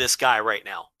of this guy right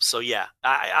now. So yeah,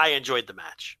 I enjoyed the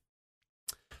match.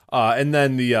 And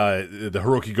then the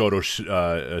Hiroki Goto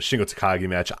Shingo Takagi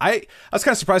match. I was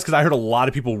kind of surprised because I heard a lot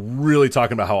of people really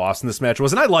talking about how awesome this match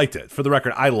was, and I liked it. For the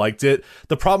record, I liked it.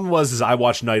 The problem was I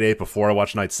watched Night 8 before I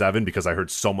watched Night 7 because I heard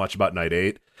so much about Night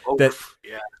 8.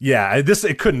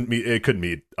 It couldn't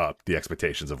meet up the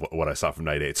expectations of what I saw from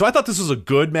Night 8. So I thought this was a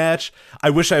good match.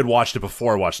 I wish I had watched it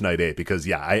before I watched Night 8 because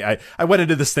I went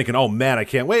into this thinking, oh man, I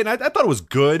can't wait. And I thought it was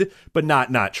good, but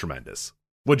not tremendous.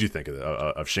 What'd you think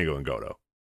of Shingo and Goto?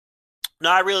 No,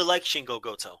 I really like Shingo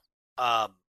Goto.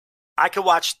 I could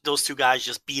watch those two guys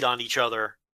just beat on each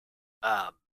other,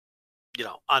 on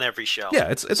every show. Yeah,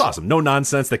 it's awesome. No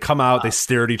nonsense. They come out, they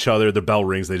stare at each other, the bell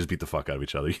rings, they just beat the fuck out of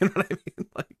each other. You know what I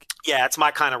mean? Yeah, it's my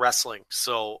kind of wrestling.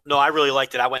 So, no, I really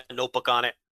liked it. I went notebook on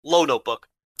it. Low notebook.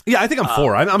 Yeah, I think I'm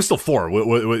 4. I'm still 4.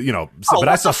 But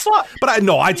I saw. Fuck? But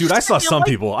I saw some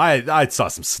people. I saw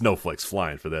some snowflakes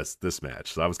flying for this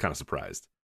match, so I was kind of surprised.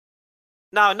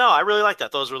 No, I really like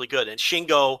that. That was really good. And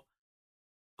Shingo,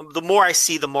 the more I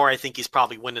see, the more I think he's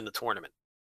probably winning the tournament.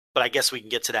 But I guess we can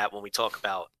get to that when we talk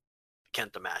about the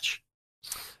Kenta match.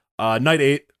 Night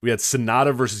 8, we had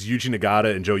Sonata versus Yuji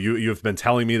Nagata. And Joe, you have been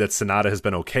telling me that Sonata has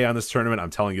been okay on this tournament. I'm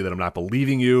telling you that I'm not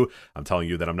believing you. I'm telling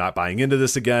you that I'm not buying into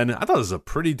this again. I thought this was a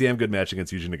pretty damn good match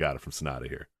against Yuji Nagata from Sonata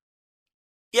here.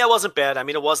 Yeah, it wasn't bad. I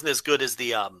mean, it wasn't as good as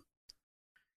the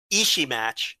Ishii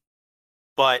match,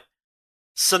 but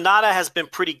Sonata has been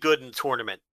pretty good in the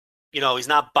tournament. He's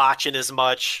not botching as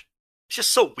much. It's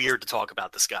just so weird to talk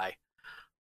about this guy.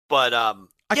 But I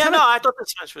thought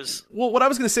this match was. Well, what I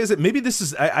was going to say is that maybe this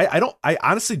is. I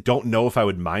honestly don't know if I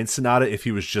would mind Sonata if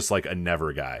he was just like a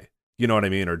never guy. You know what I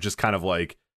mean? Or just kind of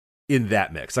like in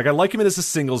that mix. Like I like him as a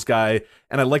singles guy,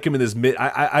 and I like him in his mid.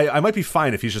 I might be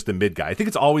fine if he's just a mid guy. I think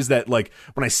it's always that like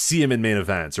when I see him in main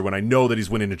events, or when I know that he's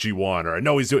winning a G1, or I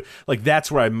know he's doing like that's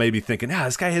where I may be thinking,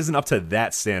 this guy isn't up to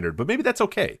that standard. But maybe that's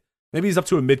okay. Maybe he's up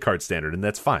to a mid card standard, and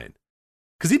that's fine.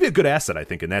 Because he'd be a good asset, I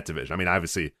think, in that division. I mean,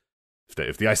 obviously.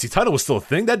 If the IC title was still a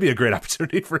thing, that'd be a great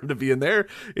opportunity for him to be in there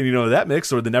and, that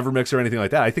mix or the never mix or anything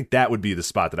like that. I think that would be the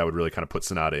spot that I would really kind of put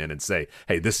Sonata in and say,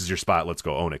 hey, this is your spot. Let's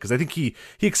go own it. Because I think he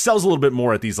excels a little bit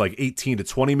more at these like 18 to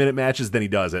 20 minute matches than he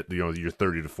does at, your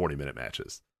 30 to 40 minute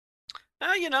matches.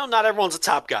 Not everyone's a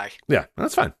top guy. Yeah,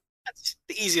 that's fine. That's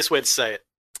the easiest way to say it.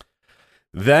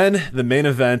 Then the main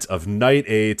event of Night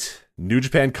 8, New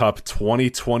Japan Cup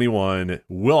 2021,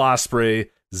 Will Ospreay,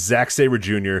 Zack Sabre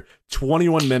Jr.,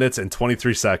 21 minutes and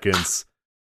 23 seconds.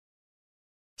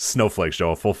 Snowflakes,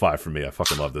 Joe. A full 5 for me. I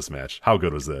fucking love this match. How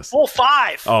good was this? Full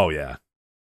 5? Oh, yeah.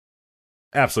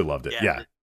 Absolutely loved it. Yeah.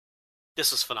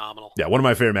 This was phenomenal. Yeah, one of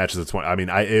my favorite matches of 20. I mean,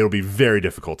 it'll be very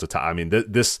difficult to top. I mean,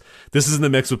 this is in the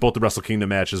mix with both the Wrestle Kingdom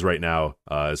matches right now,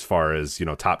 as far as,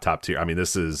 top tier. I mean,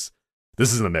 this is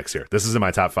in the mix here. This is in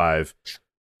my top 5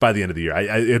 by the end of the year.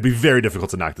 It'd be very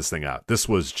difficult to knock this thing out. This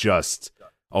was just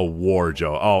a war,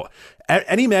 Joe. Oh,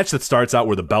 any match that starts out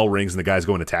where the bell rings and the guys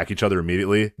go and attack each other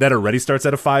immediately, that already starts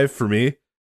at a 5 for me.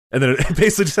 And then it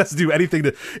basically just has to do anything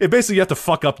you have to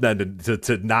fuck up then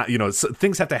to not,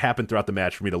 things have to happen throughout the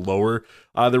match for me to lower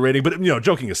the rating. But,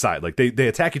 joking aside, like they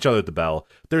attack each other at the bell.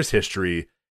 There's history.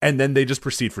 And then they just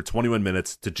proceed for 21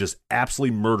 minutes to just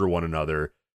absolutely murder one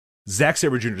another. Zack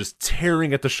Sabre Jr. just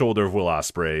tearing at the shoulder of Will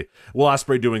Ospreay. Will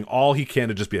Ospreay doing all he can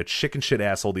to just be a chicken shit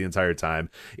asshole the entire time.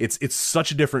 It's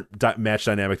such a different match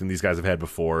dynamic than these guys have had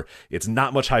before. It's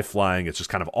not much high flying. It's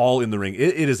just kind of all in the ring.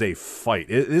 It is a fight.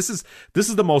 This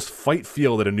is the most fight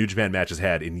feel that a New Japan match has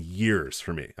had in years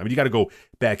for me. I mean, you got to go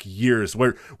back years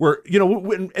where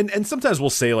and sometimes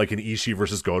we'll say like an Ishii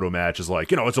versus Goto match is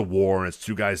like, it's a war and it's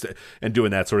two guys and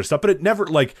doing that sort of stuff. But it never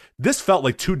like this felt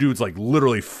like two dudes like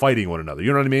literally fighting one another.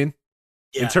 You know what I mean?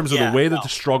 In terms of the way that the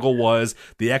struggle was,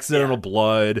 the accidental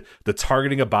blood, the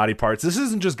targeting of body parts. This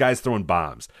isn't just guys throwing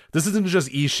bombs. This isn't just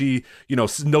Ishii,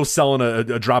 no selling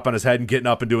a drop on his head and getting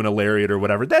up and doing a lariat or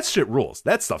whatever. That shit rules.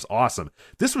 That stuff's awesome.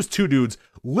 This was two dudes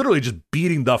literally just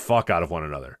beating the fuck out of one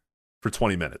another for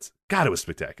 20 minutes. God, it was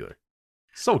spectacular.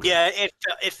 So good. Yeah,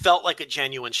 it felt like a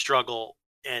genuine struggle.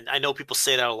 And I know people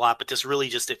say that a lot, but this really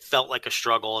it felt like a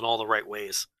struggle in all the right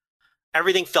ways.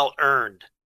 Everything felt earned.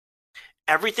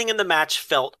 Everything in the match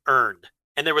felt earned,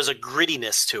 and there was a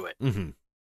grittiness to it. Mm-hmm.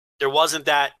 There wasn't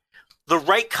the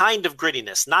right kind of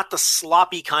grittiness, not the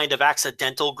sloppy kind of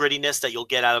accidental grittiness that you'll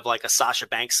get out of like a Sasha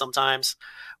Banks sometimes,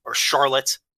 or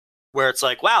Charlotte, where it's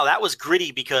like, wow, that was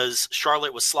gritty because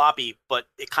Charlotte was sloppy, but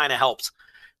it kind of helped.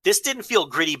 This didn't feel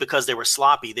gritty because they were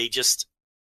sloppy.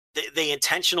 They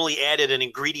intentionally added an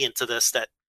ingredient to this that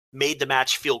made the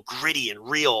match feel gritty and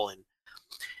real,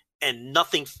 and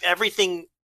everything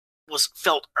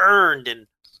felt earned, and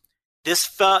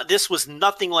this was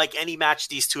nothing like any match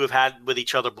these two have had with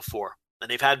each other before. And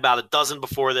they've had about a dozen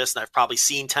before this, and I've probably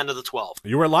seen 10 of the 12.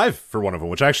 You were live for one of them,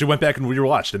 which I actually went back and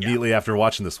rewatched immediately after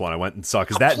watching this one. I went and saw,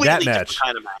 because that match,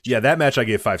 kind of match. Yeah, that match I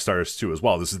gave 5 stars too as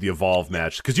well. This is the Evolve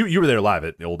match, because you were there live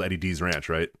at the old Eddie D's Ranch,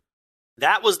 right?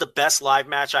 That was the best live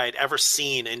match I had ever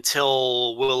seen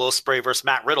until Will Ospreay versus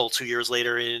Matt Riddle 2 years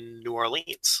later in New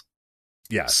Orleans.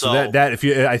 Yeah, so that if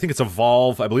you, I think it's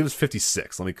Evolve. I believe it's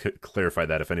 56. Let me clarify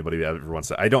that if anybody ever wants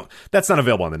to. That's not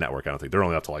available on the network. I don't think they're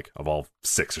only up to like Evolve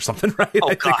 6 or something, right? Oh,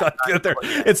 I God, think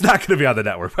it's not going to be on the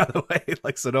network, by the way.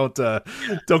 Like, so don't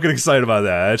get excited about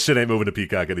that. That shit ain't moving to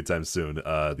Peacock anytime soon.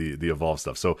 The Evolve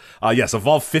stuff. So yes,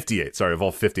 Evolve 58. Sorry,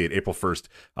 Evolve 58, April 1st,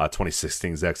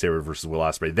 2016. Zack Sabre versus Will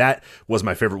Ospreay. That was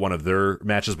my favorite one of their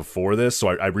matches before this. So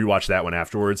I rewatched that one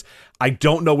afterwards. I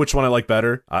don't know which one I like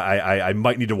better. I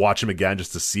might need to watch him again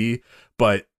just to see,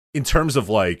 but in terms of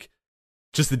like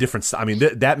just the difference, I mean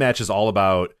that match is all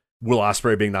about Will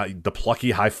Ospreay being the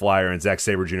plucky high flyer and Zack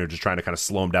Sabre Jr. just trying to kind of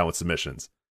slow him down with submissions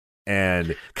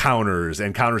and counters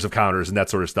of counters and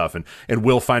that sort of stuff, and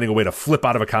Will finding a way to flip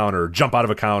out of a counter, jump out of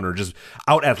a counter, just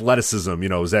out athleticism,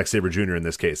 Zack Sabre Jr. in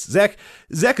this case. Zack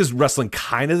is wrestling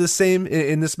kind of the same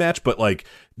in this match, but like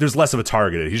there's less of a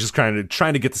target. He's just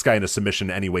trying to get this guy into submission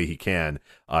any way he can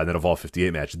in that Evolve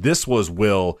 58 match. This was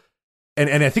Will.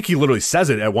 And I think he literally says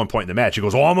it at one point in the match. He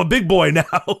goes, "Oh, I'm a big boy now."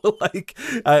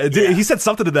 He said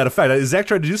something to that effect. Zack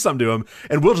tried to do something to him,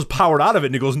 and Will just powered out of it.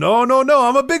 And he goes, "No,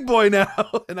 I'm a big boy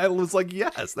now." And I was like,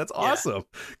 "Yes, that's awesome,"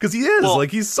 because he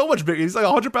is he's so much bigger. He's like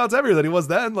 100 pounds heavier than he was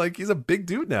then. Like he's a big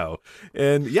dude now.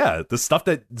 And yeah, the stuff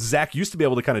that Zack used to be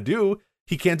able to kind of do,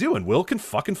 he can't do. And Will can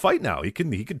fucking fight now. He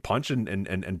can punch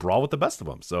and brawl with the best of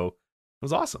them. So it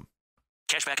was awesome.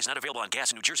 Cashback is not available on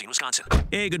gas in New Jersey and Wisconsin.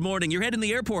 Hey, good morning. You're heading to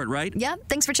the airport, right? Yep,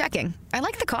 thanks for checking. I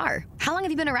like the car. How long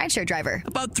have you been a rideshare driver?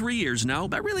 About 3 years now.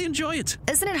 I really enjoy it.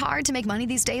 Isn't it hard to make money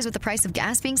these days with the price of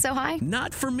gas being so high?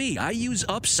 Not for me. I use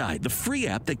Upside, the free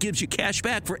app that gives you cash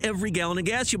back for every gallon of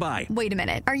gas you buy. Wait a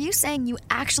minute. Are you saying you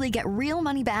actually get real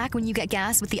money back when you get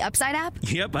gas with the Upside app?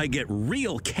 Yep, I get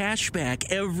real cash back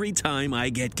every time I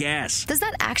get gas. Does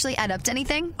that actually add up to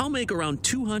anything? I'll make around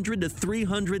 $200 to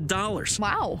 $300.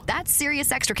 Wow, that's serious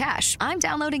extra cash. I'm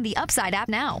downloading the Upside app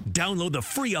now. Download the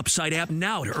free Upside app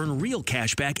now to earn real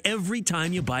cash back every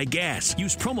time you buy gas.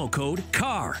 Use promo code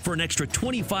CAR for an extra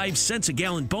 25 cents a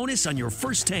gallon bonus on your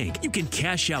first tank. You can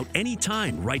cash out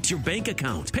anytime right to your bank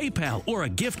account, PayPal, or a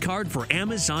gift card for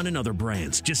Amazon and other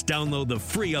brands. Just download the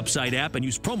free Upside app and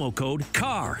use promo code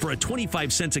CAR for a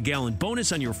 25 cents a gallon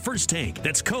bonus on your first tank.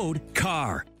 That's code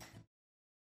CAR.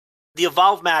 The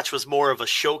Evolve match was more of a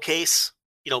showcase,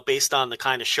 based on the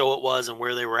kind of show it was and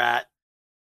where they were at.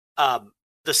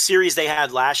 The series they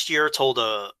had last year told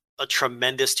a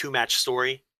tremendous 2-match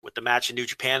story with the match in New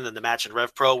Japan and then the match in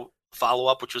Rev Pro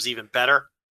follow-up, which was even better.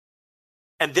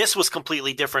 And this was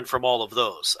completely different from all of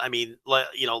those. I mean,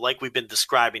 like we've been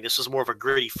describing, this was more of a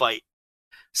gritty fight.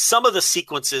 Some of the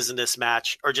sequences in this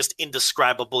match are just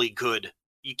indescribably good.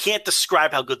 You can't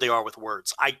describe how good they are with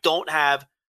words. I don't have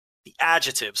the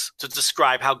adjectives to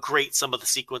describe how great some of the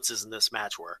sequences in this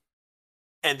match were.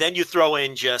 And then you throw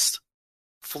in just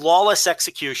flawless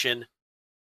execution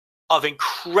of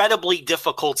incredibly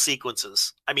difficult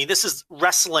sequences. I mean, this is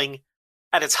wrestling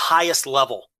at its highest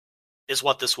level is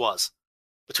what this was,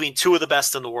 between two of the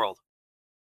best in the world.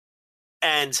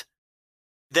 And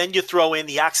then you throw in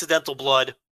the accidental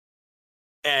blood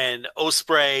and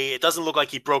Ospreay. It doesn't look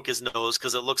like he broke his nose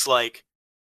because it looks like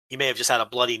he may have just had a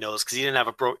bloody nose because he didn't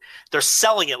have they're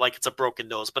selling it like it's a broken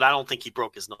nose, but I don't think he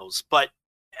broke his nose. But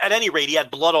at any rate, he had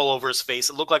blood all over his face.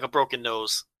 It looked like a broken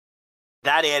nose.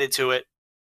 That added to it.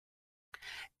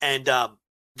 And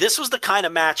this was the kind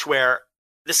of match where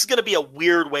this is going to be a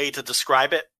weird way to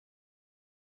describe it.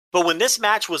 But when this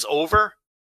match was over,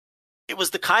 it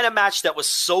was the kind of match that was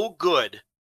so good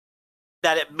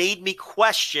that it made me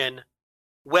question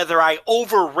whether I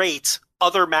overrate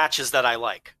other matches that I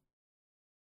like.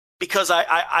 Because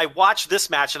I watch this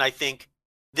match and I think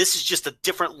this is just a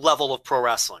different level of pro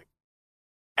wrestling.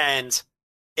 And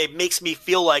it makes me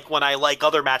feel like when I like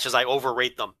other matches, I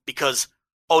overrate them because,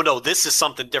 oh no, this is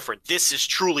something different. This is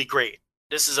truly great.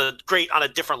 This is a great on a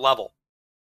different level.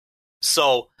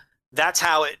 So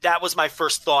that was my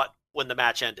first thought when the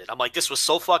match ended. I'm like, this was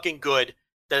so fucking good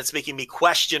that it's making me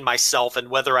question myself and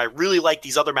whether I really like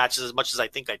these other matches as much as I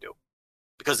think I do,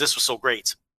 because this was so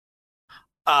great.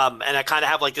 And I kind of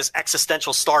have like this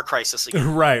existential star crisis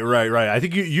again. Right. I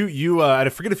think you I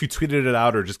forget if you tweeted it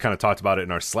out or just kind of talked about it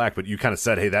in our Slack, but you kind of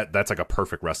said, "Hey, that's like a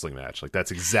perfect wrestling match. Like that's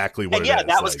exactly what it is." Yeah,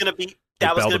 that was going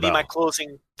to be my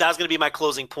closing. That was going to be my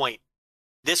closing point.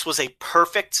 This was a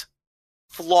perfect,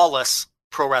 flawless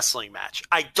pro wrestling match.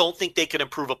 I don't think they could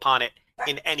improve upon it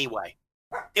in any way.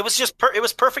 It was just it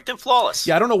was perfect and flawless.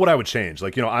 Yeah, I don't know what I would change.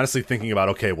 Like, honestly thinking about,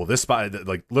 okay, well, this spot,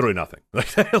 like, literally nothing.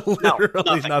 Like,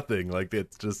 literally nothing. Like,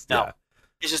 it's just, yeah.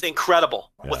 It's just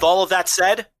incredible. Yeah. With all of that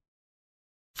said,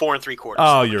 4 3/4.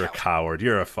 Oh, you're a coward.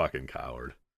 You're a fucking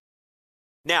coward.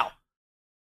 Now,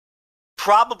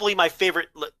 probably my favorite.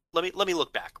 Let me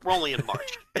look back. We're only in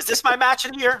March. Is this my match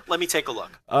of the year? Let me take a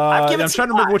look. I'm trying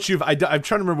to remember what you've. I'm trying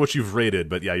to remember what you've rated,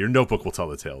 but yeah, your notebook will tell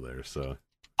the tale there. So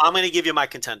I'm going to give you my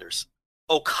contenders.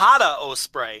 Okada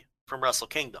Ospreay from Wrestle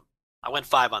Kingdom. I went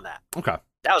 5 on that. Okay,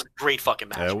 that was a great fucking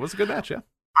match. Yeah, it was a good match. Yeah,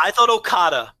 I thought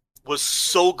Okada was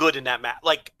so good in that match.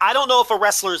 Like, I don't know if a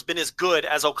wrestler has been as good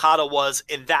as Okada was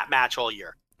in that match all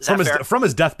year. Is that fair? From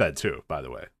his deathbed too, by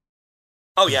the way.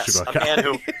 Oh yes, a man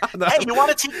who. Hey, you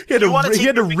want to? He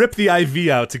had to rip the IV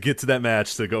out to get to that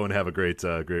match to go and have a great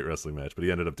wrestling match, but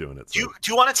he ended up doing it. So.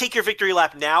 Do you want to take your victory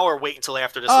lap now or wait until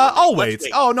after this? I'll wait.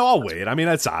 Oh no, I'll wait. I mean,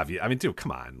 that's obvious. I mean, dude,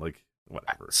 come on, like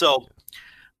whatever. So,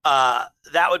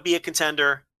 that would be a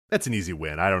contender. That's an easy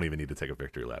win. I don't even need to take a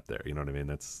victory lap there. You know what I mean?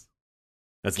 That's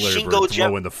Larry Bird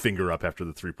throwing the finger up after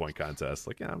the 3-point contest.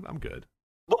 Like, yeah, I'm good.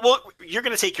 Well, you're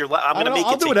going to take your lap. I'm going to make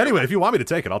I'll do it anyway. If you want me to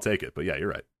take it, I'll take it. But yeah, you're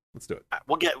right. Let's do it.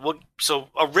 So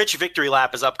a rich victory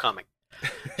lap is upcoming.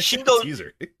 Shingo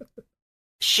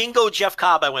Jeff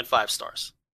Cobb, I went 5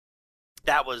 stars.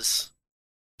 That was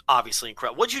obviously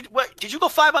incredible. Did you go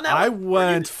 5 on that one? I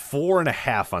went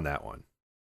 4.5 on that one.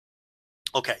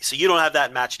 Okay, so you don't have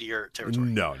that match of the year territory.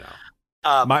 No.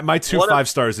 My 2 5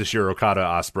 stars this year: Okada,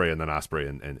 Ospreay, and then Ospreay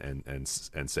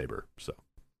and Sabre. So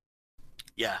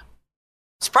yeah.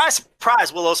 Surprise,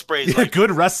 surprise, Will Ospreay. Yeah,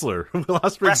 good wrestler. Will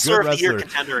Ospreay, wrestler good of the year wrestler.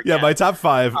 contender again. Yeah, my top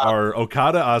 5 are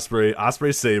Okada,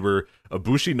 Ospreay Sabre,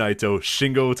 Ibushi Naito,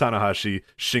 Shingo Tanahashi,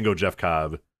 Shingo Jeff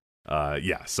Cobb.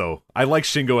 Yeah, so I like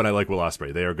Shingo and I like Will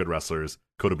Ospreay. They are good wrestlers.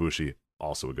 Kota Ibushi,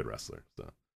 also a good wrestler. So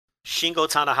Shingo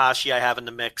Tanahashi, I have in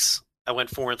the mix. I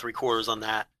went 4 3/4 on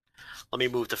that. Let me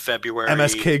move to February.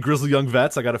 MSK Grizzly Young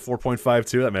Vets, I got a 4.5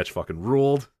 too. That match fucking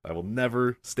ruled. I will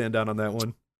never stand down on that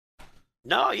one.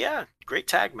 No, yeah, great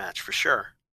tag match for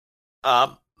sure.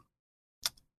 Let's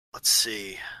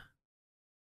see.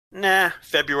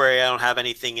 February I don't have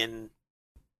anything in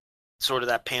sort of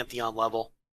that Pantheon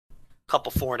level.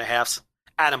 Couple 4.5s.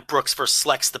 Adam Brooks versus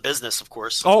Slex the Business, of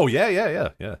course. Oh yeah.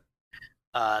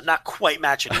 Not quite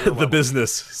matching the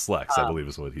Business Slex, I believe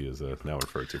is what he is now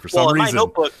referred to for some reason. In my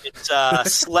notebook, it's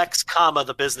Slex,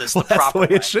 the Business, the that's proper the way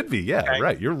way. it should be. Yeah, okay.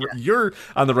 Right. You're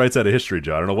on the right side of history,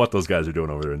 Joe. I don't know what those guys are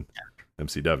doing over there in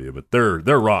MCW, but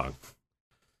they're wrong.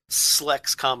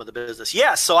 Slex, the Business.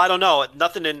 Yeah, so I don't know.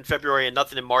 Nothing in February and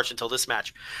nothing in March until this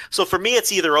match. So for me,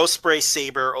 it's either Ospreay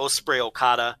Sabre, Ospreay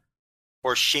Okada,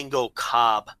 or Shingo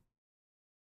Cobb.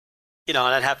 And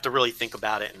I'd have to really think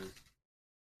about it. And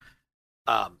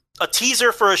a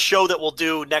teaser for a show that we'll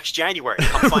do next January.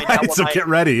 Come find out what so get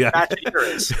ready. Yeah. Match of the year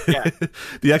is. Yeah.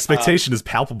 The expectation is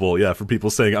palpable. Yeah, for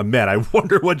people saying, "Oh man, I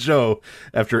wonder what Joe,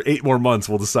 after 8 more months,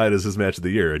 will decide as his match of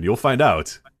the year," and you'll find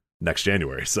out next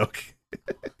January. So,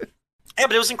 yeah,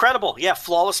 but it was incredible. Yeah,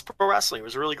 flawless pro wrestling. It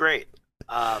was really great.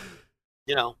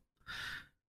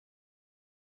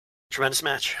 Tremendous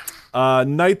match.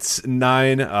 Night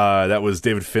 9. That was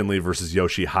David Finlay versus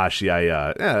Yoshihashi.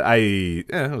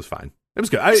 It was fine. It was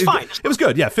good. It was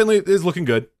good. Yeah, Finlay is looking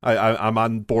good. I'm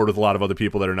on board with a lot of other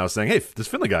people that are now saying, "Hey, this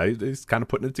Finlay guy, he's kind of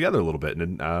putting it together a little bit."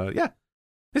 And yeah,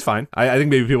 he's fine. I think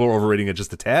maybe people are overrating it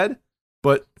just a tad,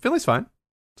 but Finlay's fine.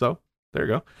 So there you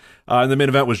go. And the main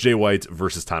event was Jay White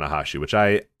versus Tanahashi, which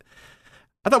I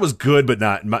thought was good, but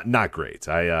not great.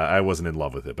 I wasn't in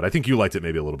love with it, but I think you liked it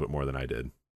maybe a little bit more than I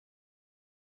did.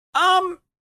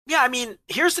 Yeah, I mean,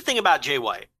 here's the thing about Jay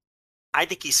White. I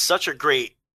think he's such a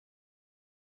great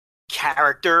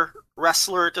character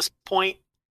wrestler at this point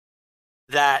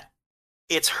that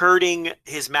it's hurting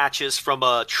his matches from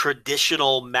a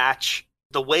traditional match,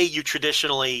 the way you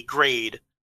traditionally grade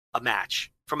a match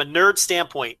from a nerd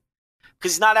standpoint,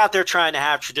 because he's not out there trying to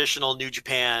have traditional New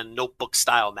Japan notebook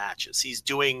style matches. He's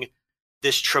doing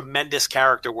this tremendous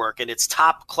character work, and it's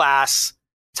top class,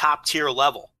 top tier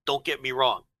level. Don't get me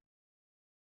wrong.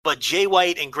 But Jay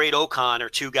White and Great Okan are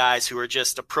 2 guys who are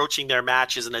just approaching their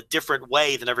matches in a different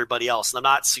way than everybody else. And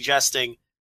I'm not suggesting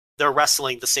they're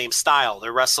wrestling the same style.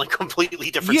 They're wrestling completely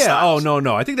different styles. Oh,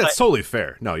 no. I think that's totally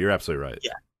fair. No, you're absolutely right.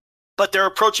 Yeah. But they're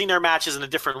approaching their matches in a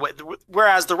different way.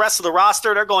 Whereas the rest of the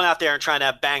roster, they're going out there and trying to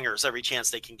have bangers every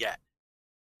chance they can get.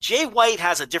 Jay White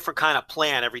has a different kind of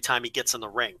plan every time he gets in the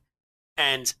ring.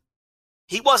 And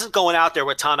he wasn't going out there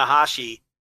with Tanahashi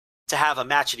to have a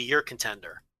match of the year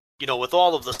contender, with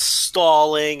all of the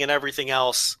stalling and everything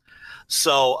else.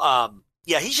 So,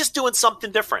 yeah, he's just doing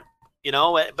something different.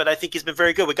 but I think he's been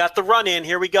very good. We got the run in.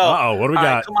 Here we go. Uh-oh, what do we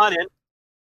got? Right, come on in.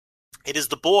 It is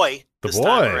the boy. The this time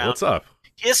boy, around. what's up?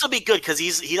 This will be good because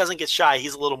he doesn't get shy.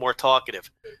 He's a little more talkative.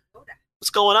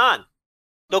 What's going on?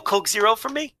 No Coke Zero for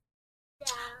me?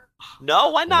 No,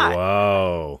 why not?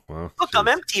 Wow. Well, look, I'm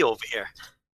empty over here.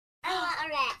 I want a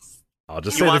rest. I'll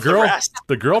just say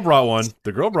the girl brought one.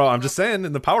 I'm just saying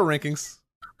in the power rankings.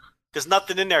 There's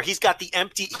nothing in there. He's got the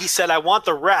empty. He said, I want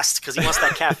the rest because he wants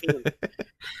that caffeine.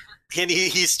 And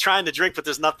he's trying to drink, but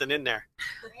there's nothing in there.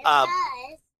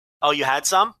 Oh, you had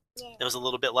some? Yeah. There was a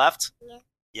little bit left? Yeah.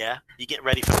 Yeah? You getting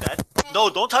ready for bed? No,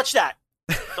 don't touch that.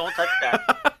 Don't touch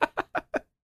that.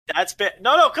 That's bad.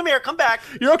 No, come here. Come back.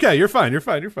 You're okay. You're fine.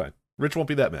 Rich won't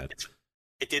be that mad.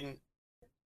 It didn't.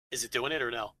 Is it doing it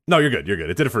or no? No, you're good.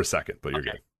 It did it for a second, but you're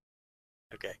good.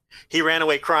 Okay. He ran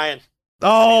away crying.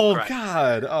 Oh,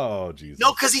 God. Oh, Jesus.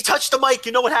 No, because he touched the mic.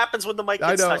 You know what happens when the mic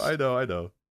gets touched. I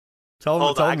know. Tell him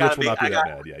Rich will not be that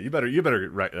mad. Yeah, you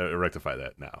better rectify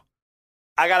that now.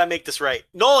 I got to make this right.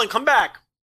 Nolan, come back.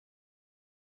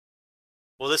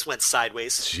 Well, this went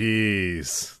sideways.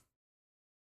 Jeez.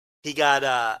 He got,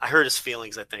 I hurt his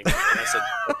feelings, I think. And I said,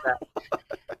 what's that?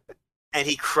 And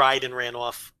he cried and ran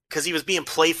off because he was being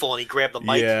playful and he grabbed the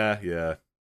mic. Yeah.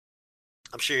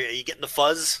 I'm sure. Are you getting the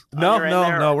fuzz? No,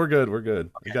 we're good. Okay.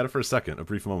 You got it for a second, a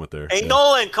brief moment there. Hey,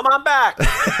 Nolan, come on back.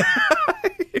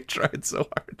 You tried so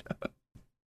hard.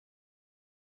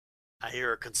 I hear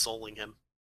her consoling him.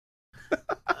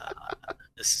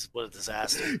 What a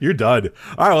disaster. You're done.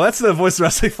 All right, well, that's the Voice of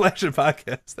Wrestling Flagship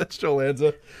podcast. That's Joe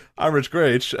Lanza. I'm Rich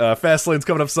Grach. Fastlane's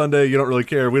coming up Sunday. You don't really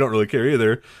care. We don't really care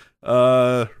either.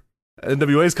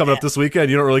 NWA's coming up this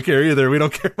weekend. You don't really care either. We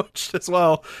don't care much as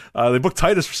well. They booked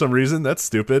Titus for some reason. That's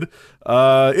stupid.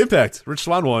 Impact. Rich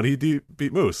Swann won. He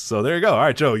beat Moose. So there you go. All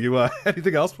right, Joe, you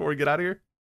anything else before we get out of here?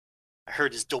 I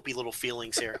heard his dopey little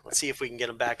feelings here. Let's see if we can get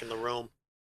him back in the room.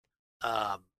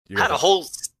 Had a whole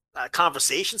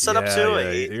conversation set up too.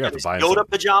 Yeah. You're gonna have to buy him Yoda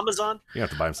pajamas on. You have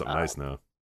to buy him something nice now.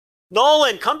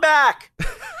 Nolan, come back.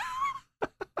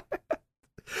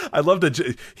 I'd love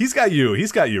to. He's got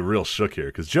you real shook here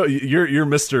because Joe, you're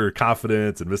Mr.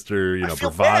 Confidence and Mr.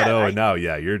 Bravado, and now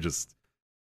you're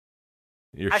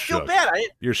I shook. feel bad.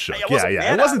 You're shook.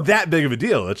 It wasn't that big of a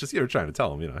deal. It's just you were trying to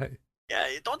tell him, hey. Yeah,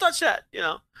 don't touch that.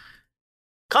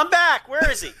 Come back.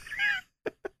 Where is he?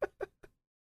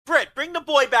 Britt, bring the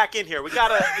boy back in here. We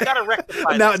gotta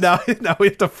rectify this. Now we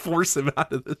have to force him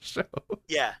out of the show.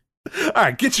 Yeah. All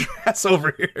right, get your ass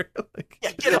over here.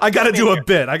 I gotta do a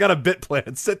bit. I got a bit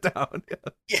plan. Sit down.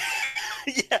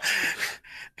 Yeah.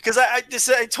 Because I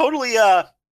totally. Yeah.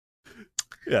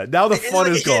 Now the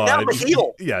fun is gone. Now the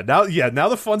heel. Yeah. Now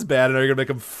the fun's bad, and now you're gonna make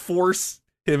him force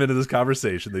him into this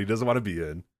conversation that he doesn't want to be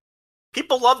in.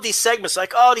 People love these segments.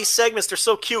 Like, these segments, they're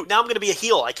so cute. Now I'm going to be a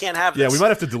heel. I can't have this. Yeah, we might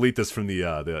have to delete this from the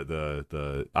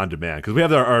on demand because we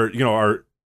have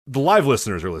the live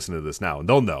listeners are listening to this now and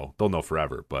they'll know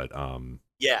forever. But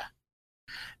yeah,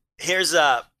 here's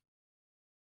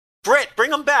Britt,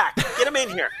 bring him back. Get him in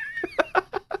here.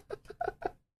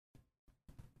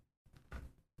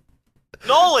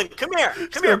 Nolan, come here,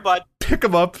 bud. Pick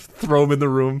him up, throw him in the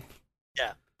room.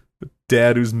 Yeah. The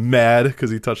dad who's mad because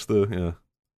he touched the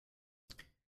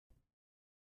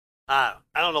I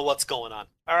don't know what's going on.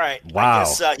 All right. Wow.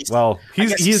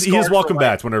 He's welcome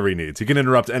back whenever he needs. He can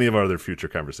interrupt any of our other future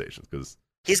conversations because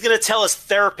he's going to tell his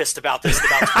therapist about this in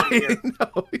about 20 years.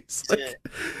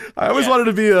 I always wanted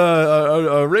to be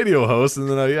a radio host, and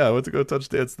then I went to go touch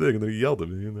Dad's thing, and then he yelled at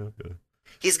me.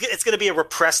 It's going to be a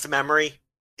repressed memory.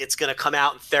 It's going to come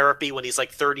out in therapy when he's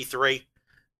like 33,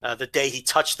 the day he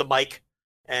touched the mic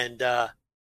and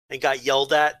got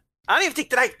yelled at. I don't even think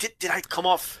did I come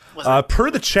off? Per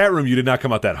the chat room, you did not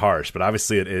come out that harsh, but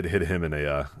obviously it hit him in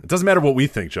a. It doesn't matter what we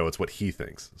think, Joe. It's what he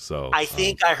thinks. So I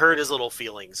think I hurt his little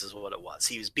feelings, is what it was.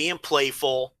 He was being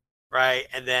playful, right?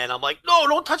 And then I'm like, no,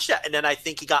 don't touch that. And then I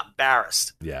think he got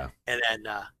embarrassed. Yeah. And then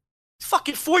he's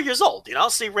fucking 4 years old,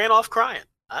 So he ran off crying.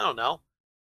 I don't know.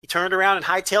 He turned around and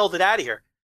hightailed it out of here.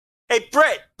 Hey,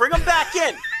 Britt, bring him back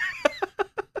in.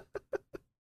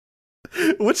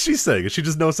 What's she saying? Is she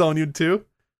just no selling you too?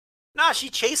 Nah, she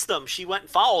chased him. She went and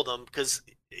followed him because,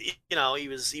 he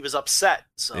was upset.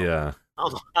 So yeah, I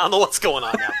don't know what's going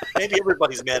on now. Maybe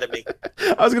everybody's mad at me.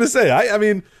 I was gonna say, I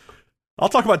mean, I'll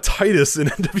talk about Titus and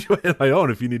NWA on my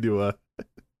own if you need to.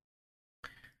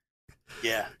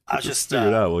 Yeah, I was just figure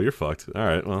it out. Well, you're fucked. All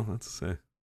right. Well, let's say.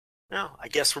 No, I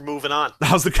guess we're moving on.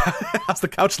 How's the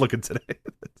couch looking today?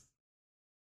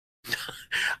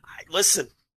 Listen,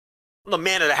 I'm the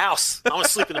man of the house. I want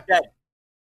to sleep in the bed.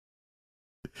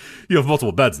 You have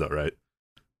multiple beds, though, right?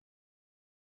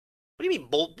 What do you mean?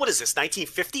 What is this?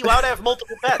 1950? Why would I have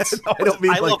multiple beds? No, I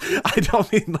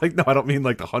don't mean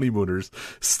like the honeymooners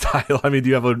style. I mean, do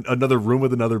you have another room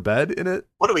with another bed in it?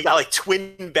 What do we got? Like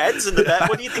twin beds in the bed?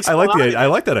 What do you think? I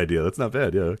like that idea. That's not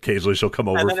bad. Yeah, occasionally she'll come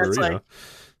over for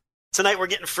Tonight we're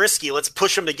getting frisky. Let's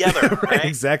push them together. Right?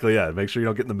 Exactly. Yeah. Make sure you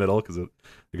don't get in the middle because it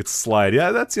could slide.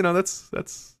 Yeah. That's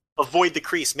avoid the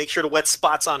crease. Make sure the wet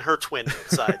spot's on her twin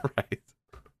side. Right.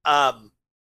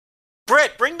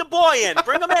 Britt, bring the boy in.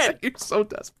 Bring him in. You're so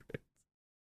desperate.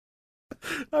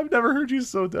 I've never heard you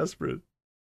so desperate.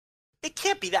 It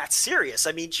can't be that serious.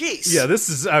 I mean, geez. Yeah, I'm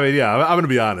going to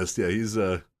be honest. Yeah, he's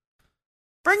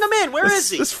bring him in. Where is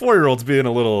he? This 4-year-old's being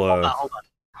a little Hold on.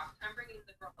 I'm bringing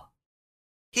the girl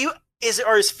up.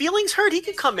 Are his feelings hurt? He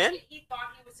can come in. He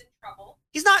thought he was in trouble.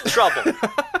 He's not in trouble.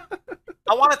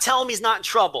 I want to tell him he's not in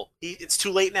trouble. It's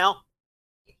too late now.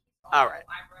 All right.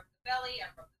 I rubbed the belly. I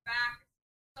rubbed the back.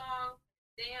 Song,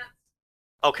 dance.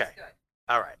 Okay.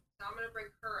 All right. So I'm gonna bring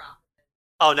her up.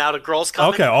 Oh, now the girl's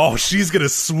coming? Okay. Oh, she's going to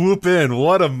swoop in.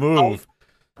 What a move.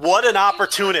 Oh, what an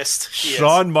opportunist she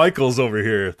Shawn is. Michaels over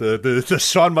here. The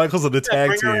Shawn Michaels of the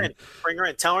tag team. Bring her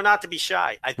in. Tell her not to be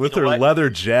shy. With her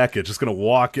leather jacket, just going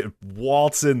to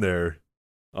waltz in there.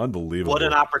 Unbelievable. What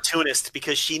an opportunist,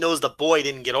 because she knows the boy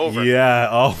didn't get over. Yeah.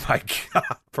 Oh, my God.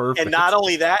 Perfect. And not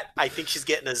only that, I think she's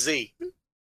getting a Z.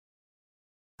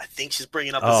 I think she's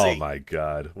bringing up a Z. Oh, my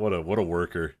God. What a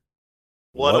worker.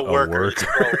 What a worker.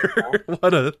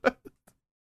 What a...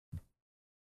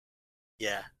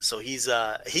 Yeah, so he's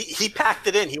he packed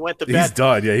it in. He went to bed. He's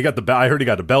done. Yeah, I heard he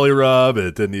got the belly rub.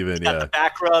 It didn't even. He got the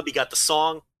back rub. He got the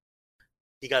song.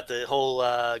 He got the whole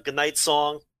goodnight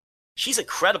song. She's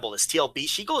incredible. This TLB.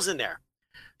 She goes in there.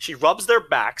 She rubs their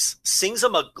backs, sings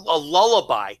them a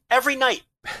lullaby every night.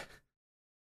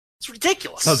 It's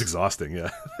ridiculous. Sounds exhausting. Yeah.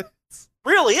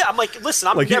 Really? Yeah. I'm like, listen,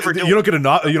 I'm like never doing. You don't get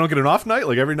an off night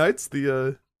like every night's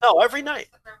the. No, every night.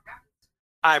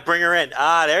 All right, bring her in.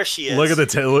 Ah, there she is. Look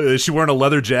at is she wearing a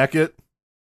leather jacket?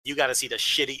 You got to see the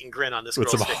shit-eating grin on this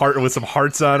with girl's with some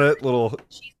hearts on it. Little.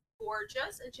 She's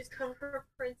gorgeous, and she's come from her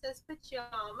princess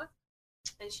pajama,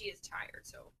 and she is tired.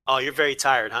 So. Oh, you're very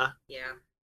tired, huh? Yeah.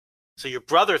 So your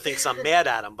brother thinks I'm mad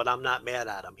at him, but I'm not mad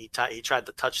at him. He tried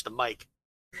to touch the mic,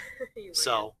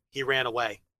 so he ran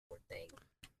away. Poor thing.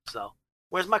 So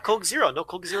where's my Coke Zero? No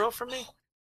Coke Zero from me?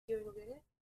 You want to go get it?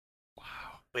 Wow.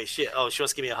 Wait, shit. Oh, she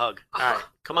wants to give me a hug. All right,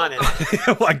 come on in.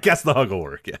 Well, I guess the hug will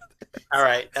work. Yeah. All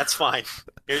right, that's fine.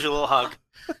 Here's your little hug.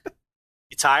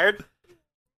 You tired?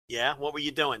 Yeah. What were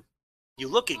you doing? You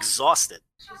look exhausted.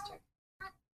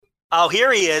 Oh,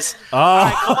 here he is. Oh, all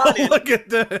right, come on in. Look at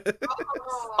that.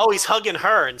 Oh, he's hugging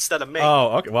her instead of me.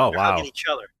 Oh, okay. Well, They're wow. hugging each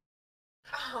other.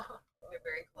 Oh, they're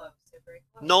very close. They're very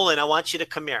close. Nolan, I want you to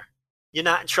come here. You're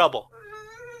not in trouble.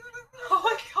 Oh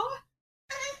my God.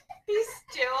 He's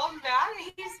still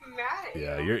mad. He's mad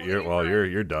at you.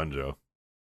 You're done, Joe.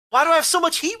 Why do I have so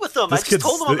much heat with him? This I just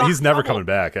told him he's never coming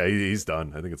back. He's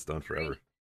done. I think it's done forever.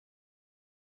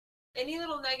 Any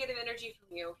little negative energy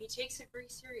from you, he takes it very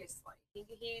seriously. He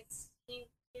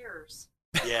cares.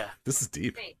 Yeah. This is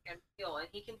deep. And feel it.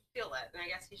 He can feel it, and I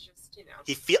guess he's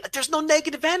just, There's no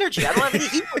negative energy. I don't have any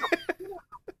heat with him.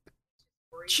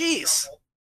 Jeez.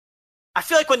 I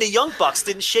feel like when the Young Bucks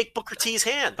didn't shake Booker T's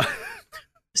hand.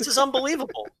 This is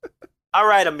unbelievable. All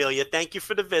right, Amelia. Thank you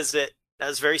for the visit. That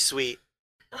was very sweet.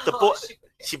 The boy,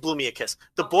 she blew me a kiss.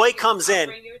 The boy comes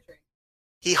in.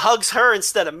 He hugs her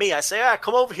instead of me. I say,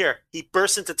 come over here. He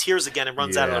bursts into tears again and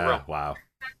runs out of the room. Wow.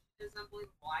 It's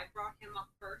unbelievable. I brought him up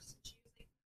first. And she was like,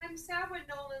 I'm sad when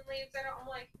Nolan leaves. I'm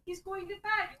like, he's going to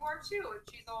bed. You are too. And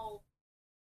she's all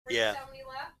yeah. When he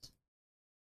left.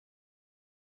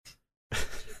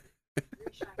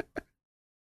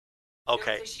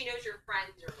 Okay. So she knows your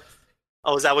friends are listening.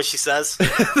 Oh, is that what she says?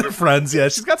 Friends, yeah.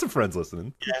 She's got some friends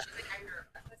listening. Yeah.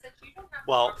 I said, you don't have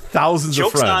well, thousands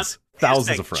of friends.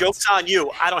 Thousands of friends. Joke's on you.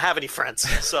 I don't have any friends.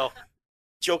 So,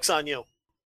 joke's on you.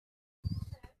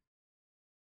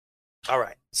 All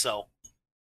right. So,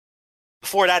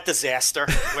 before that disaster,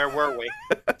 where were we?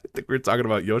 I think we were talking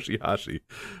about Yoshihashi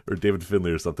or David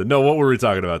Finlay or something. No, what were we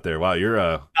talking about there? Wow, you're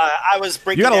I was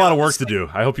breaking. You got a lot of work to do.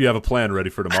 I hope you have a plan ready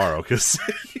for tomorrow, because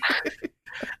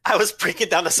I was breaking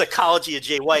down the psychology of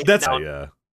Jay White. That's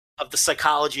of the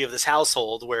psychology of this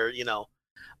household, where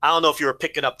I don't know if you were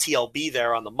picking up TLB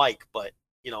there on the mic, but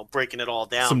breaking it all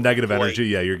down. Some negative energy.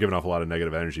 Yeah, you're giving off a lot of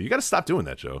negative energy. You got to stop doing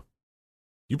that, Joe.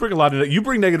 You bring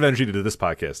negative energy to this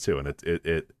podcast too, and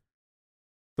it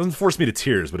doesn't force me to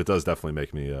tears, but it does definitely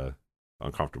make me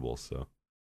uncomfortable. So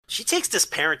she takes this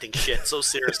parenting shit so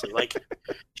seriously. Like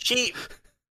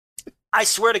I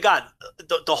swear to God,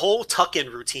 the whole tuck-in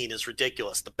routine is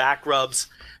ridiculous. The back rubs.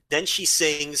 Then she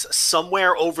sings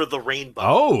 "Somewhere Over the Rainbow."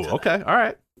 Oh, okay, all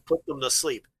right. Put them to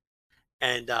sleep.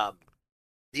 And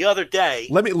the other day,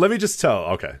 let me just tell.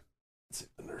 Okay, let's see,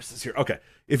 the nurse is here. Okay,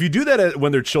 if you do that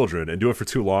when they're children and do it for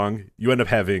too long, you end up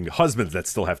having husbands that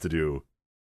still have to do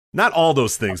not all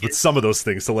those things, but some of those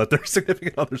things to let their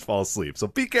significant others fall asleep. So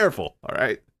be careful. All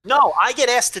right. No, I get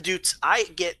asked to do. I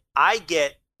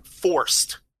get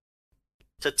forced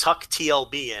to tuck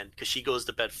TLB in because she goes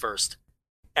to bed first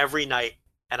every night,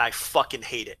 and I fucking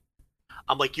hate it.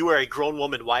 I'm like, you are a grown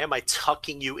woman. Why am I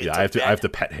tucking you into bed? I have to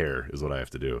pet hair is what I have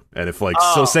to do. And if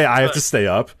say I have to stay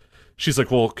up, she's like,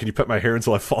 well, can you pet my hair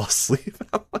until I fall asleep? And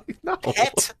I'm like, no.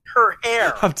 Pet her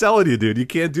hair. I'm telling you, dude, you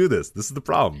can't do this. This is the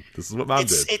problem. This is what mom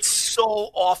did. It's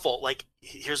so awful. Like,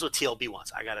 here's what TLB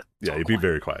wants. I gotta. Yeah, you be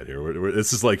very quiet here.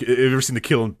 This is like, have you ever seen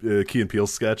the Key and Peele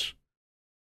sketch?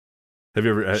 Have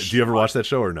you ever? Do you ever watch that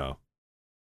show or no?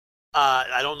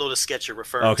 I don't know the sketch you're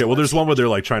referring to. Okay, well, there's one where they're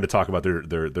like trying to talk about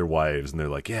their wives, and they're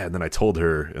like, yeah, and then I told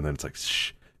her, and then it's like,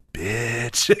 shh,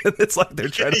 bitch. And it's like they're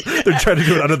trying to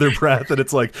do it under their breath, and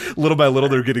it's like little by little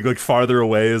they're getting like farther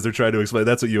away as they're trying to explain.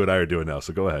 That's what you and I are doing now.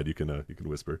 So go ahead, you can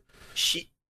whisper. She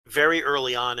very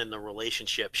early on in the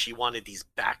relationship, she wanted these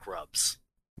back rubs,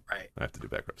 right? I have to do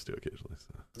back rubs too occasionally.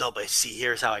 So. No, but see,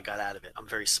 here's how I got out of it. I'm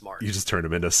very smart. You just turned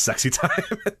them into sexy time.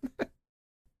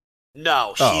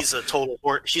 No, she's a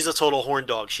total horn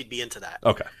dog. She'd be into that.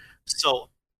 Okay. So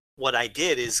what I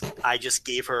did is I just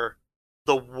gave her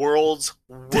the world's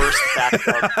worst back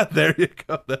rub. There you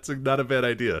go. That's not a bad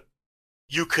idea.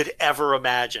 You could ever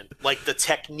imagine. Like the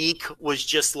technique was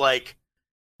just like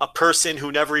a person who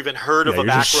never even heard of a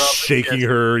back rub. Shaking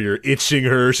her, you're itching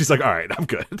her. She's like, all right, I'm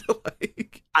good.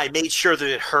 Like, I made sure that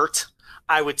it hurt.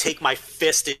 I would take my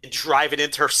fist and drive it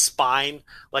into her spine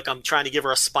like I'm trying to give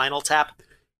her a spinal tap.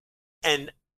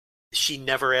 And she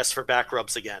never asked for back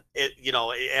rubs again.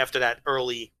 After that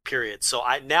early period. So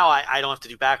I don't have to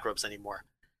do back rubs anymore.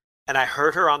 And I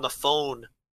heard her on the phone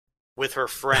with her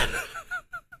friend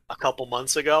a couple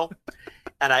months ago,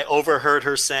 and I overheard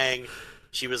her saying,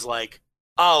 she was like,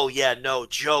 "Oh yeah, no,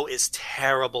 Joe is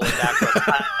terrible at back rubs.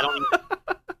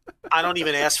 I don't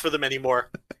even ask for them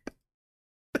anymore."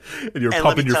 And you're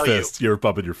pumping your fist. You're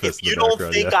pumping your fist. If you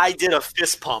don't think I did a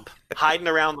fist pump hiding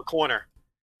around the corner.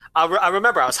 I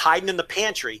remember I was hiding in the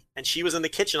pantry, and she was in the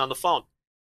kitchen on the phone,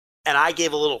 and I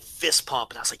gave a little fist pump,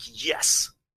 and I was like, "Yes,"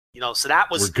 So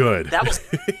that was we're good. That was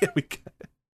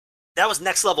that was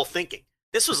next level thinking.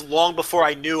 This was long before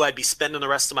I knew I'd be spending the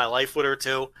rest of my life with her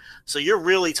too. So you're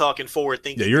really talking forward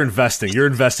thinking. Yeah, you're investing. You're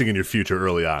investing in your future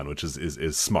early on, which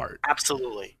is smart.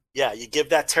 Absolutely. Yeah, you give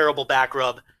that terrible back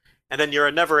rub, and then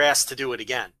you're never asked to do it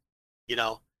again.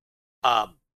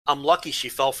 I'm lucky she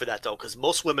fell for that though, because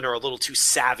most women are a little too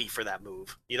savvy for that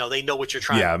move. They know what you're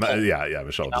trying to pull. Yeah.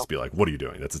 Michelle will just be like, "What are you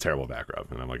doing? That's a terrible back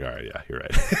rub." And I'm like, "All right, yeah, you're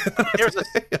right."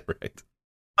 Right.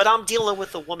 But I'm dealing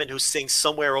with a woman who sings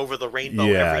 "Somewhere Over the Rainbow"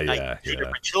 every night. Two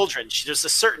different children. There's a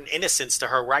certain innocence to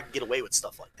her where I can get away with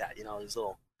stuff like that. These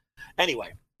little.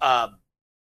 Anyway, all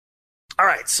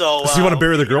right. So you want to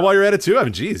bury the girl while you're at it too? I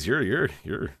mean, geez, you're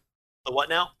the what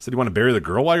now? So you want to bury the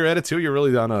girl while you're at it too? You're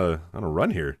really on a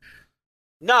run here.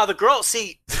 No, the girl.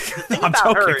 See, the thing I'm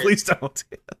about joking. her. Please don't.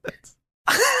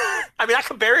 I mean, I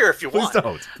can bury her if you want. Please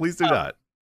don't. Please do not.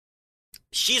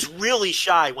 She's really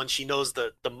shy when she knows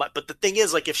the. But the thing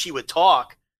is, like, if she would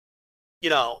talk,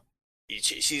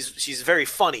 she's very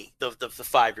funny. The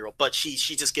 5-year-old, but she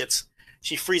just gets.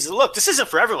 She freezes. Look, this isn't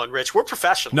for everyone, Rich. We're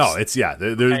professionals. No, it's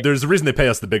There's a reason they pay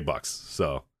us the big bucks.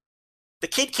 So the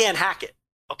kid can't hack it.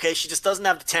 Okay, she just doesn't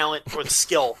have the talent or the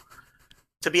skill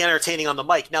to be entertaining on the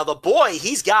mic. Now, the boy,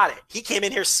 he's got it. He came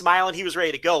in here smiling. He was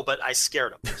ready to go, but I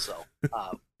scared him. So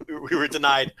we were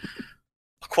denied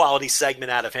a quality segment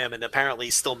out of him, and apparently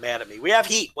he's still mad at me. We have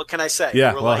heat. What can I say?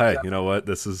 Yeah, well, hey, you know what?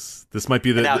 This might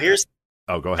be the... Now, here's...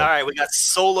 Oh, go ahead. All right, we got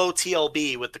solo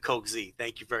TLB with the Coke Z.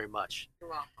 Thank you very much. You're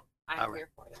welcome. I'm here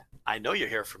for you. I know you're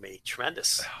here for me.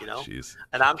 Tremendous, Jeez.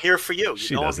 And I'm here for you.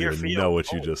 She doesn't even know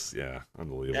what you just... Yeah,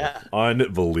 unbelievable. Yeah.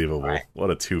 Unbelievable. Right.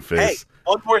 What a two-face. Hey,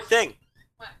 one more thing.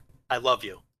 I love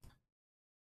you.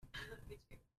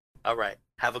 All right.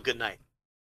 Have a good night.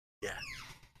 Yeah.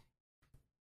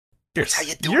 That's how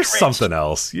you do it, Rich. Something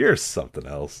else. You're something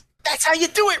else. That's how you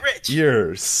do it, Rich.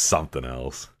 You're something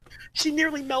else. She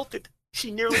nearly melted.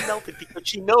 Because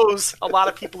she knows a lot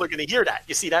of people are going to hear that.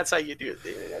 You see, that's how you do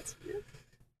it.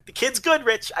 The kid's good,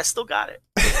 Rich. I still got it.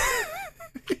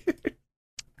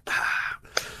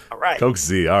 All right. Coke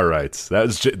Z. All right.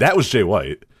 That was Jay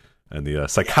White. And the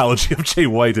psychology of Jay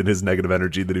White and his negative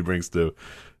energy that he brings to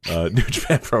New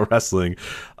Japan Pro Wrestling.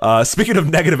 Speaking of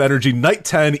negative energy, Night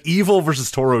 10, Evil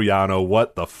versus Toru Yano.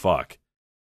 What the fuck?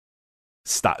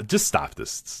 Just stop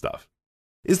this stuff.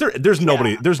 There's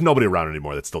nobody around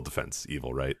anymore that still defends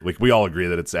Evil, right? Like, we all agree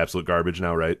that it's absolute garbage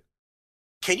now, right?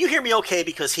 Can you hear me okay?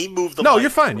 Because he moved the No, mic.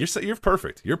 you're fine. You're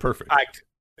perfect. You're perfect.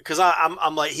 Because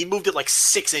I'm like, he moved it like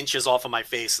 6 inches off of my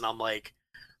face, and I'm like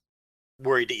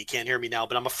worried that you can't hear me now,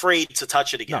 but I'm afraid to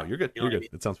touch it again. No, you're good. You're good. I mean?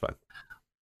 It sounds fine.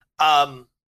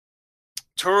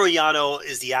 Toru Yano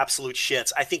is the absolute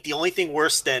shits. I think the only thing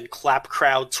worse than clap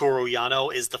crowd Toru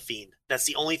Yano is The Fiend. That's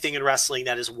the only thing in wrestling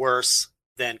that is worse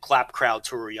than clap crowd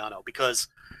Toru Yano, because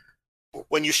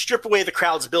when you strip away the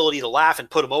crowd's ability to laugh and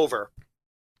put him over,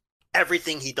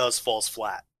 everything he does falls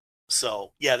flat.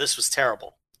 So, yeah, this was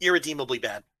terrible. Irredeemably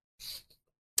bad.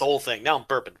 The whole thing. Now I'm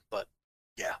burping, but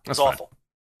yeah, it's awful. Fine.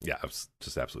 Yeah, it was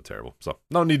just absolutely terrible. So,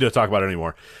 no need to talk about it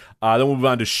anymore. Then we'll move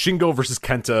on to Shingo versus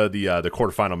Kenta, the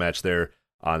quarterfinal match there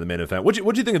on the main event.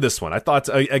 What'd you think of this one? I thought,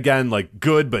 again, like,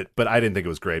 good, but I didn't think it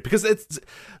was great, because it's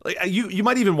like, you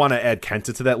might even want to add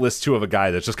Kenta to that list too, of a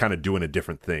guy that's just kind of doing a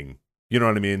different thing. You know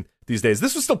what I mean? These days,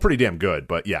 this was still pretty damn good,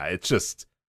 but yeah, it's just,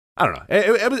 I don't know.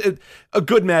 It was a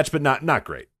good match, but not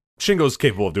great. Shingo's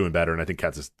capable of doing better, and I think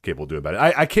Kenta's capable of doing better.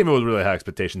 I came in with really high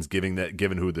expectations,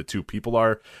 given who the two people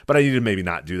are, but I need to maybe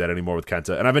not do that anymore with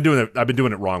Kenta. And I've been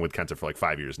doing it wrong with Kenta for like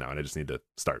 5 years now, and I just need to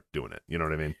start doing it. You know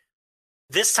what I mean?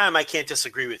 This time I can't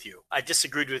disagree with you. I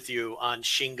disagreed with you on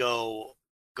Shingo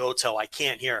Goto. I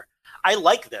can't hear. I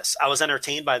like this. I was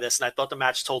entertained by this, and I thought the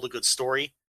match told a good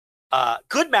story.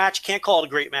 Good match. Can't call it a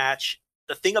great match.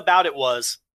 The thing about it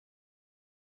was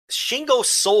Shingo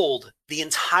sold the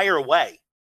entire way.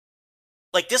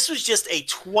 Like, this was just a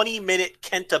 20-minute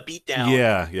Kenta beatdown.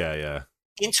 Yeah.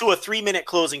 Into a 3-minute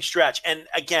closing stretch. And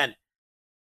again,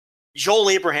 Joel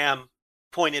Abraham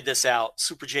pointed this out,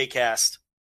 Super J-Cast,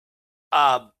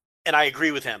 and I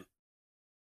agree with him.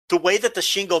 The way that the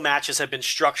Shingo matches have been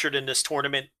structured in this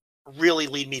tournament really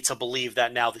lead me to believe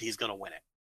that now that he's going to win it.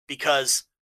 Because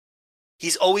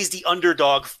he's always the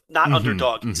underdog,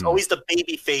 underdog. He's always the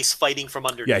baby face fighting from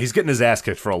underneath. Yeah, he's getting his ass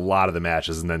kicked for a lot of the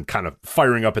matches, and then kind of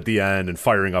firing up at the end and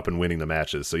firing up and winning the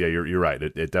matches. So yeah, you're right.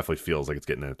 It definitely feels like it's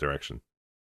getting in that direction.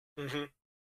 Mm-hmm.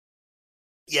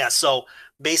 Yeah, so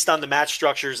based on the match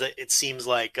structures, it seems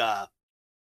like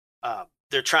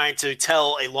they're trying to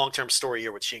tell a long-term story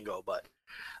here with Shingo. But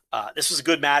this was a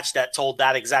good match that told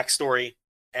that exact story,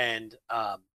 and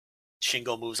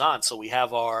Shingo moves on. So we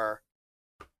have our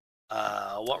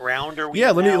what round are we?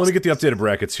 Yeah, let me get the updated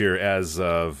brackets here as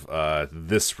of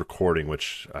this recording,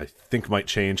 which I think might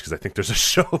change because I think there's a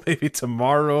show maybe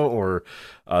tomorrow or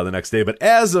the next day. But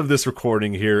as of this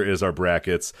recording, here is our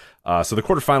brackets. So the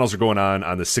quarterfinals are going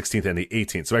on the 16th and the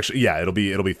 18th. So actually, yeah, it'll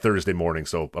be Thursday morning.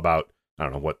 So about, I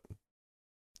don't know what,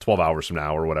 12 hours from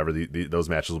now or whatever, those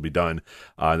matches will be done.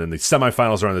 And then the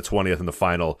semifinals are on the 20th and the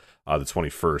final the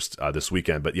 21st this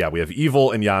weekend. But yeah, we have Evil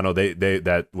and Yano. They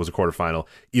that was a quarterfinal.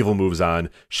 Evil moves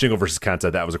on. Shingo versus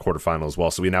Kenta, that was a quarterfinal as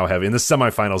well. So we now have in the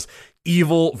semifinals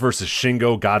Evil versus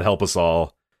Shingo. God help us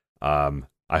all. I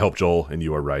hope, Joel, and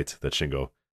you are right that Shingo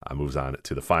moves on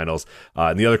to the finals.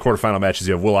 In the other quarterfinal matches,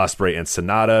 you have Will Ospreay and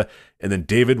Sonata, and then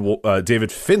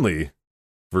David Finlay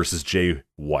versus Jay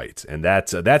White. And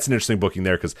that's an interesting booking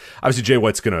there, because obviously Jay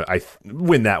White's going to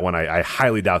win that one. I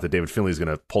highly doubt that David Finlay is going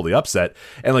to pull the upset.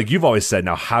 And like you've always said,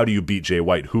 now how do you beat Jay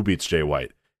White? Who beats Jay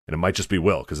White? And it might just be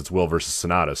Will, because it's Will versus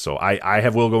Sonata. So I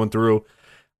have Will going through.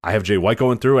 I have Jay White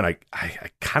going through, and I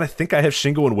kind of think I have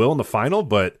Shingo and Will in the final,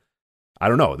 but I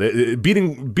don't know.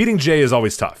 Beating Jay is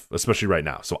always tough, especially right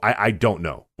now. So I don't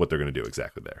know what they're going to do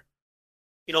exactly there.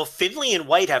 You know, Finlay and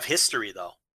White have history,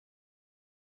 though.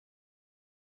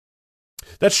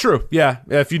 That's true. Yeah.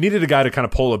 If you needed a guy to kind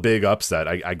of pull a big upset,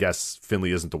 I guess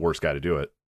Finlay isn't the worst guy to do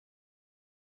it.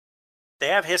 They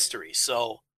have history.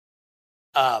 So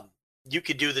you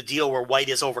could do the deal where White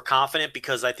is overconfident,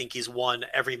 because I think he's won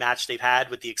every match they've had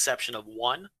with the exception of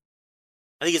one.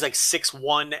 I think he's like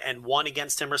 6-1-1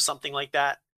 against him or something like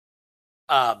that.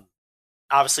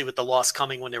 Obviously with the loss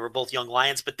coming when they were both young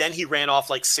Lions, but then he ran off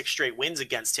like 6 straight wins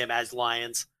against him as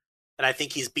Lions. And I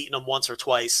think he's beaten them once or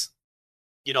twice,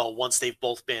 you know, once they've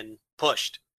both been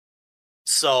pushed.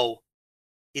 So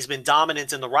he's been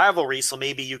dominant in the rivalry, so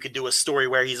maybe you could do a story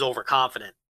where he's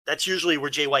overconfident. That's usually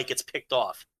where Jay White gets picked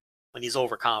off, when he's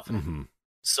overconfident. Mm-hmm.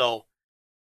 So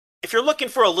if you're looking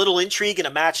for a little intrigue in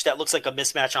a match that looks like a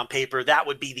mismatch on paper, that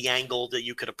would be the angle that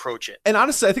you could approach it. And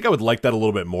honestly, I think I would like that a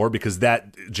little bit more because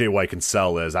that Jay White can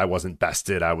sell as I wasn't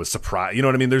bested, I was surprised. You know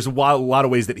what I mean? There's a lot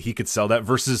of ways that he could sell that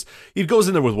versus he goes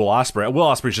in there with Will Ospreay. Will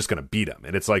Ospreay's just going to beat him.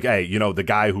 And it's like, hey, the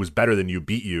guy who's better than you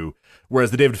beat you. Whereas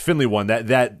the David Finlay one,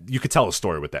 that you could tell a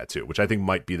story with that too, which I think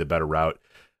might be the better route.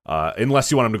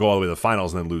 Unless you want him to go all the way to the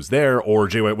finals and then lose there, or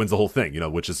Jay White wins the whole thing,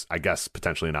 which is, I guess,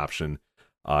 potentially an option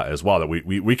as well. That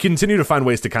we continue to find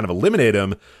ways to kind of eliminate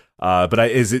him. But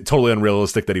is it totally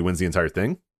unrealistic that he wins the entire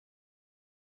thing?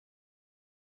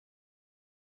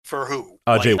 For who?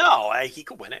 Jay. No, he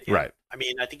could win it. Yeah. Right. I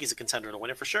mean, I think he's a contender to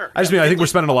win it for sure. I think we're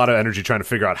spending a lot of energy trying to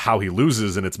figure out how he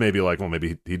loses, and it's maybe like, well,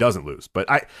 maybe he doesn't lose. But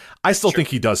I still think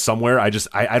he does somewhere. I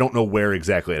don't know where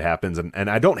exactly it happens, and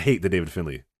I don't hate the David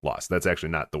Finlay loss. That's actually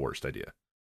not the worst idea.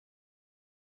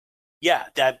 Yeah,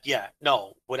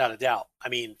 no, without a doubt. I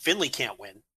mean, Finlay can't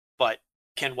win, but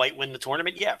can White win the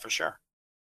tournament? Yeah, for sure.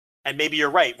 And maybe you're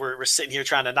right. We're sitting here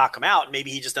trying to knock him out, and maybe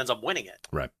he just ends up winning it.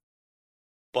 Right.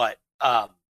 But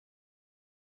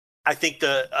I think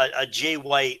a Jay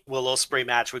White Will Ospreay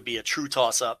match would be a true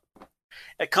toss up.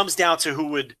 It comes down to who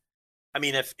would. I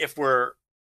mean, if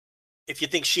you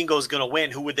think Shingo's going to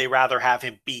win, who would they rather have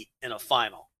him beat in a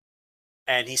final?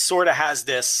 And he sort of has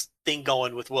this thing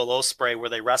going with Will Ospreay where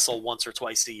they wrestle once or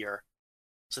twice a year,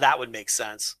 so that would make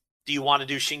sense. Do you want to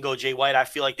do Shingo Jay White? I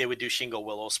feel like they would do Shingo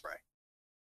Will Ospreay.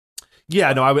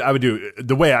 Yeah, no, I would do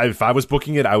the way if I was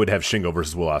booking it, I would have Shingo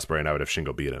versus Will Ospreay, and I would have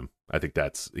Shingo beat him. I think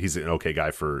he's an okay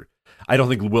guy for. I don't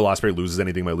think Will Ospreay loses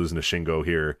anything by losing to Shingo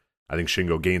here. I think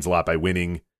Shingo gains a lot by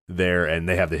winning there, and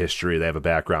they have the history, they have a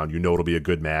background. It'll be a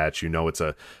good match. It's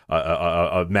a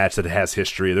match that has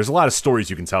history. There's a lot of stories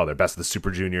you can tell there. Best of the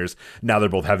Super Juniors. Now they're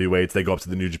both heavyweights. They go up to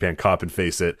the New Japan Cup and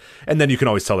face it, and then you can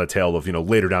always tell that tale of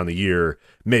later down the year.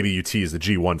 Maybe you tease the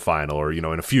G1 final, or in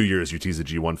a few years you tease the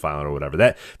G1 final or whatever.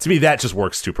 That to me that just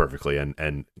works too perfectly.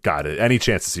 And God, any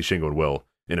chance to see Shingo and Will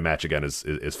in a match again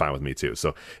is fine with me too.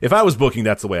 So if I was booking,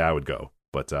 that's the way I would go.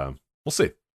 But we'll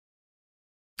see.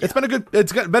 It's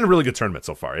been a really good tournament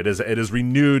so far. It has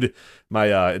renewed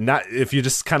my not if you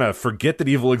just kind of forget that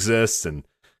evil exists and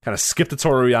kind of skip the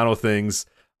Toru Yano things.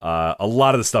 A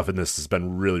lot of the stuff in this has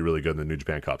been really, really good in the New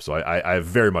Japan Cup. So I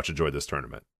very much enjoyed this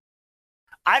tournament.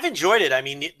 I've enjoyed it. I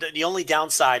mean, the only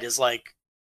downside is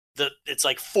it's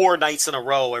like 4 nights in a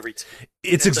row every.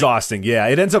 It's exhausting. Yeah,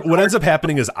 what ends up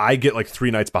happening is I get like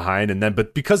 3 nights behind,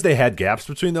 but because they had gaps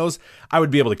between those, I would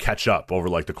be able to catch up over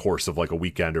like the course of like a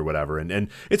weekend or whatever. And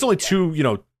it's only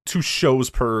two shows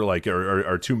per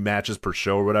or 2 matches per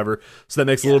show or whatever. So that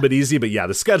makes it a little bit easy. But yeah,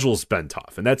 the schedule's been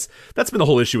tough, and that's been the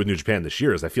whole issue with New Japan this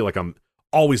year. Is I feel like I'm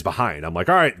always behind. I'm like,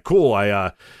 all right, cool.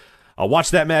 I'll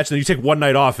watch that match, and then you take one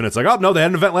night off, and it's like, oh no, they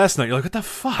had an event last night. You're like, what the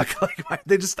fuck? Like,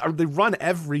 they run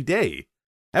every day.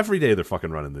 Every day they're fucking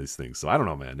running these things. So I don't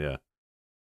know, man. Yeah.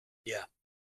 Yeah.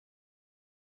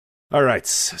 All right.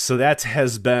 So that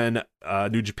has been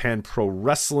New Japan Pro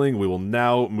Wrestling. We will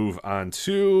now move on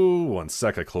to one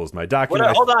sec. I closed my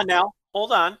document. Hold on now.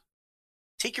 Hold on.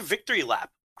 Take your victory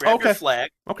lap. Grab your flag.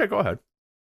 Okay, go ahead.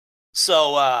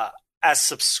 So as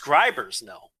subscribers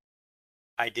know,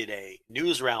 I did a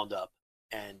news roundup,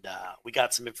 and we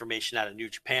got some information out of New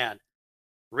Japan.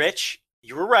 Rich,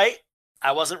 you were right.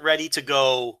 I wasn't ready to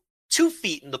go 2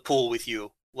 feet in the pool with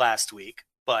you last week,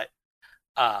 but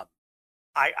I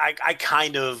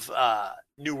kind of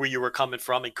knew where you were coming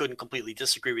from and couldn't completely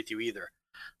disagree with you either.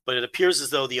 But it appears as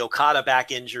though the Okada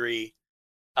back injury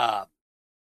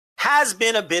has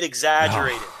been a bit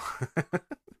exaggerated.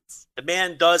 The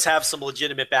man does have some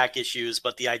legitimate back issues,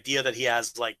 but the idea that he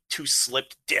has like 2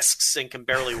 slipped discs and can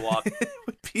barely walk it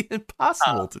would be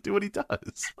impossible to do what he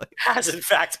does. Has in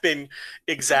fact been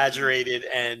exaggerated.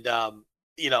 And,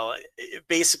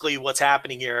 basically what's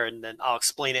happening here, and then I'll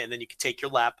explain it and then you can take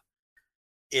your lap,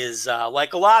 is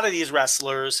like a lot of these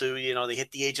wrestlers who, they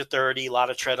hit the age of 30, a lot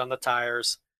of tread on the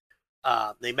tires.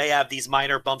 They may have these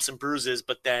minor bumps and bruises,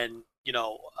 but then,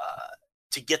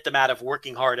 to get them out of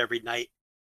working hard every night,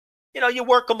 you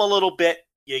work them a little bit,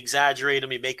 you exaggerate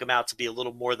them, you make them out to be a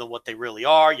little more than what they really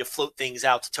are. You float things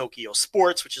out to Tokyo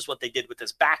Sports, which is what they did with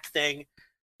this back thing.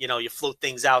 You float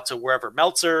things out to wherever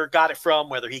Meltzer got it from,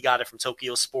 whether he got it from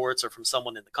Tokyo Sports or from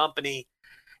someone in the company.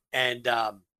 And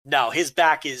no, his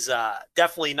back is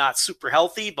definitely not super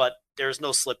healthy, but there's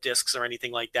no slip discs or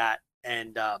anything like that.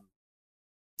 And,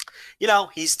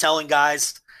 he's telling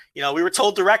guys, we were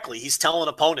told directly, he's telling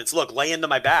opponents, look, lay into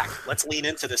my back. Let's lean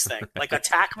into this thing. Like,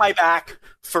 attack my back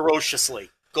ferociously.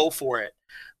 Go for it,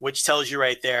 which tells you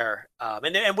right there.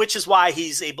 And which is why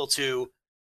he's able to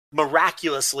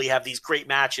miraculously have these great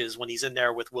matches when he's in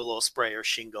there with Will Ospreay or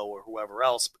Shingo or whoever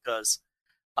else, because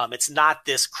it's not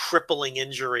this crippling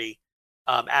injury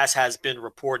as has been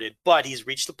reported, but he's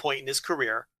reached a point in his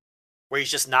career where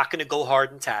he's just not going to go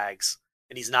hard in tags,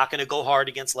 and he's not going to go hard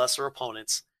against lesser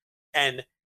opponents, and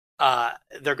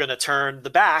they're going to turn the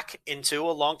back into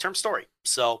a long-term story.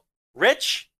 So,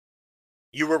 Rich,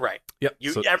 you were right. Yep.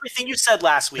 Everything you said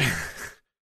last week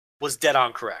was dead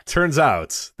on correct. Turns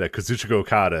out that Kazuchika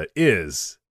Okada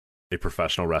is a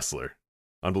professional wrestler.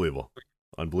 Unbelievable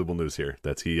news here.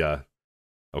 That's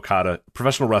Okada,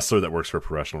 professional wrestler that works for a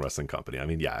professional wrestling company. I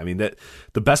mean, that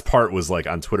the best part was like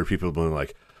on Twitter, people being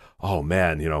like, "Oh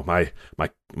man,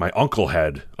 my uncle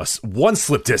had one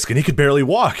slip disc and he could barely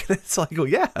walk." And it's like, oh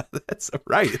yeah, that's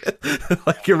right.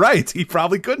 Like, you're right. He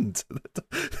probably couldn't.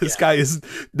 This guy is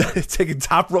taking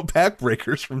top rope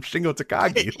backbreakers from Shingo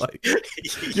Takagi. Like,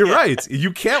 you're right.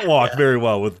 You can't walk very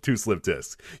well with 2 slip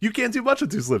discs. You can't do much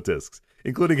with 2 slip discs,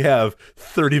 including have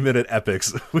 30-minute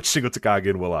epics with Shingo Takagi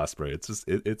and Will Ospreay. It's just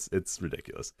it's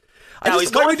ridiculous. Why are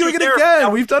we doing it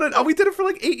again? We've done it. We did it for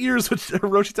like 8 years with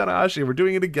Hiroshi Tanahashi, and we're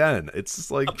doing it again. It's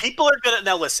just like people are gonna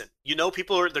now listen. They're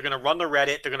gonna run the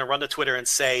Reddit, they're gonna run the Twitter and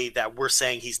say that we're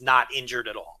saying he's not injured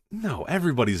at all. No,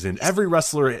 everybody's in. Every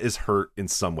wrestler is hurt in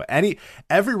some way.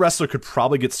 Every wrestler could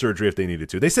probably get surgery if they needed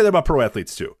to. They say that about pro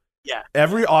athletes too. Yeah.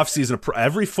 Every offseason,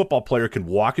 every football player can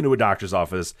walk into a doctor's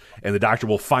office and the doctor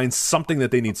will find something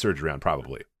that they need surgery on,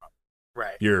 probably.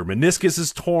 Right. Your meniscus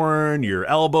is torn, your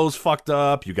elbow's fucked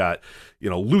up, you got,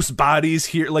 loose bodies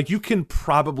here. Like, you can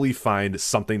probably find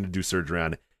something to do surgery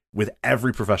on with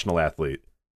every professional athlete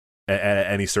at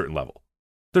any certain level.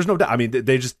 There's no doubt. I mean,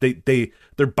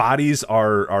 their bodies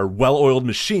are well-oiled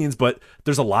machines, but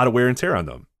there's a lot of wear and tear on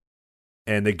them.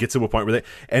 And they get to a point where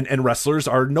and wrestlers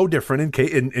are no different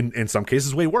in some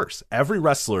cases way worse. Every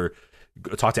wrestler,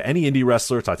 talk to any indie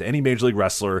wrestler, talk to any major league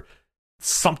wrestler,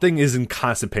 something is in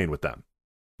constant pain with them.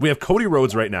 We have Cody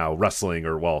Rhodes right now wrestling,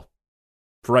 for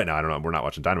right now, I don't know, we're not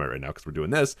watching Dynamite right now because we're doing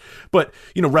this, but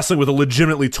wrestling with a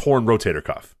legitimately torn rotator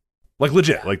cuff, like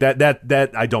legit, like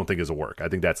that I don't think is a work. I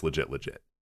think that's legit.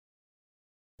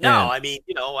 No, I mean,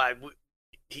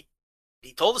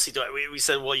 he told us he do it. We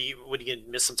said, well, would you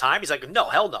miss some time? He's like, no,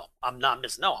 hell no. I'm not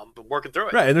missing. No, I'm working through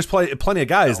it. Right, and there's plenty of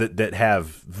guys that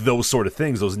have those sort of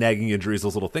things, those nagging injuries,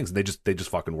 those little things, and they just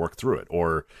fucking work through it,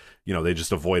 or they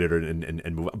just avoid it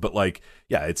and move on. But like,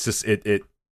 yeah, it's just it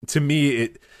to me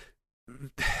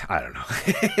I don't know.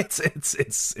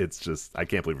 it's just I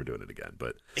can't believe we're doing it again.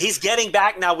 But he's getting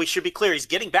back now. We should be clear. He's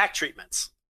getting back treatments.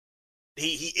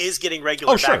 He is getting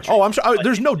regular. Oh sure. Back I'm sure.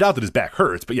 There's no doubt that his back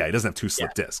hurts, but yeah, he doesn't have 2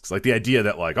 slip discs. Like, the idea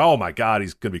that like, oh my god,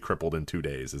 he's gonna be crippled in 2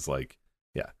 days is like,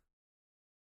 yeah.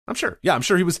 I'm sure. Yeah, I'm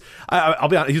sure he was. I'll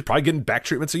be honest. He was probably getting back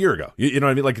treatments a year ago. You know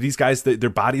what I mean? Like, these guys, their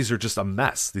bodies are just a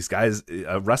mess. These guys,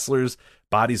 wrestlers'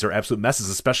 bodies are absolute messes,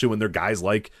 especially when they're guys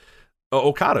like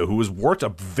Okada, who has worked a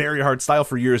very hard style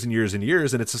for years and years and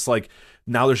years, and it's just like,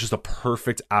 now there's just a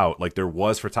perfect out, like there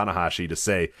was for Tanahashi, to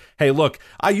say, hey, look,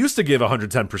 I used to give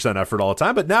 110% effort all the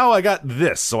time, but now I got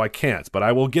this, so I can't, but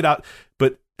I will get out.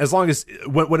 But as long as,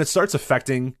 when it starts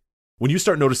affecting, when you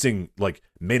start noticing like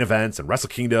main events and Wrestle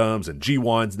Kingdoms and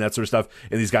G1s and that sort of stuff,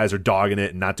 and these guys are dogging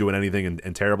it and not doing anything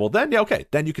and terrible, then yeah, okay,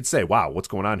 then you could say, wow, what's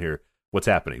going on here? What's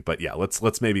happening? But yeah,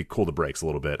 let's maybe cool the brakes a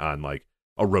little bit on like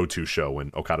a Road 2 show when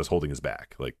Okada's holding his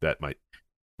back. Like, that might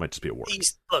just be a work.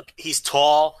 He's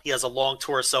tall, he has a long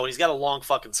torso, and he's got a long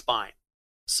fucking spine.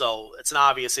 So it's an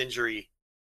obvious injury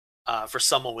for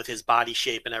someone with his body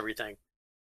shape and everything.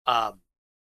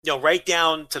 Right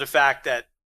down to the fact that,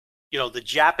 the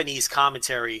Japanese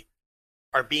commentary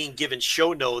are being given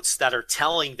show notes that are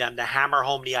telling them to hammer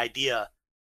home the idea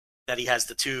that he has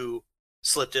the 2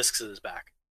 slip discs in his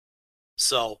back.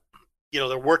 So,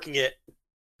 they're working it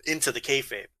into the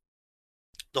kayfabe,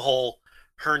 the whole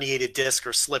herniated disc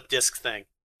or slip disc thing.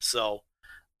 So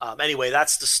anyway,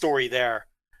 that's the story there.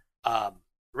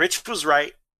 Rich was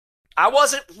right. I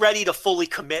wasn't ready to fully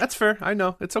commit. That's fair. I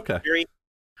know, it's okay.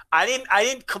 I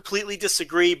didn't completely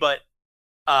disagree, but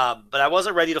I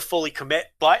wasn't ready to fully commit.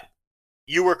 But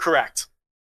you were correct.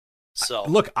 So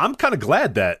look, I'm kind of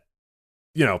glad that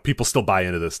people still buy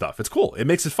into this stuff. It's cool. It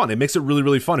makes it fun. It makes it really,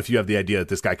 really fun if you have the idea that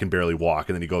this guy can barely walk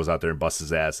and then he goes out there and busts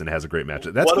his ass and has a great match.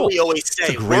 That's what cool. Do we always say?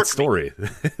 It's a great story.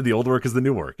 The old work is the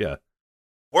new work. Yeah.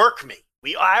 Work me.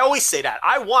 I always say that.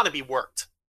 I want to be worked.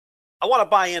 I want to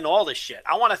buy into all this shit.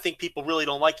 I want to think people really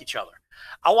don't like each other.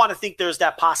 I want to think there's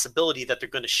that possibility that they're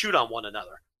going to shoot on one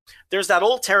another. There's that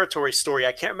old territory story.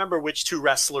 I can't remember which 2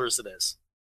 wrestlers it is,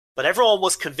 but everyone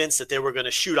was convinced that they were going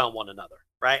to shoot on one another,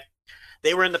 right?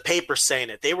 They were in the paper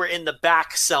saying it. They were in the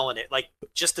back selling it, like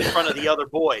just in front of the other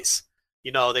boys.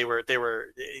 You know,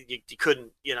 you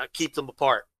couldn't, keep them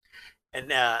apart. And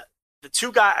the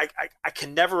two guys, I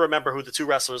can never remember who the two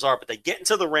wrestlers are, but they get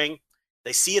into the ring.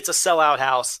 They see it's a sellout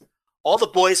house. All the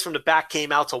boys from the back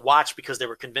came out to watch because they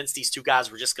were convinced these two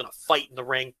guys were just going to fight in the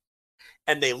ring.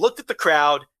 And they looked at the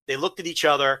crowd, they looked at each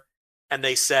other, and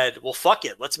they said, well, fuck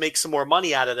it. Let's make some more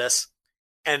money out of this.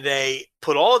 And they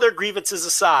put all of their grievances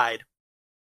aside,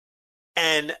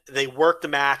 and they worked the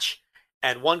match.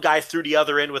 And one guy threw the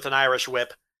other in with an Irish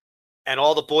whip. And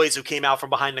all the boys who came out from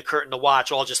behind the curtain to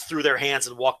watch all just threw their hands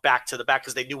and walked back to the back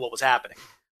because they knew what was happening.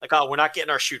 Like, oh, we're not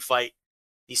getting our shoot fight.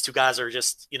 These two guys are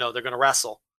just, they're going to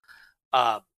wrestle.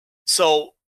 So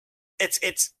it's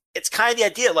kind of the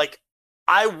idea. Like,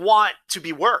 I want to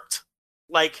be worked.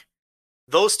 Like,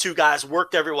 those two guys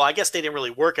worked well, I guess they didn't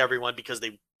really work everyone because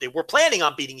they were planning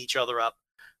on beating each other up,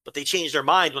 but they changed their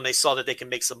mind when they saw that they can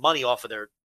make some money off of their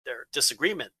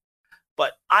disagreement.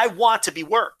 But I want to be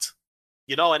worked,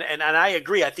 and I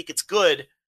agree. I think it's good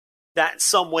that in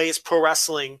some ways pro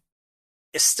wrestling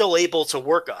is still able to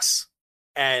work us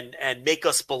and make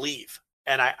us believe.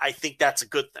 And I think that's a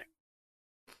good thing.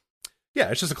 Yeah,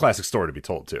 it's just a classic story to be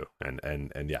told too,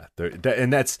 and yeah,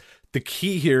 and that's the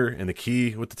key here, and the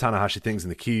key with the Tanahashi things,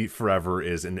 and the key forever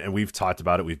is, and we've talked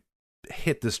about it, we've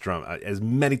hit this drum as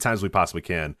many times as we possibly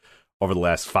can over the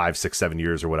last 5, 6, 7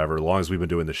 years or whatever, as long as we've been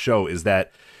doing the show, is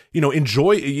that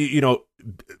enjoy,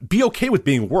 be okay with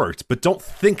being worked, but don't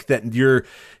think that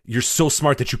you're so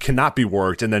smart that you cannot be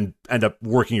worked and then end up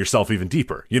working yourself even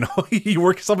deeper. You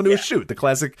work yourself into a shoot, the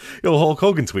classic Hulk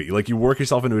Hogan tweet, like you work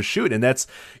yourself into a shoot. And that's,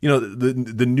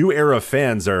 the new era of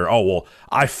fans are, oh, well,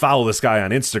 I follow this guy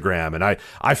on Instagram and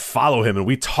I follow him and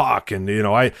we talk and, he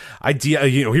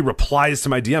replies to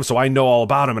my DM. So I know all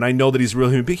about him and I know that he's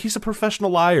really big. He's a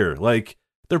professional liar. Like,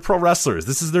 they're pro wrestlers.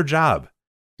 This is their job,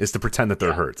 is to pretend that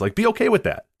they're hurt. Like, be okay with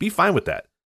that. Be fine with that.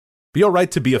 Be all right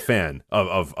to be a fan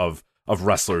of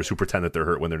wrestlers who pretend that they're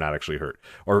hurt when they're not actually hurt,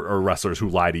 or wrestlers who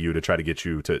lie to you to try to get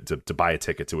you to buy a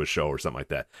ticket to a show or something like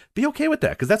that. Be okay with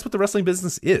that, because that's what the wrestling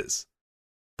business is.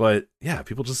 But yeah,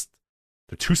 people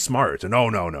they're too smart. And no,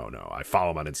 I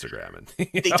follow them on Instagram, and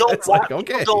they don't want.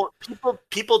 Okay.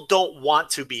 People don't want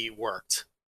to be worked.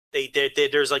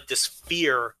 There's like this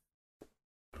fear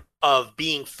of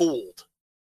being fooled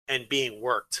and being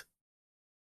worked,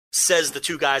 says the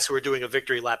two guys who are doing a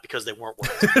victory lap because they weren't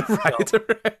worked.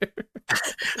 Right.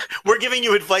 We're giving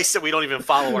you advice that we don't even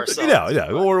follow ourselves.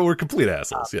 Yeah. We're complete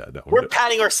assholes. We're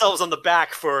patting ourselves on the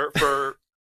back for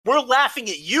we're laughing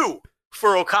at you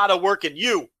for Okada working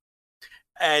you.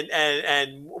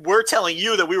 And we're telling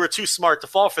you that we were too smart to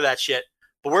fall for that shit,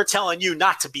 but we're telling you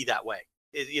not to be that way.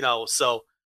 So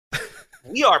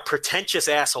we are pretentious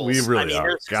assholes. We really are.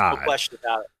 There's no question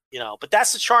about it. But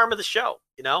that's the charm of the show.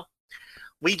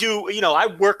 We do, I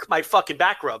work my fucking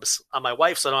back rubs on my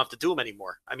wife so I don't have to do them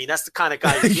anymore. That's the kind of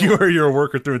guy you're a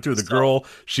worker through and through. The girl,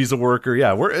 she's a worker.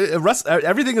 Yeah,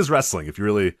 everything is wrestling. If you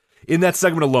really, in that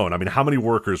segment alone, how many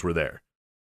workers were there?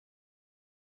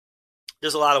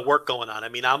 There's a lot of work going on.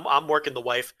 I'm working the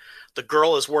wife. The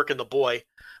girl is working the boy.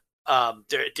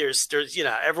 There's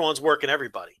everyone's working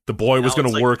everybody. The boy was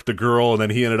going to work the girl, and then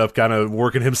he ended up kind of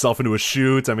working himself into a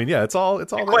shoot. it's all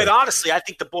quite honestly, I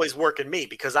think the boy's working me,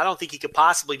 because I don't think he could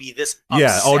possibly be this upset.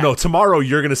 Yeah. Oh no, tomorrow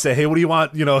you're going to say, hey, what do you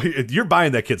want? You're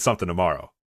buying that kid something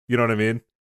tomorrow. You know what I mean?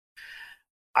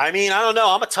 I don't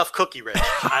know. I'm a tough cookie, Rich.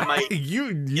 I might.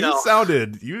 you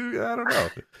sounded. I don't know.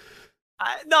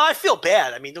 I feel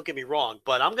bad. Don't get me wrong,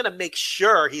 but I'm going to make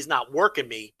sure he's not working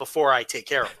me before I take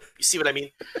care of him. You see what I mean?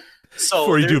 So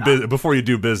before you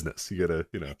do business, you gotta,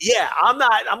 Yeah, I'm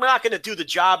not going to do the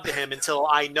job to him until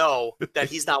I know that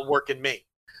he's not working me.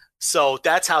 So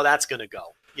that's how that's going to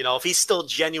go. If he's still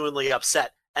genuinely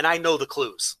upset and I know the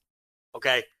clues,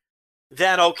 okay,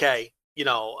 then okay,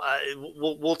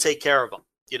 we'll take care of him.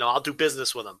 I'll do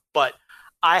business with him, but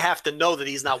I have to know that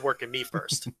he's not working me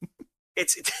first.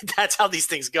 That's how these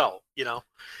things go,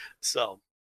 So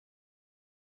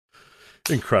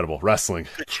incredible wrestling,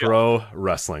 pro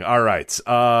wrestling. All right,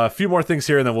 a few more things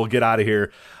here, and then we'll get out of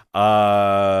here.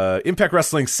 Impact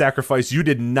Wrestling Sacrifice. You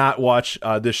did not watch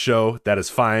this show. That is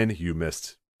fine. You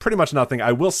missed pretty much nothing.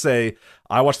 I will say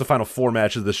I watched the final 4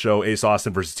 matches of the show. Ace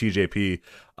Austin versus TJP.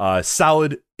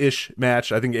 Solid-ish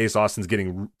match. I think Ace Austin's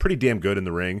getting pretty damn good in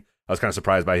the ring. I was kind of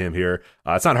surprised by him here.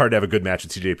 It's not hard to have a good match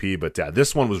with TJP, but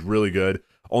this one was really good.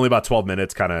 Only about 12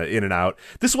 minutes, kind of in and out.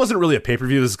 This wasn't really a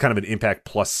pay-per-view. This is kind of an Impact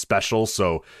Plus special,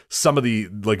 so some of the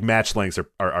match lengths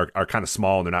are kind of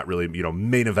small, and they're not really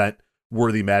main event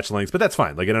worthy match lengths. But that's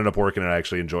fine. It ended up working, and I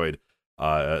actually enjoyed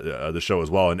the show as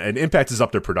well. And Impact is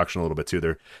up their production a little bit too.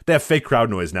 They have fake crowd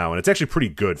noise now, and it's actually pretty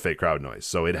good fake crowd noise.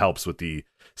 So it helps with the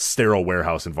sterile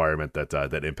warehouse environment that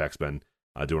Impact's been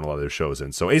doing a lot of their shows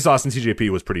in. So Ace Austin TJP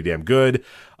was pretty damn good.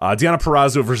 Deonna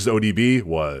Purrazzo versus ODB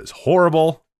was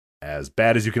horrible, as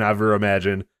bad as you can ever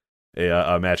imagine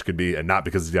a match could be, and not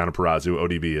because of Deonna Purrazzo.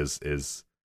 ODB is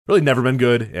really never been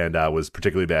good and was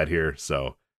particularly bad here.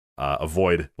 So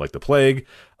avoid like the plague.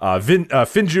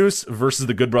 Finjuice versus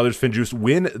the Good Brothers. Finjuice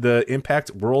win the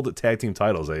Impact World Tag Team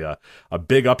titles. A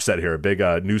big upset here, a big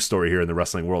news story here in the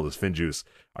wrestling world is Finjuice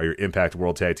are your Impact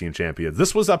World Tag Team champions.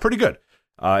 This was pretty good.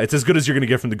 It's as good as you're going to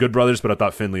get from the Good Brothers, but I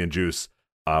thought Finley and Juice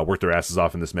worked their asses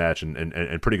off in this match,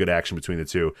 and pretty good action between the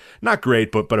two. Not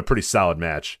great, but a pretty solid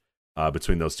match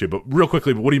between those two. But real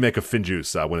quickly, what do you make of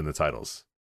Finjuice winning the titles?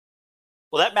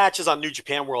 Well, that match is on New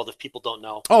Japan World, if people don't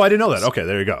know. Oh, I didn't know that. Okay,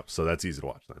 there you go. So that's easy to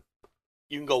watch then.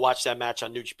 You can go watch that match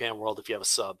on New Japan World if you have a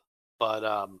sub.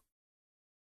 But,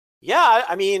 yeah,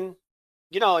 I mean,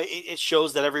 it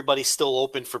shows that everybody's still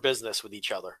open for business with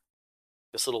each other.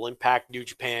 This little Impact, New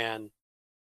Japan,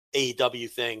 AEW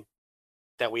thing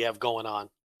that we have going on.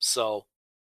 So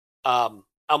I'm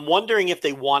wondering if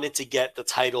they wanted to get the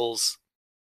titles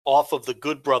off of the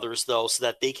Good Brothers, though, so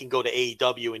that they can go to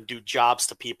AEW and do jobs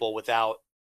to people without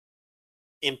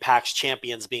Impact's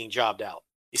champions being jobbed out.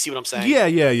 You see what I'm saying?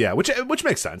 Yeah. Which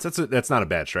makes sense. That's not a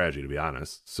bad strategy, to be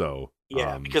honest. So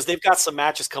yeah, because they've got some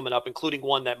matches coming up, including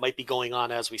one that might be going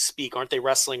on as we speak. Aren't they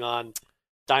wrestling on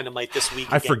Dynamite this week?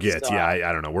 I forget. Yeah,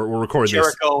 I don't know. We're recording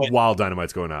Jericho this while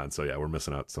Dynamite's going on, so yeah, we're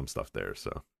missing out some stuff there.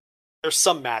 So there's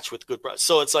some match with Good Brothers.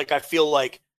 So it's like I feel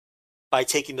like by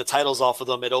taking the titles off of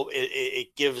them,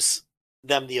 it gives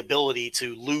them the ability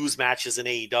to lose matches in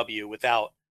AEW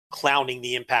without clowning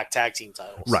the Impact Tag Team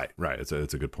titles. Right. It's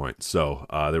a good point. So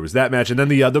there was that match, and then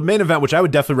the main event, which I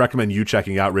would definitely recommend you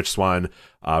checking out, Rich Swann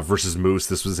versus Moose.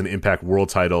 This was an Impact World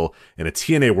Title and a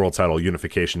TNA World Title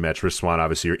unification match. Rich Swann,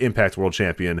 obviously your Impact World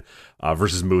Champion,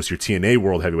 versus Moose, your TNA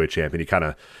World Heavyweight Champion. He kind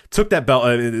of took that belt.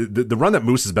 The run that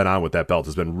Moose has been on with that belt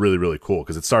has been really, really cool,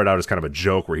 because it started out as kind of a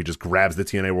joke where he just grabs the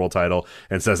TNA World Title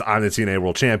and says, "I'm the TNA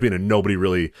World Champion," and nobody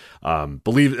really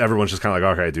believed. Everyone's just kind of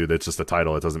like, "Okay, dude, it's just a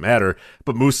title. It doesn't matter."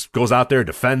 But Moose goes out there,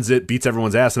 defends it, beats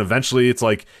everyone's ass, and eventually it's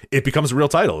like it becomes a real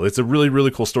title. It's a really,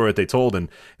 really cool story that they told, and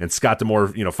Scott D'Amore,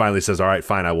 finally says, "All right,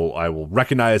 fine, I will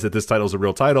recognize that this title is a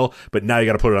real title, but now you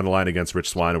got to put it on the line against Rich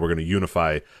Swann, and we're going to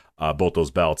unify both those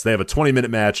belts." They have a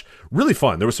 20-minute match, really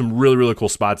fun. There were some really, really cool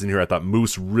spots in here. I thought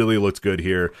Moose really looked good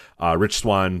here. Rich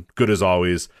Swann, good as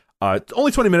always.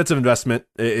 Only 20 minutes of investment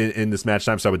in this match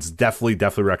time, so I would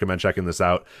definitely recommend checking this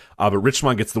out. But Rich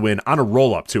Swann gets the win on a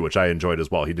roll-up, too, which I enjoyed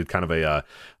as well. He did kind of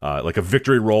a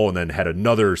victory roll and then had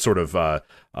another sort of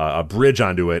a bridge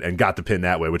onto it and got the pin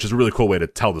that way, which is a really cool way to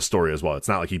tell the story as well. It's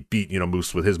not like he beat,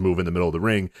 Moose with his move in the middle of the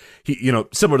ring. He,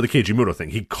 similar to the Keiji Mutoh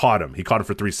thing, he caught him. He caught him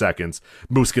for 3 seconds.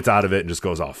 Moose gets out of it and just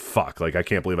goes, "Oh, fuck. Like, I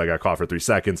can't believe I got caught for 3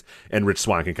 seconds." And Rich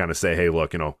Swann can kind of say, "Hey,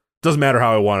 look, doesn't matter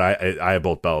how I won. I have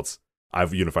both belts.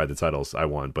 I've unified the titles. I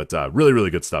won." But really, really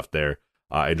good stuff there.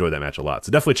 I enjoyed that match a lot.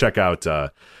 So definitely check out,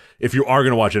 if you are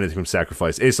going to watch anything from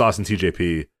Sacrifice, Ace Austin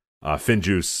TJP,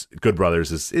 Finjuice, Good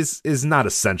Brothers is not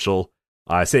essential.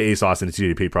 I say Ace Austin and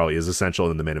TJP probably is essential,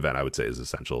 and then the main event I would say is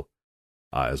essential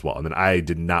as well. And then I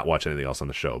did not watch anything else on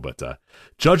the show, but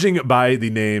judging by the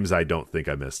names, I don't think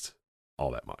I missed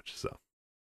all that much. So.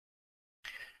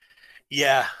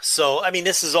 Yeah, so, I mean,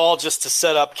 this is all just to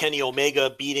set up Kenny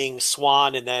Omega beating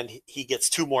Swan, and then he gets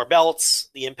 2 more belts,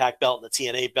 the Impact belt and the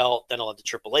TNA belt, then he'll have the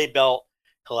AAA belt,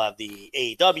 he'll have the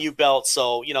AEW belt,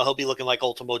 so, he'll be looking like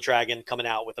Ultimo Dragon coming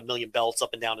out with 1 million belts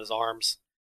up and down his arms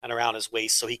and around his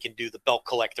waist, so he can do the belt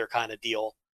collector kind of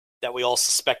deal that we all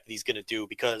suspect that he's going to do,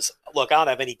 because, look, I don't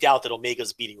have any doubt that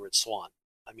Omega's beating Rich Swann.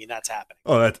 I mean, that's happening.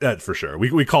 Oh, that for sure.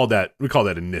 We called that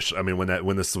initial. I mean,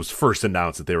 when this was first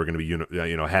announced that they were going to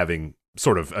be having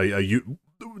sort of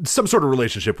some sort of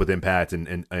relationship with Impact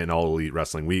and All Elite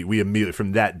Wrestling, we immediately,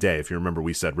 from that day, if you remember,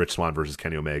 we said Rich Swann versus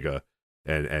Kenny Omega,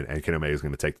 and Kenny Omega is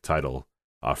going to take the title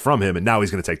from him, and now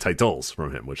he's going to take titles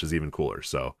from him, which is even cooler.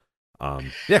 So,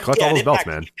 collect all those belts,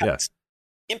 man. Yes,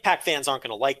 Impact fans aren't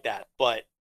going to like that, but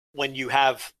when you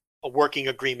have a working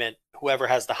agreement, whoever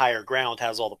has the higher ground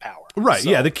has all the power. Right.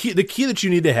 So, yeah. The key that you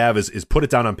need to have is put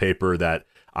it down on paper that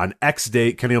on X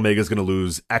date, Kenny Omega is going to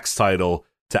lose X title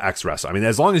to X wrestler. I mean,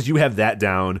 as long as you have that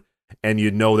down and you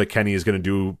know that Kenny is going to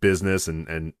do business,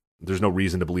 and there's no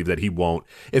reason to believe that he won't.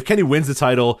 If Kenny wins the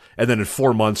title and then in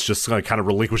 4 months just kind of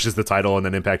relinquishes the title and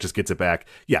then Impact just gets it back,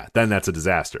 yeah, then that's a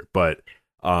disaster. But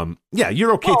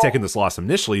you're okay taking this loss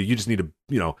initially. You just need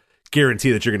to,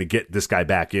 guarantee that you're going to get this guy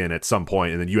back in at some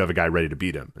point, and then you have a guy ready to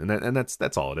beat him, and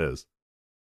that's all it is.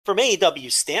 From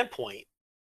AEW's standpoint,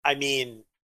 I mean,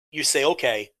 you say,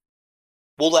 okay,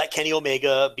 we'll let Kenny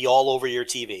Omega be all over your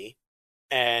TV,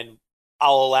 and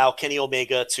I'll allow Kenny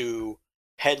Omega to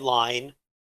headline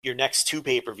your next 2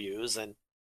 pay-per-views, and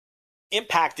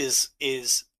Impact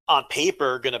is on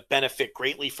paper going to benefit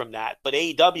greatly from that, but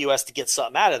AEW has to get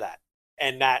something out of that,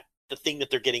 and that the thing that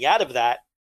they're getting out of that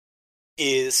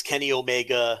is Kenny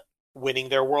Omega winning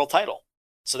their world title.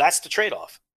 So that's the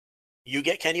trade-off. You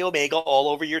get Kenny Omega all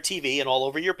over your TV and all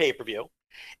over your pay-per-view,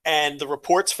 and the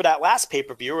reports for that last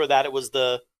pay-per-view are that it was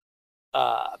the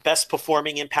best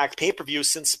performing Impact pay-per-view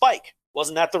since Spike.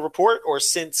 Wasn't that the report, or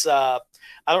since I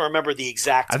don't remember the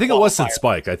exact? I think it was since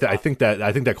Spike. I think that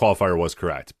qualifier was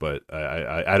correct, but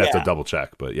I'd have to double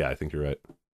check. But yeah, I think you're right.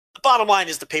 The bottom line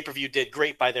is the pay-per-view did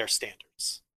great by their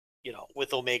standards,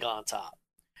 with Omega on top,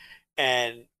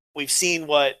 and we've seen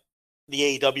what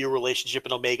the AEW relationship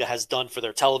and Omega has done for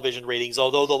their television ratings.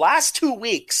 Although the last 2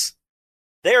 weeks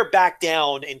they're back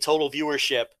down in total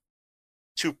viewership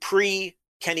to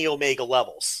pre-Kenny Omega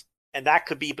levels, and that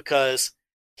could be because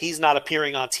he's not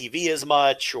appearing on TV as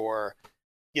much, or,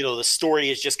 the story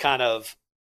is just kind of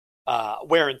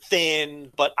wearing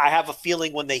thin. But I have a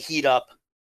feeling when they heat up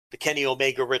the Kenny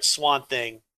Omega Rich Swann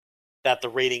thing, that the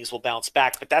ratings will bounce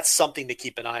back. But that's something to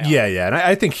keep an eye on. Yeah, and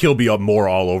I think he'll be more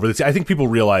all over this. I think people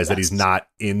realize that he's not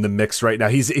in the mix right now.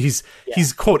 He's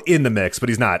quote in the mix, but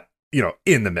he's not,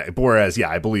 in the mix. Whereas,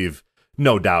 I believe,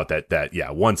 no doubt that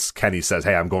once Kenny says,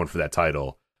 "Hey, I'm going for that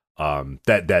title,"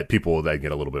 that people will then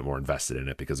get a little bit more invested in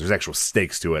it, because there's actual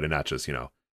stakes to it, and not just,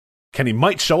 Kenny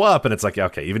might show up, and it's like,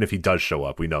 okay, even if he does show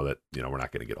up, we know that, we're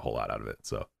not going to get a whole lot out of it.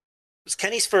 So it was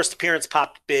Kenny's first appearance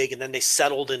popped big, and then they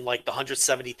settled in like the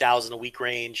 170,000 a week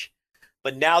range.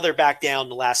 But now they're back down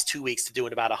the last 2 weeks to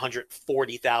doing about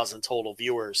 140,000 total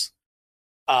viewers.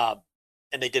 And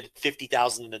they did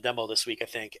 50,000 in the demo this week, I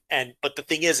think. But the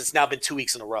thing is, it's now been 2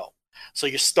 weeks in a row. So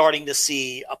you're starting to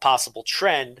see a possible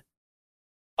trend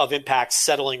of Impact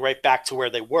settling right back to where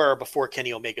they were before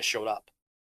Kenny Omega showed up.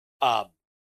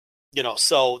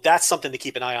 So that's something to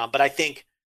keep an eye on. But I think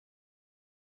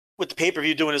with the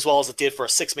pay-per-view doing as well as it did for a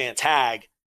 6-man tag,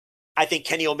 I think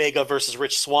Kenny Omega versus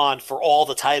Rich Swann for all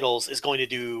the titles is going to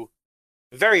do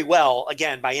very well,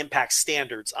 again, by Impact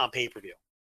standards on pay-per-view.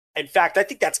 In fact, I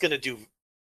think that's going to do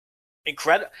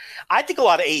incredible. I think a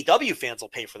lot of AEW fans will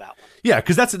pay for that one. Yeah,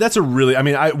 because that's a really. I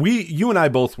mean, you and I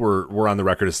both were on the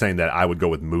record as saying that I would go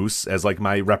with Moose as like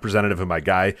my representative and my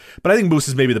guy, but I think Moose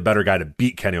is maybe the better guy to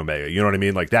beat Kenny Omega. You know what I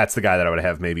mean? Like that's the guy that I would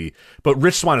have maybe. But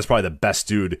Rich Swann is probably the best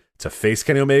dude to face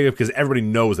Kenny Omega, because everybody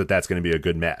knows that that's going to be a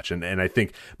good match, and I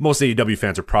think most AEW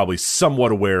fans are probably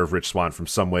somewhat aware of Rich Swann from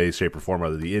some way, shape, or form,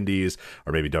 whether the Indies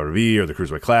or maybe WWE or the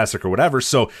Cruiserweight Classic or whatever.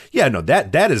 So yeah, no,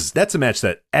 that's a match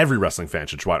that every wrestling fan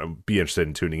should try to be interested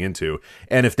in tuning into.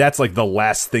 And if that's like the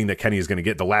last thing that Kenny is going to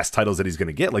get, the last titles that he's going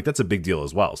to get, like that's a big deal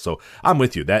as well. So I'm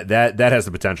with you. That has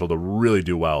the potential to really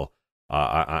do well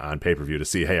on pay-per-view, to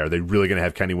see, hey, are they really going to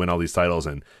have Kenny win all these titles?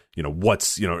 And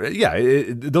those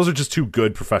are just two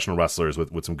good professional wrestlers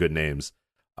with some good names,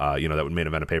 that would main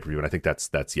event a pay-per-view. And I think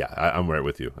I'm right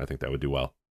with you. I think that would do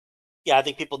well. Yeah, I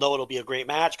think people know it'll be a great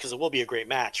match, because it will be a great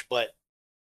match. But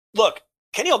look,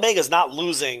 Kenny Omega's not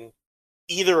losing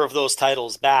either of those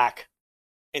titles back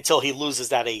until he loses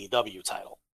that AEW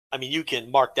title. I mean, you can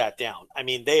mark that down. I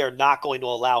mean, they are not going to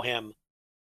allow him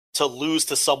to lose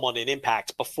to someone in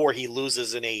Impact before he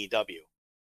loses in AEW.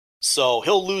 So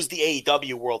he'll lose the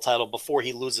AEW world title before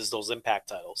he loses those Impact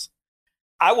titles.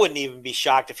 I wouldn't even be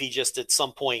shocked if he just at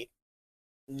some point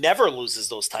never loses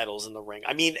those titles in the ring.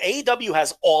 I mean, AEW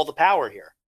has all the power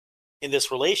here in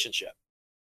this relationship.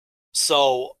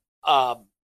 So, I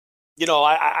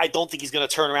don't think he's going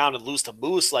to turn around and lose to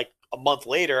Moose like a month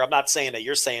later. I'm not saying that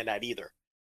you're saying that either,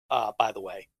 by the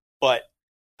way. But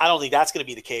I don't think that's going to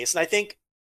be the case. And I think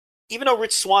even though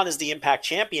Rich Swann is the Impact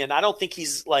champion, I don't think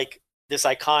he's like this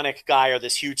iconic guy or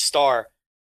this huge star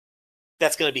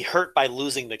that's going to be hurt by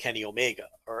losing to Kenny Omega.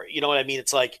 Or, you know what I mean?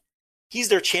 It's like he's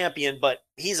their champion, but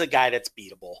he's a guy that's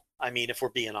beatable. I mean, if we're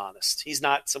being honest, he's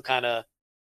not a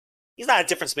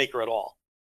difference maker at all.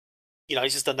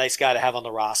 He's just a nice guy to have on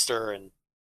the roster. And,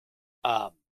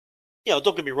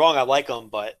 don't get me wrong, I like him,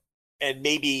 and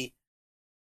maybe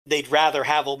they'd rather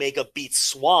have Omega beat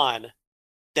Swann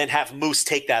than have Moose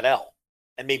take that L.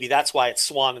 And maybe that's why it's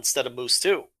Swann instead of Moose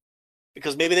too.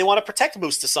 Because maybe they want to protect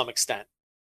Moose to some extent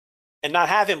and not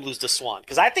have him lose to Swann.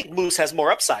 Because I think Moose has more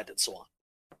upside than Swann.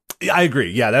 I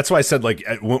agree. Yeah, that's why I said, like,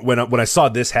 when I saw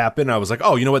this happen, I was like,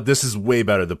 oh, you know what? This is way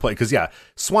better to play. Because,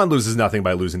 Swann loses nothing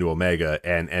by losing to Omega,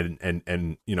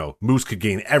 and Moose could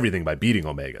gain everything by beating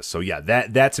Omega. So,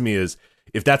 that to me is,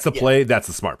 if that's the play, that's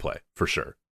the smart play, for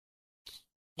sure.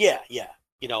 Yeah.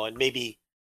 And maybe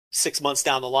 6 months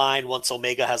down the line, once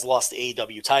Omega has lost the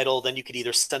AEW title, then you could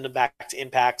either send him back to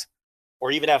Impact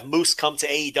or even have Moose come to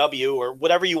AEW or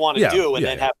whatever you want to do, and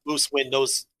then have Moose win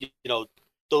those,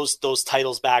 those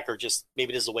titles back, or just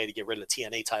maybe this is a way to get rid of the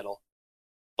TNA title.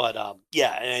 But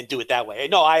and do it that way.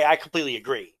 No, I completely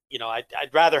agree.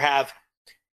 I'd rather have,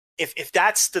 if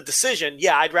that's the decision,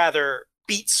 I'd rather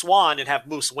beat Swan and have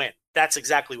Moose win. That's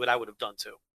exactly what I would have done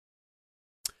too.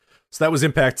 So that was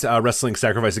Impact Wrestling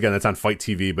Sacrifice. Again, that's on Fight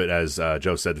TV, but as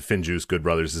Joe said, Finjuice Good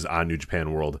Brothers is on New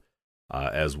Japan World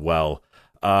as well.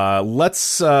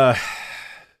 Let's you want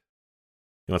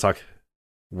to talk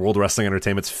World Wrestling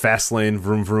Entertainment's Fastlane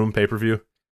Vroom Vroom pay-per-view?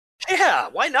 Yeah,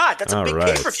 why not? That's a big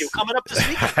pay-per-view coming up this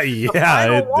week.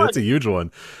 That's a huge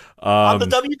one. On the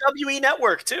WWE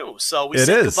Network too, so we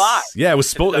said goodbye. Yeah, it was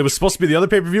supposed to be the other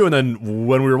pay-per-view, and then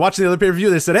when we were watching the other pay-per-view,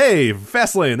 they said, "Hey,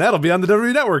 Fastlane, that'll be on the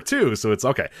WWE Network too." So it's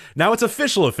okay. Now it's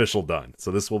official done.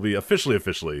 So this will be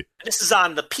officially. This is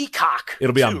on the Peacock.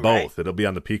 It'll be too, on both. Right? It'll be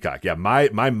on the Peacock. Yeah, my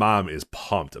mom is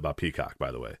pumped about Peacock.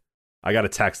 By the way, I got a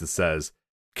text that says,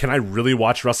 "Can I really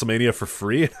watch WrestleMania for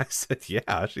free?" And I said,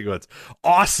 "Yeah." She goes,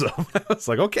 "Awesome." I was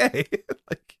like, "Okay."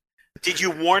 Did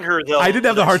you warn her though? I didn't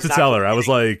have the heart to tell her. I was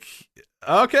like,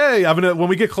 okay, when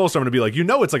we get closer, I'm gonna be like,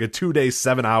 it's like a 2-day,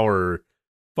 7-hour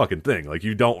fucking thing. Like,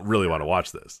 you don't really want to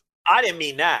watch this. I didn't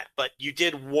mean that, but you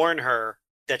did warn her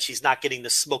that she's not getting the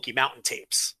Smoky Mountain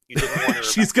tapes. You did warn her.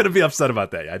 She's gonna be upset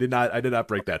about that. I did not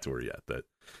break that to her yet. That,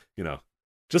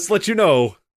 just to let you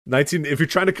know, if you're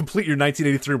trying to complete your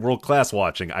 1983 World Class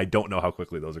watching, I don't know how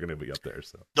quickly those are gonna be up there.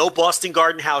 So no Boston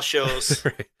Garden House shows.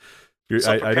 Right.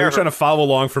 I know you're trying to follow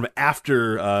along from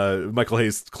after Michael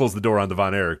Hayes closed the door on the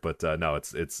Von Erich, but no,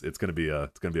 it's gonna be a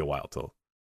while till.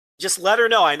 Just let her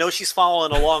know. I know she's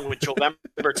following along with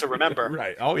November to Remember.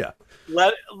 Right. Oh yeah.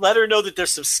 Let her know that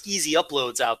there's some skeezy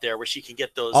uploads out there where she can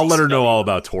get those. I'll let her know all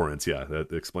about torrents. Yeah,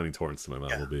 explaining torrents to my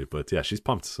mom will be. But yeah, she's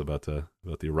pumped about the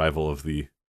arrival of the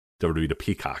WWE to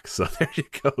Peacock. So there you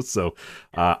go. So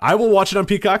I will watch it on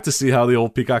Peacock to see how the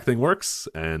old Peacock thing works,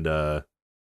 and we'll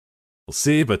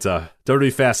see. But WWE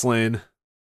Fastlane.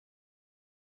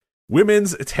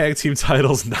 Women's tag team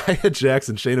titles, Nia Jax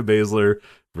and Shayna Baszler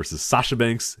versus Sasha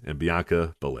Banks and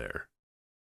Bianca Belair.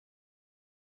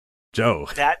 Joe,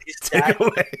 that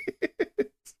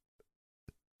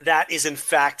is in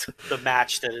fact the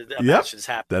match that has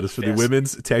happened. That is for the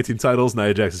women's tag team titles.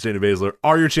 Nia Jax and Shayna Baszler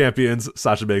are your champions.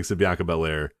 Sasha Banks and Bianca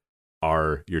Belair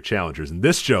are your challengers. And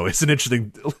this, Joe, is an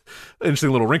interesting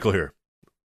little wrinkle here.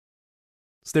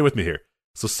 Stay with me here.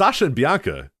 So Sasha and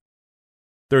Bianca,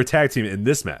 they're a tag team in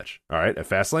this match, all right, at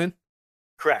Fastlane?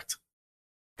 Correct.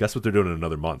 Guess what they're doing in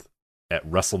another month? At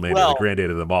WrestleMania, the grand day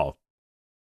of them all.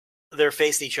 They're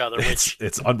facing each other, which...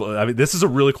 It's unbelievable. I mean, this is a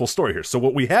really cool story here. So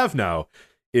what we have now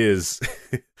is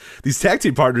these tag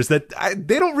team partners that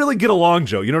they don't really get along,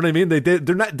 Joe. You know what I mean?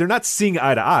 They're not seeing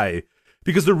eye to eye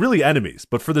because they're really enemies.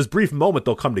 But for this brief moment,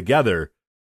 they'll come together.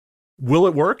 Will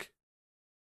it work?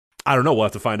 I don't know. We'll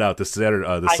have to find out this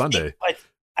Sunday.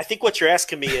 I think what you're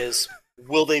asking me is,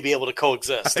 will they be able to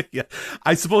coexist? Yeah,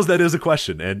 I suppose that is a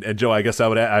question. And Joe, I guess I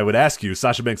would ask you,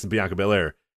 Sasha Banks and Bianca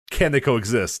Belair, can they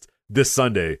coexist this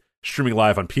Sunday, streaming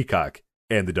live on Peacock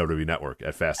and the WWE Network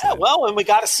at Fastlane? Yeah, well, and we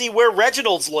got to see where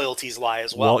Reginald's loyalties lie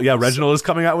as well. Well, yeah, Reginald is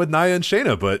coming out with Nia and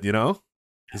Shayna, but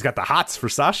he's got the hots for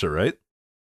Sasha, right?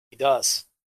 He does.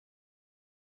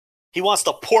 He wants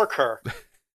to pork her.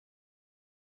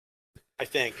 I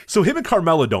think. So him and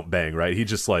Carmella don't bang, right? He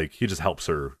just helps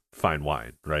her find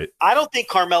wine, right? I don't think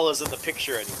Carmella's in the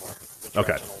picture anymore.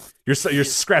 Okay. You're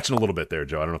scratching a little bit there,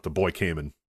 Joe. I don't know if the boy came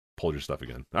and pulled your stuff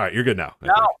again. All right, you're good now.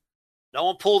 No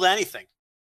one pulled anything.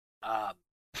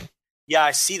 Yeah,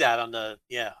 I see that on the.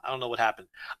 Yeah, I don't know what happened.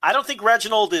 I don't think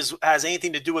Reginald has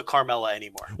anything to do with Carmella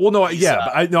anymore. Well, no,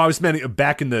 I was meant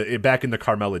back in the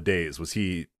Carmella days. Was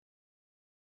he?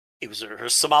 He was her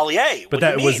sommelier. But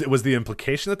that was the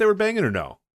implication that they were banging, or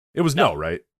no? It was no,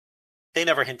 right? They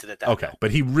never hinted at that. Okay,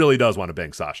 but he really does want to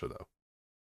bang Sasha, though.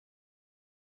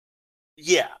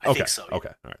 Yeah, I think so. Yeah. Okay,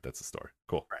 all right, that's the story.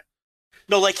 Cool. Right.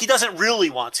 No, he doesn't really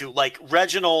want to.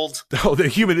 Reginald. Oh, the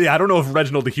human. I don't know if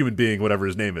Reginald, the human being, whatever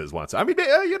his name is, wants to. I mean,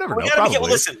 you never know. Probably.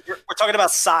 Listen, we're talking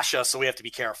about Sasha, so we have to be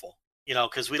careful.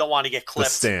 Because we don't want to get clipped.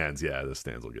 The stands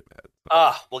will get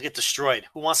mad. We'll get destroyed.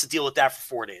 Who wants to deal with that for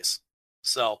 4 days?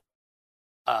 So,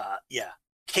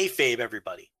 kayfabe,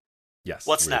 everybody. Yes.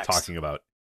 What's next? We're talking about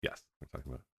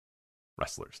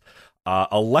wrestlers.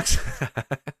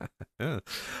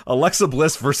 Alexa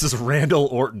Bliss versus Randall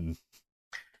Orton.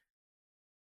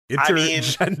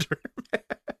 Intergender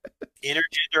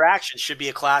action should be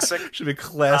a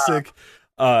classic.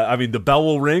 The bell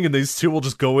will ring and these two will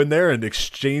just go in there and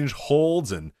exchange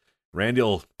holds, and Randy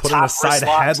will put on a side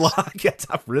headlock, yeah,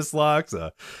 top wrist locks,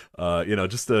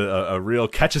 just a real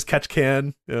catch as catch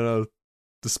can,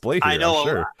 display here. I know. I'm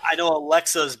sure. I know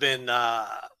Alexa's been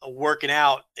working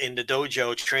out in the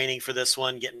dojo, training for this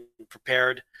one, getting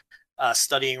prepared,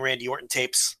 studying Randy Orton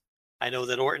tapes. I know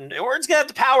that Orton's gonna have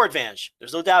the power advantage.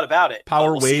 There's no doubt about it.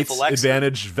 Power, weight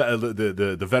advantage,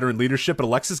 the veteran leadership, but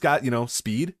Alexa's got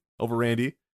speed over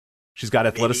Randy. She's got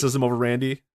athleticism over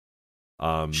Randy.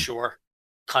 Sure,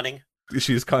 cunning.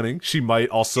 She's cunning. She might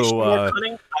also.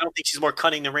 Cunning? I don't think she's more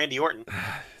cunning than Randy Orton.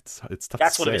 It's tough.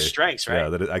 That's to one say. of his strengths,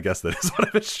 right? Yeah, I guess that is one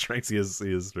of his strengths. He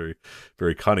is very,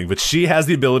 very cunning, but she has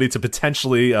the ability to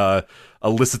potentially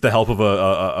elicit the help of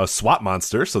a swamp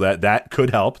monster, so that could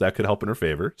help. That could help in her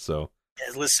favor. So,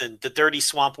 listen, the dirty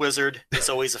swamp wizard is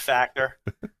always a factor.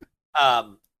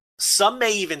 Some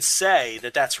may even say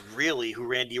that that's really who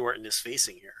Randy Orton is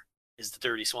facing here. Is the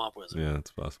dirty swamp wizard? Yeah,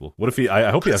 it's possible. What if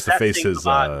I hope he has to face his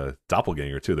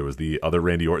doppelganger too. There was the other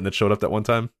Randy Orton that showed up that one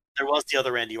time. There was the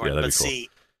other Randy Orton, but cool. see,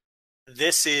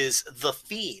 this is the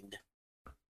Fiend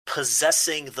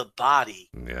possessing the body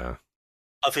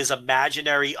of his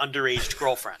imaginary underage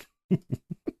girlfriend,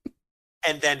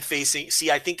 and then facing. See,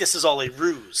 I think this is all a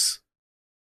ruse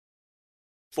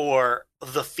for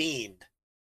the Fiend.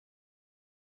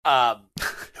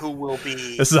 Who will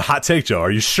be... This is a hot take, Joe.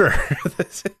 Are you sure?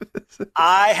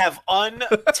 I have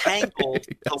untangled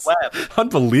the web.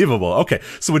 Unbelievable. Okay,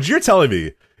 so what you're telling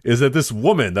me is that this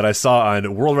woman that I saw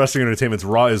on World Wrestling Entertainment's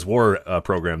Raw is War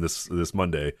program this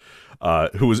Monday,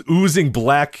 who was oozing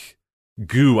black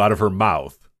goo out of her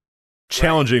mouth,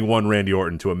 challenging one Randy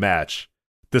Orton to a match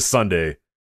this Sunday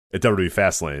at WWE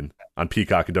Fastlane on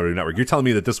Peacock and WWE Network. You're telling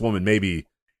me that this woman maybe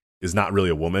is not really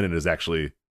a woman and is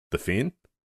actually the Fiend?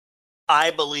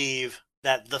 I believe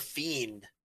that the Fiend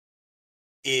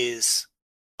is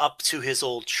up to his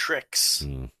old tricks.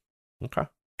 Okay.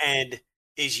 And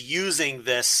is using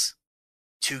this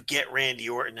to get Randy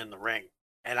Orton in the ring.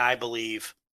 And I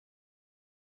believe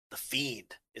the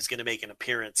Fiend is going to make an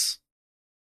appearance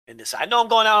in this. I know I'm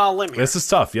going out on a limb here. This is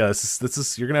tough. Yeah, this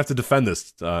is you're going to have to defend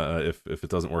this if it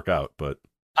doesn't work out, but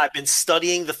I've been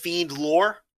studying the Fiend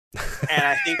lore, and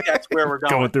I think that's where we're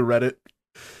going. Going through Reddit.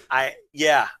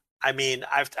 I mean,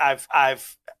 I've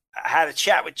had a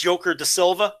chat with Joker Da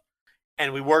Silva,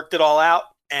 and we worked it all out,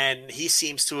 and he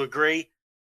seems to agree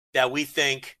that we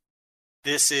think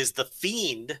this is the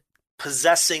Fiend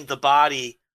possessing the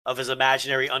body of his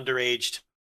imaginary underage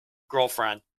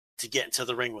girlfriend to get into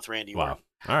the ring with Randy Orton.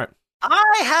 All right.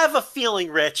 I have a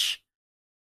feeling, Rich,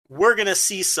 we're going to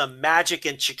see some magic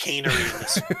and chicanery in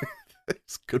this.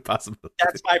 It's a good possibility.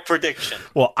 That's my prediction.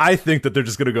 Well, I think that they're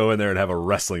just going to go in there and have a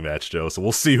wrestling match, Joe. So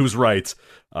we'll see who's right.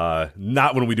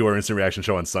 Not when we do our instant reaction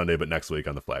show on Sunday, but next week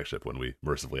on the Flagship when we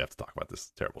mercifully have to talk about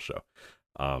this terrible show.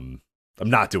 I'm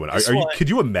not doing it. Could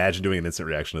you imagine doing an instant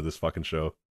reaction to this fucking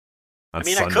show? I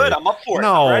mean, Sunday? I could. I'm up for it.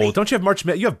 No, don't you have March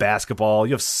Madness? You have basketball.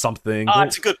 You have something.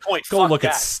 That's a good point. Go look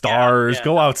at stars.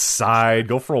 Go outside.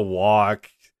 Go for a walk.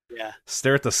 Yeah.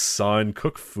 Stare at the sun.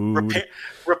 Cook food.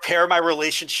 Repair my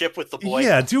relationship with the boy.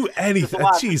 Yeah, do anything.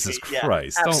 Jesus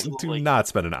Christ. Yeah, do not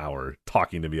spend an hour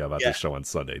talking to me about this show on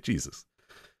Sunday. Jesus.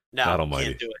 No, God almighty.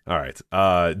 Can't do it. All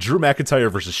right. Drew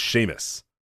McIntyre versus Sheamus.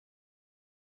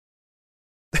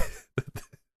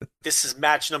 This is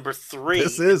match number 3.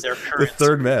 This is the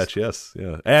third match, yes.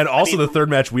 Yeah. And also the third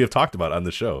match we have talked about on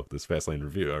the show, this Fastlane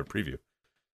review or preview.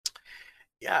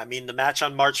 Yeah, I mean, the match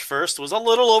on March 1st was a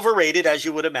little overrated, as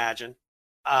you would imagine.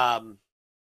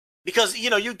 Because,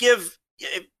 you give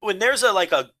 – when there's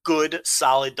a good,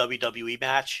 solid WWE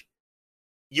match,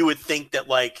 you would think that,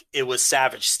 it was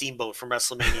Savage Steamboat from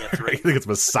WrestleMania 3. I think it's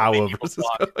Masawa versus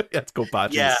 – it's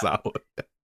Kobachi Masawa.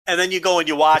 And then you go and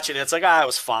you watch it, and it's like, it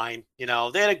was fine. They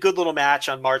had a good little match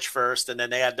on March 1st, and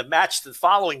then they had the match the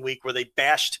following week where they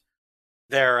bashed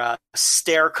their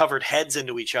stare-covered heads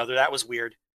into each other. That was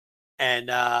weird. And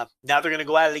now they're going to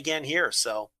go at it again here.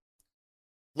 So,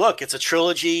 look, it's a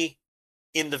trilogy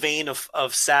in the vein of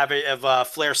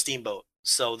Flair Steamboat.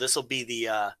 So this will be the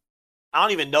I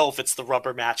don't even know if it's the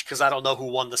rubber match because I don't know who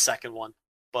won the second one.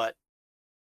 But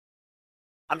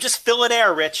I'm just filling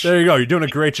air, Rich. There you go. You're doing a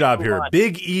great job here.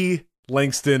 Big E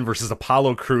Langston versus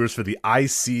Apollo Crews for the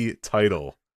IC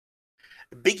title.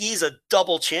 Big E's a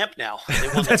double champ now. They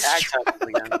won the tag title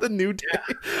again. The New Day.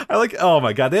 Yeah. I like. Oh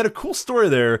my god, they had a cool story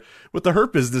there with the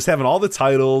Hurt Business having all the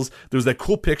titles. There was that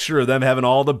cool picture of them having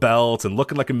all the belts and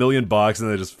looking like $1 million, and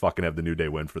they just fucking have the New Day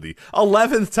win for the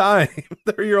 11th time.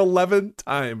 They're your 11th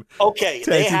time. Okay,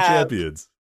 tag team champions.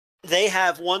 They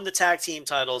have won the tag team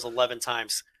titles 11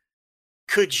 times.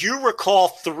 Could you recall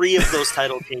 3 of those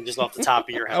title changes off the top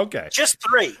of your head? Okay, just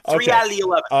 3. 3 out of the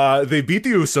 11. They beat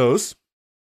the Usos.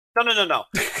 No.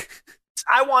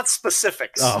 I want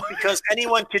specifics because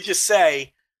anyone could just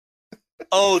say,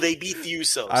 "Oh, they beat the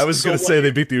Usos." I was going to say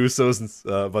they beat the Usos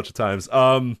a bunch of times.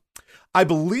 I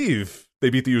believe they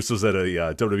beat the Usos at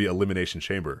a WWE Elimination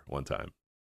Chamber one time.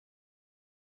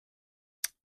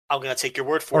 I'm going to take your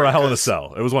word for it. Or a Hell in a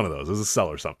Cell. It was one of those. It was a cell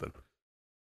or something.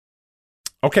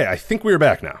 Okay, I think we're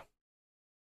back now.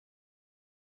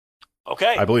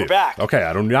 Okay, I believe. We're back. Okay,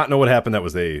 I do not know what happened. That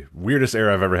was the weirdest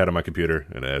error I've ever had on my computer,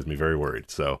 and it has me very worried.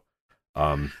 So,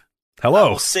 hello. I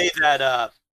will say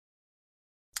that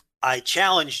I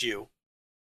challenged you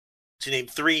to name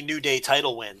 3 New Day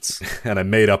title wins. And I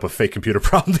made up a fake computer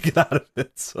problem to get out of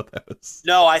it. So that was...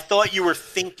 No, I thought you were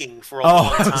thinking for a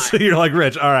long time. So you're like,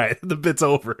 Rich, all right, the bit's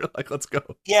over. Like, let's go.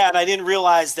 Yeah, and I didn't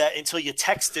realize that until you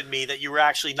texted me that you were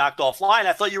actually knocked offline.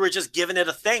 I thought you were just giving it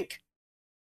a think.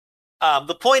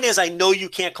 The point is, I know you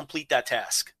can't complete that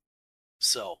task.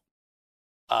 So,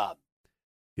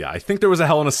 yeah, I think there was a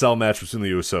Hell in a Cell match between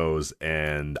the Usos,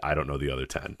 and I don't know the other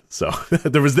 10. So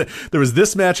there was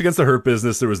this match against the Hurt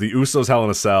Business. There was the Usos Hell in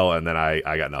a Cell, and then I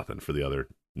got nothing for the other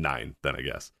 9. Then I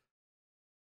guess.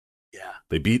 Yeah,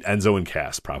 they beat Enzo and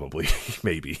Cass probably,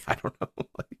 maybe I don't know.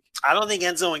 I don't think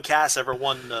Enzo and Cass ever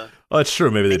won the. Oh, that's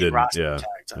true. Maybe they didn't. Yeah.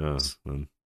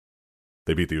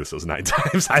 They beat the Usos 9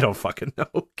 times. I don't fucking know.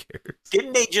 Who cares?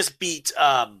 Didn't they just beat?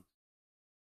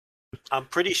 I'm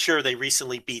pretty sure they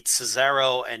recently beat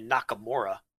Cesaro and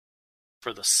Nakamura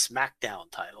for the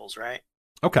SmackDown titles, right?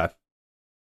 Okay.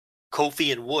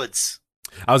 Kofi and Woods.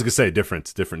 I was gonna say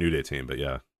different New Day team, but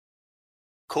yeah.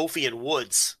 Kofi and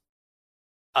Woods.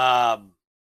 Oh,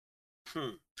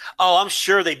 I'm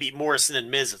sure they beat Morrison and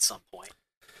Miz at some point.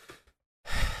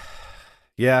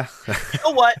 Yeah. You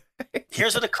know what?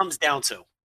 Here's what it comes down to.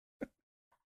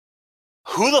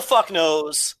 Who the fuck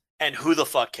knows and who the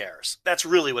fuck cares? That's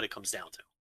really what it comes down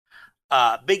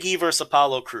to. Big E versus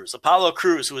Apollo Crews. Apollo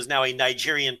Crews, who is now a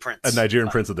Nigerian prince. A Nigerian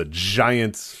prince with a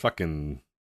giant fucking...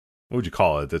 What would you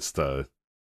call it? It's the...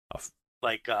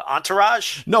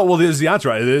 entourage? No, well, there's the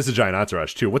entourage. It is a giant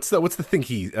entourage too. What's the thing?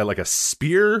 He like a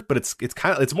spear, but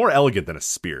it's more elegant than a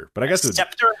spear. But I guess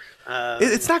scepter.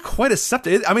 It's not quite a scepter.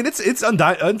 It's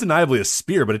undeniably a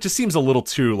spear, but it just seems a little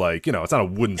too like it's not a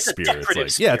wooden spear. It's like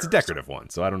spear, it's a decorative one.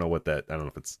 So I don't know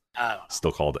if it's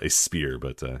still called a spear,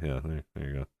 but yeah, there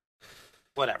you go.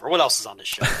 Whatever. What else is on this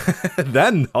show?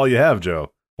 Then all you have,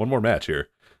 Joe, one more match here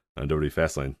on WWE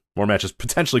Fastlane. More matches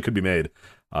potentially could be made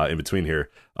in between here.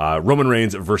 Roman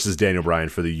Reigns versus Daniel Bryan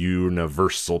for the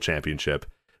Universal Championship,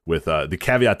 with the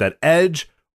caveat that Edge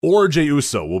or Jey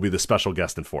Uso will be the special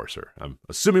guest enforcer. I'm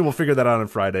assuming we'll figure that out on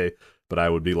Friday, but I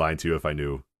would be lying to you if I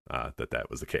knew that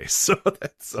was the case. So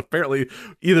that's apparently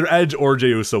either Edge or Jey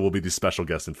Uso will be the special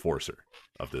guest enforcer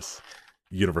of this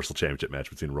Universal Championship match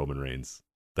between Roman Reigns,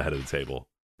 the head of the table,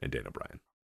 and Daniel Bryan.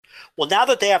 Well, now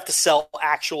that they have to sell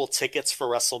actual tickets for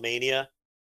WrestleMania,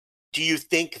 do you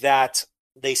think that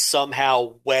they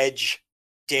somehow wedge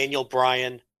Daniel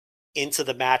Bryan into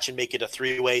the match and make it a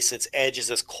 3-way since Edge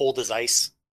is as cold as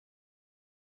ice?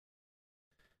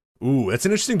 Ooh, that's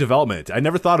an interesting development. I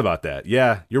never thought about that.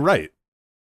 Yeah, you're right.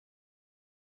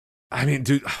 I mean,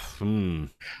 dude.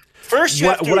 First,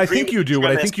 what I think you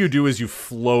do is you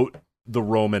float the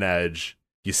Roman Edge.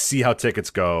 You see how tickets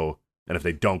go, and if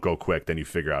they don't go quick, then you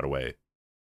figure out a way.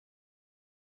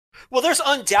 Well, there's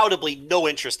undoubtedly no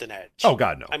interest in Edge. Oh,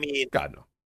 God, no. I mean, God, no.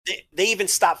 They even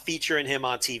stopped featuring him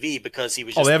on TV because he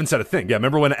was just... Oh, they haven't said a thing. Yeah,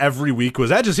 remember when every week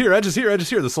was Edge is here, Edge is here, Edge is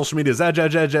here. The social media is Edge,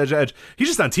 Edge, Edge, Edge, Edge. He's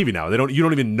just on TV now. You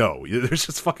don't even know. There's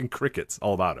just fucking crickets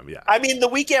all about him, yeah. I mean, the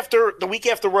week after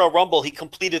Royal Rumble, he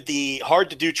completed the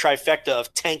hard-to-do trifecta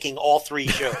of tanking all 3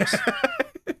 shows.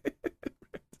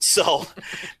 So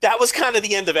that was kind of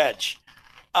the end of Edge.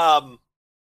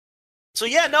 So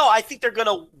yeah, no, I think they're going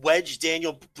to wedge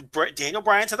Daniel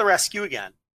Bryan to the rescue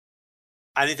again.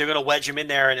 I think they're going to wedge him in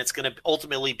there, and it's going to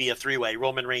ultimately be a 3-way: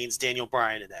 Roman Reigns, Daniel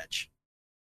Bryan, and Edge.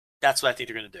 That's what I think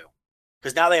they're going to do,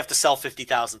 because now they have to sell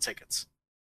 50,000 tickets.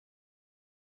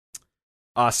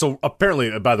 So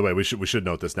apparently, by the way, we should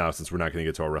note this now since we're not going to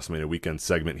get to our WrestleMania weekend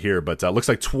segment here, but looks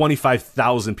like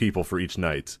 25,000 people for each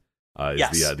night.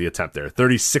 Is the attempt there.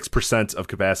 36% of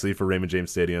capacity for Raymond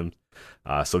James Stadium.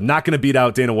 So not going to beat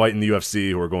out Dana White in the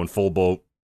UFC, who are going full boat,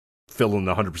 filling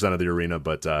 100% of the arena.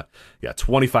 But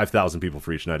 25,000 people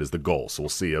for each night is the goal. So we'll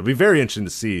see. It'll be very interesting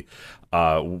to see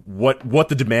what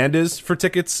the demand is for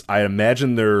tickets. I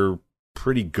imagine they're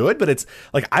pretty good, but it's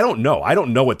like, I don't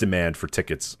know what demand for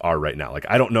tickets are right now. Like,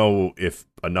 I don't know if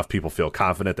enough people feel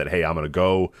confident that, hey, I'm going to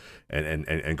go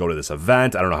and go to this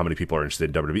event. I don't know how many people are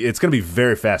interested in WWE. It's going to be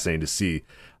very fascinating to see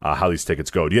how these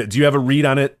tickets go. Do you have a read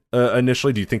on it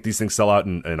initially? Do you think these things sell out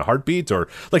in a heartbeat, or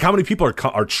like how many people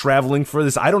are traveling for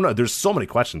this? I don't know. There's so many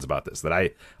questions about this that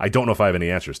I don't know if I have any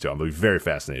answers to. I'm going to be very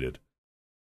fascinated.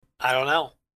 I don't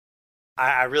know.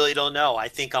 I really don't know. I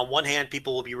think on one hand,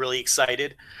 people will be really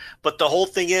excited, but the whole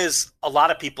thing is a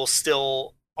lot of people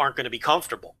still aren't going to be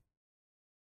comfortable.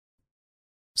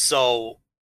 So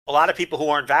a lot of people who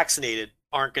aren't vaccinated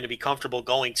aren't going to be comfortable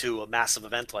going to a massive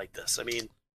event like this. I mean,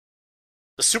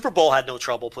 the Super Bowl had no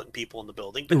trouble putting people in the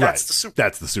building, but that's the Super Bowl.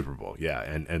 That's the Super Bowl, yeah.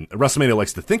 And WrestleMania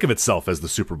likes to think of itself as the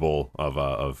Super Bowl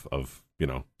of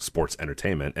sports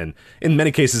entertainment, and in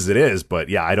many cases it is. But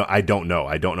yeah, I don't know.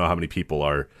 I don't know how many people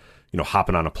are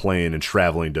hopping on a plane and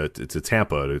traveling to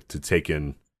Tampa to take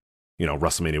in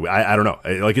WrestleMania. I don't know.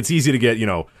 Like, it's easy to get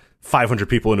 500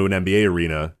 people into an NBA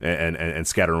arena and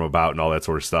scatter them about and all that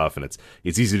sort of stuff, and it's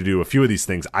easy to do a few of these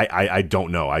things. I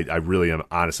don't know. I really am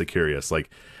honestly curious. Like,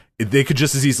 they could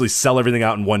just as easily sell everything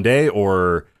out in one day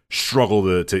or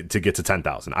struggle to get to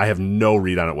 10,000. I have no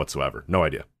read on it whatsoever. No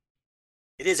idea.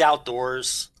 It is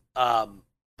outdoors, but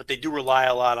they do rely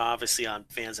a lot, obviously, on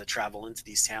fans that travel into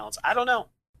these towns. I don't know.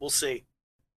 We'll see.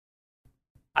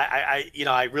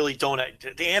 I really don't.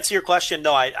 To answer your question,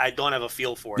 no, I don't have a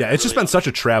feel for it. Yeah, it's just been such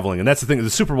a traveling, and that's the thing. The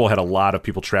Super Bowl had a lot of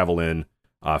people travel in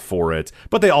for it,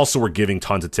 but they also were giving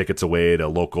tons of tickets away to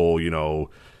local,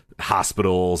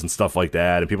 hospitals and stuff like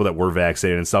that, and people that were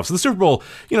vaccinated and stuff. So the Super Bowl,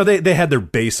 they had their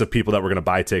base of people that were going to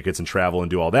buy tickets and travel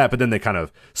and do all that, but then they kind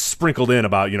of sprinkled in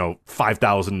about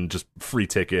 5,000 just free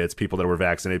tickets, people that were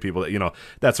vaccinated, people that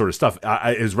that sort of stuff.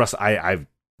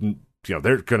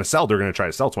 They're going to try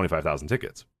to sell 25,000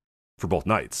 tickets for both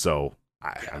nights. So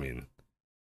I mean,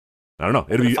 I don't know.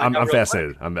 I'm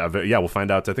fascinated. We'll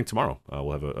find out. I think tomorrow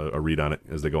we'll have a read on it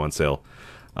as they go on sale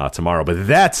tomorrow. But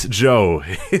that, Joe,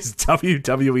 is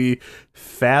WWE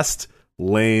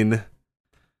Fastlane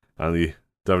on the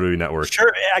WWE Network.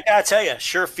 Sure, I gotta tell you,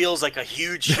 sure feels like a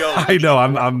huge show. I know.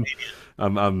 I'm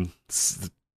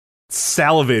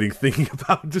salivating thinking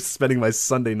about just spending my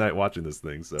Sunday night watching this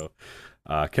thing. So.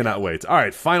 Cannot wait. All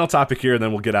right, final topic here, and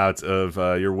then we'll get out of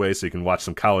your way so you can watch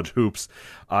some college hoops.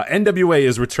 NWA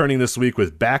is returning this week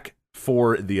with Back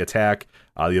for the Attack.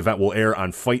 The event will air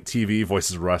on Fight TV,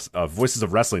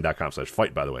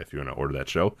 voicesofwrestling.com/fight, by the way, if you want to order that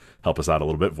show. Help us out a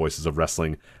little bit,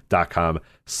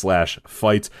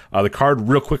 voicesofwrestling.com/fight. The card,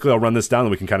 real quickly, I'll run this down,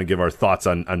 and we can kind of give our thoughts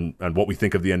on what we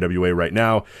think of the NWA right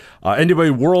now. NWA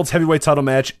World's Heavyweight Title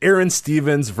match, Aaron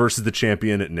Stevens versus the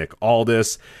champion, Nick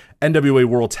Aldis. NWA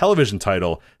World Television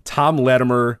title, Tom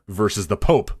Latimer versus the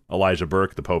Pope, Elijah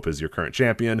Burke. The Pope is your current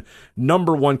champion.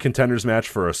 Number 1 contenders match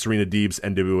for a Serena Deeb's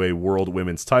NWA World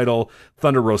Women's title,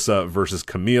 Thunder Rosa versus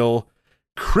Camille.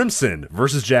 Crimson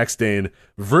versus Jack Stane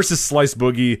versus Slice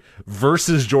Boogie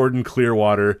versus Jordan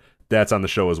Clearwater. That's on the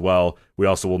show as well. We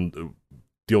also will...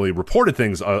 The only reported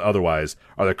things otherwise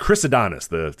are that Chris Adonis,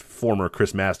 the former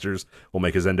Chris Masters, will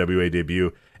make his NWA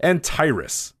debut, and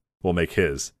Tyrus will make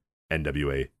his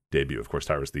NWA debut. Of course,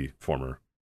 Tyrus, the former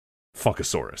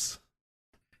Funkasaurus.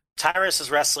 Tyrus is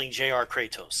wrestling JR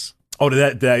Kratos. Oh,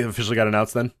 did that officially got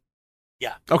announced then?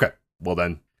 Yeah. Okay. Well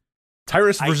then,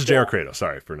 Tyrus versus JR Kratos.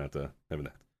 Sorry for not having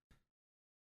that.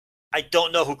 I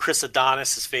don't know who Chris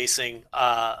Adonis is facing.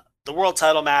 The world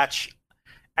title match,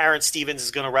 Aaron Stevens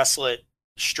is going to wrestle it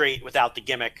straight without the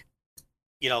gimmick,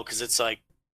 because it's like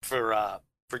for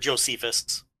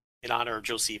Josephus, in honor of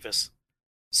Josephus.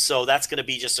 So that's going to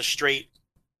be just a straight.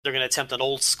 They're going to attempt an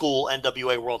old school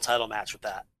NWA World Title match with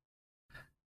that.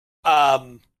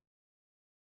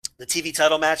 The TV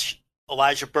title match,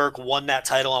 Elijah Burke won that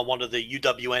title on one of the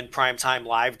UWN Primetime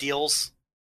Live deals,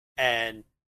 and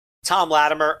Tom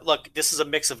Latimer. Look, this is a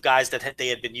mix of guys that they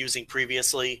had been using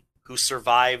previously who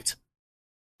survived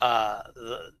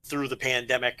through the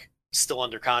pandemic, still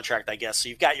under contract, I guess. So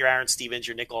you've got your Aaron Stevens,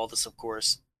 your Nick Aldis, of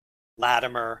course,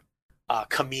 Latimer,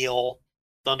 Camille,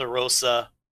 Thunder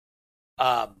Rosa,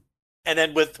 and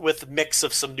then with mix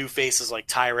of some new faces like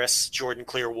Tyrus, Jordan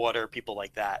Clearwater, people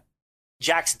like that.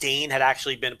 Jax Dane had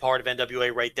actually been part of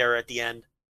NWA right there at the end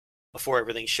before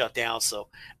everything shut down. So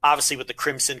obviously with the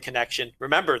Crimson connection,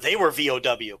 remember they were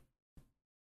VOW.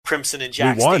 Crimson and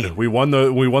Jax Dane. We won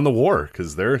the war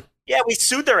because they're we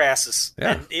sued their asses.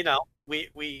 Yeah. And we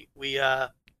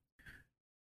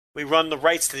run the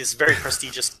rights to this very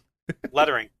prestigious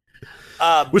lettering.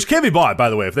 Which can be bought, by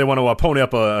the way, if they want to pony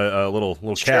up a little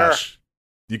cash.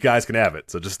 You guys can have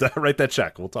it. So just write that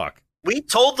check. We'll talk. We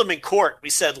told them in court. We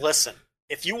said, listen,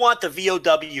 if you want the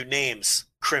VOW names,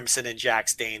 Crimson and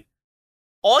Jax Dane,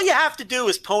 all you have to do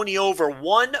is pony over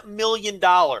 $1 million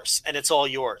and it's all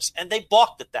yours. And they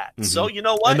balked at that. So you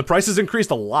know what? And the price has increased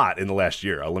a lot in the last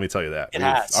year. Let me tell you that. It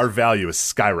has. Our value is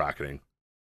skyrocketing.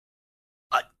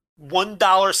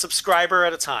 $1 subscriber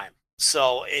at a time.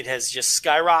 So it has just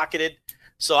skyrocketed.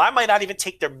 So I might not even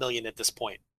take their million at this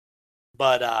point.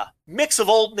 But mix of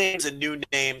old names and new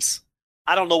names.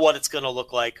 I don't know what it's going to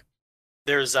look like.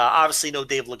 There's obviously no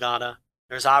Dave Lagana.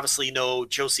 There's obviously no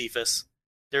Josephus.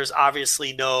 There's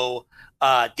obviously no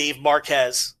Dave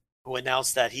Marquez, who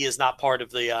announced that he is not part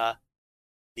of the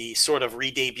sort of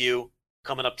re-debut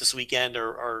coming up this weekend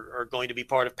or going to be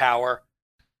part of Power.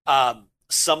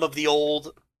 Some of the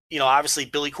old, obviously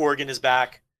Billy Corgan is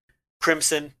back.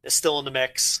 Crimson is still in the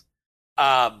mix.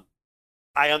 From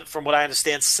what I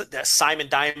understand, Simon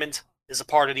Diamond is a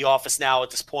part of the office now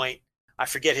at this point. I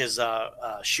forget his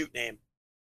shoot name.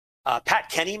 Pat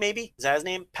Kenny, maybe? Is that his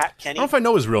name? Pat Kenny? I don't know if I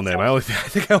know his real name. I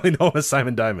think I only know him as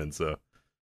Simon Diamond. So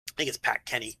I think it's Pat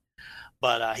Kenny.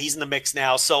 But he's in the mix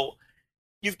now. So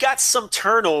you've got some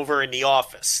turnover in the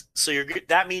office. So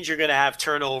that means you're going to have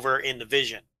turnover in the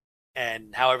vision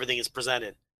and how everything is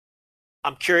presented.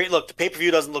 I'm curious. Look, the pay-per-view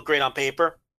doesn't look great on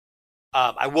paper.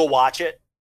 I will watch it.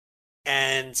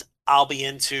 And I'll be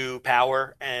into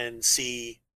Power and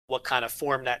see what kind of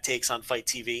form that takes on Fight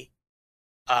TV.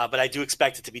 But I do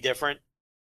expect it to be different.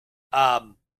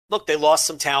 Look, they lost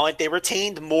some talent. They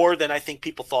retained more than I think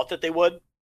people thought that they would.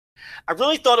 I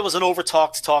really thought it was an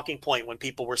overtalked talking point when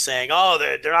people were saying, oh,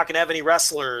 they're not going to have any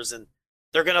wrestlers and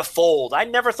they're going to fold. I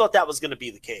never thought that was going to be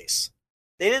the case.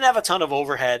 They didn't have a ton of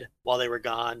overhead while they were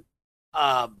gone.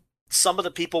 Some of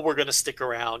the people were going to stick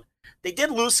around. They did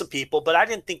lose some people, but I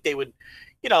didn't think they would,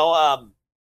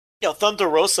 Thunder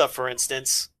Rosa, for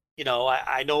instance,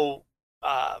 I know,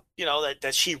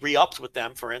 that she re-upped with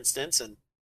them, for instance, and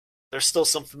there's still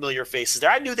some familiar faces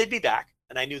there. I knew they'd be back,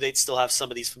 and I knew they'd still have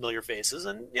some of these familiar faces,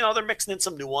 and, they're mixing in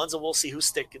some new ones, and we'll see who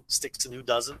sticks and who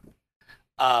doesn't.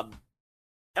 And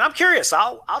I'm curious.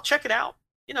 I'll check it out.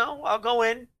 I'll go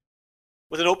in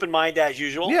with an open mind as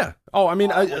usual. Yeah. Oh, I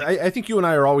mean, I think you and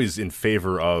I are always in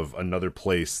favor of another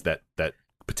place that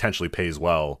potentially pays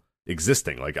well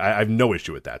existing. Like I have no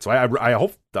issue with that. So I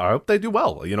hope they do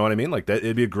well. You know what I mean? Like that,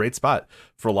 it'd be a great spot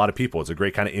for a lot of people. It's a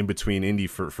great kind of in between indie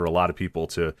for a lot of people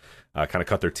to kind of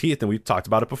cut their teeth. And we've talked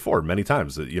about it before many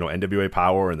times. NWA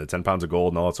Power and the 10 pounds of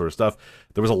gold and all that sort of stuff.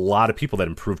 There was a lot of people that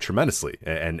improved tremendously,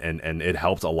 and it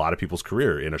helped a lot of people's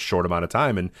career in a short amount of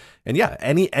time. And yeah,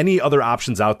 any other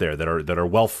options out there that are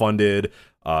well funded.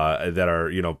 That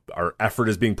are our effort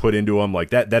is being put into them, like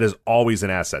that is always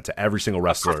an asset to every single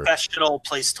wrestler. Professional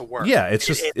place to work. Yeah,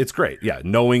 it's great. Yeah,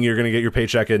 knowing you're going to get your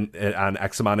paycheck on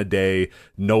X amount a day,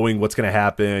 knowing what's going to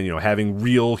happen, having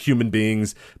real human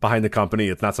beings behind the company.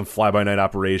 It's not some fly by night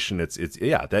operation. It's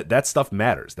that stuff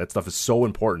matters. That stuff is so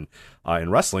important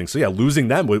in wrestling. So yeah, losing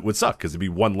them would suck because it'd be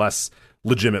one less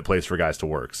legitimate place for guys to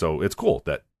work. So it's cool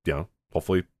that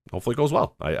hopefully it goes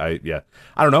well. I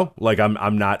don't know. Like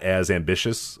I'm not as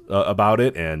ambitious about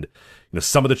it, and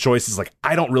some of the choices, like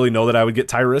I don't really know that I would get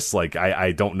Tyrus. Like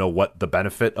I don't know what the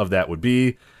benefit of that would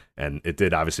be, and it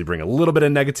did obviously bring a little bit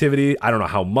of negativity. I don't know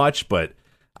how much, but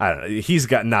I don't know. He's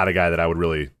not a guy that I would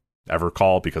really ever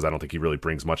call because I don't think he really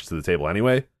brings much to the table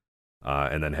anyway.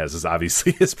 And then has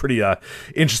his pretty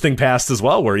interesting past as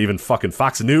well, where even fucking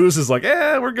Fox News is like,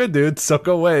 we're good, dude, so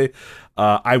go away.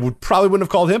 I probably wouldn't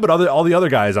have called him, but all the other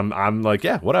guys, I'm like,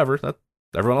 yeah, whatever.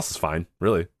 Everyone else is fine,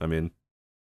 really. I mean,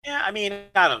 I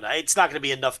don't know. It's not going to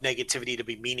be enough negativity to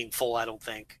be meaningful, I don't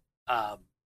think.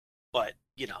 But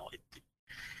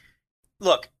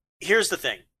look, here's the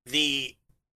thing: the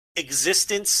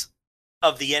existence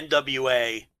of the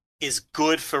NWA is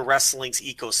good for wrestling's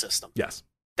ecosystem. Yes.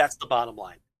 That's the bottom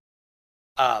line.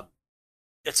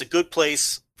 It's a good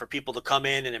place for people to come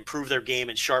in and improve their game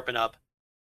and sharpen up.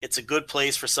 It's a good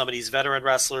place for some of these veteran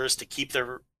wrestlers to keep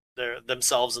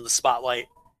themselves in the spotlight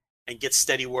and get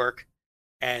steady work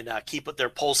and keep their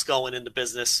pulse going in the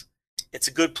business. It's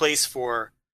a good place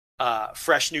for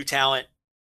fresh new talent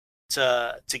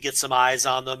to get some eyes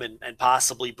on them and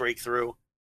possibly break through.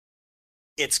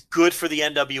 It's good for the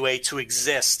NWA to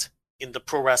exist in the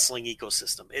pro wrestling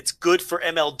ecosystem. It's good for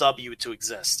MLW to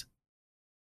exist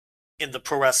in the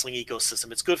pro wrestling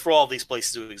ecosystem. It's good for all of these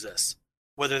places to exist,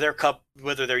 whether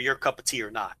they're your cup of tea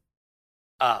or not.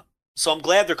 So I'm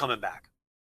glad they're coming back,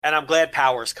 and I'm glad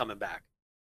Power's coming back.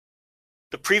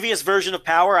 The previous version of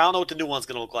Power, I don't know what the new one's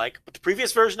going to look like, but the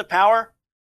previous version of Power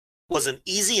was an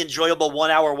easy, enjoyable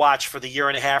 1 hour watch for the year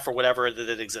and a half or whatever that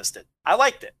it existed. I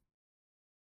liked it.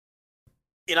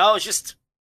 It's just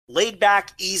laid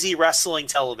back, easy wrestling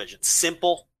television.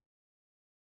 Simple.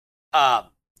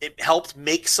 It helped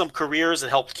make some careers. It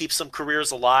helped keep some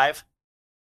careers alive.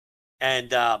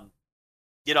 And,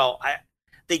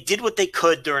 they did what they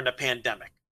could during the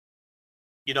pandemic.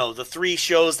 The 3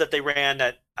 shows that they ran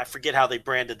that, I forget how they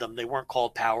branded them. They weren't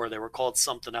called Power. They were called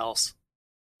something else.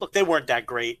 Look, they weren't that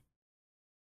great.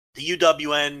 The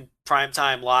UWN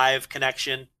Primetime Live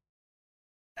connection,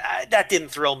 that didn't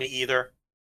thrill me either.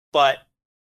 But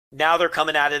now they're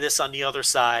coming out of this on the other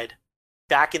side,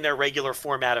 back in their regular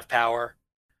format of Power.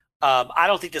 I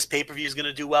don't think this pay-per-view is going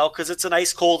to do well because it's an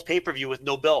ice-cold pay-per-view with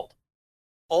no build.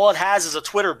 All it has is a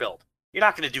Twitter build. You're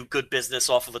not going to do good business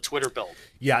off of a Twitter build.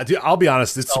 Yeah, dude, I'll be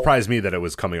honest. It surprised me that it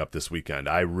was coming up this weekend.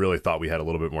 I really thought we had a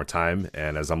little bit more time.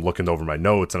 And as I'm looking over my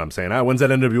notes and I'm saying, when's that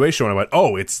NWA show? And I went,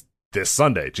 oh, it's this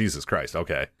Sunday. Jesus Christ.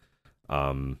 Okay.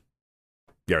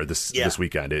 This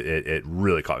weekend. It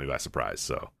really caught me by surprise.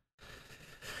 So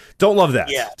don't love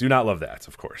that. Yeah. Do not love that,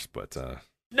 of course. But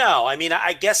no, I mean,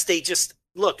 I guess they just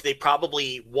they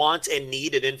probably want and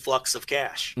need an influx of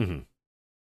cash. Mm-hmm.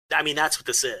 I mean, that's what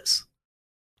this is.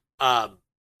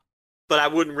 But I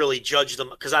wouldn't really judge them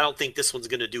because I don't think this one's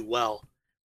going to do well.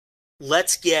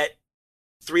 Let's get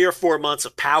 3 or 4 months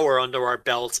of Power under our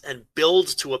belts and build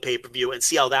to a pay-per-view and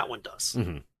see how that one does.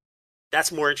 Mm-hmm.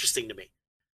 That's more interesting to me.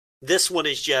 This one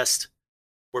is just,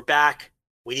 we're back.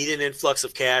 We need an influx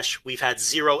of cash. We've had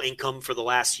 0 income for the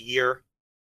last year.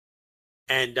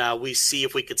 And we see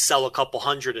if we could sell a couple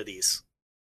hundred of these.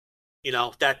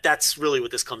 That's really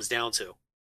what this comes down to.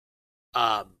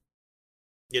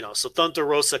 So Thunder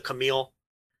Rosa, Camille,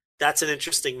 that's an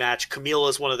interesting match. Camille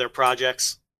is one of their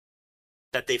projects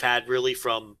that they've had really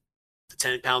from the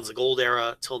 10 pounds of gold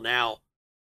era till now.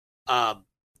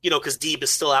 Because Deeb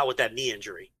is still out with that knee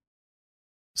injury.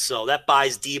 So that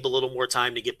buys Deeb a little more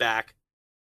time to get back.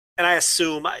 And I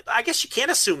assume, I guess you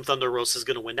can't assume Thunder Rosa is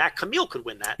going to win that. Camille could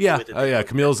win that. Yeah.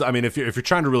 Camille's, I mean, if you're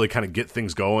trying to really kind of get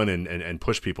things going and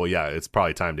push people, it's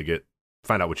probably time to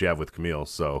find out what you have with Camille.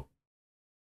 So.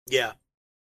 Yeah.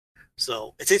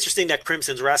 So it's interesting that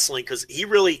Crimson's wrestling because he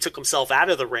really took himself out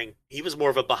of the ring. He was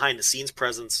more of a behind-the-scenes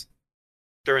presence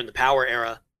during the Power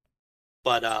era.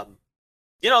 But,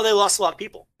 they lost a lot of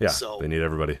people. Yeah, so they need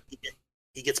everybody.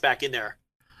 He gets back in there.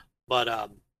 But,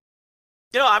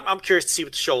 I'm curious to see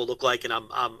what the show will look like, and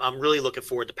I'm really looking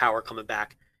forward to Power coming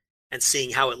back and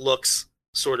seeing how it looks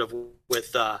sort of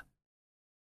with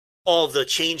all the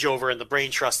changeover and the brain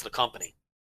trust of the company.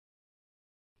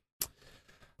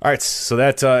 All right, so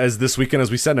that is this weekend, as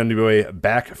we said, NWA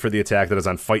Back for the Attack. That is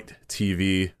on Fight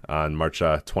TV on March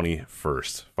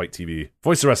 21st. Fight TV,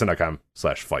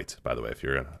 voicesofwrestling.com/fight, by the way, if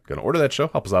you're going to order that show.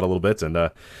 Help us out a little bit and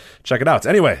check it out.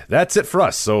 Anyway, that's it for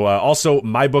us. So also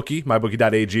MyBookie,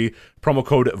 mybookie.ag, promo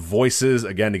code VOICES,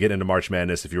 again, to get into March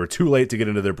Madness. If you were too late to get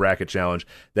into their bracket challenge,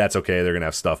 that's okay. They're going to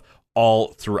have stuff all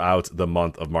throughout the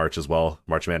month of March as well.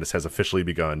 March Madness has officially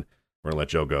begun. We're going to let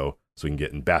Joe go so we can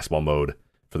get in basketball mode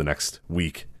for the next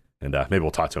week. And maybe we'll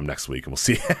talk to him next week, and we'll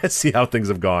see how things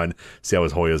have gone, see how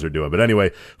his Hoyas are doing. But anyway,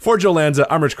 for Joe Lanza,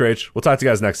 I'm Rich Craich. We'll talk to you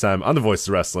guys next time on the Voices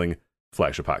of Wrestling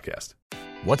Flagship Podcast.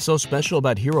 What's so special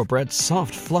about Hero Bread's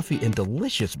soft, fluffy, and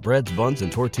delicious breads, buns,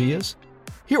 and tortillas?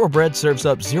 Hero Bread serves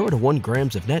up 0 to 1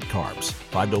 grams of net carbs,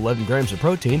 5 to 11 grams of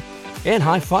protein, and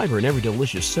high fiber in every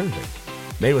delicious serving.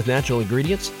 Made with natural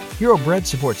ingredients, Hero Bread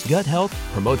supports gut health,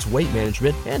 promotes weight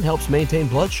management, and helps maintain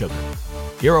blood sugar.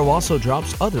 Hero also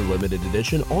drops other limited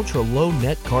edition ultra-low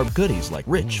net carb goodies like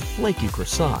rich, flaky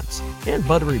croissants and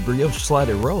buttery brioche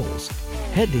slider rolls.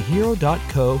 Head to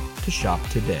hero.co to shop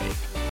today.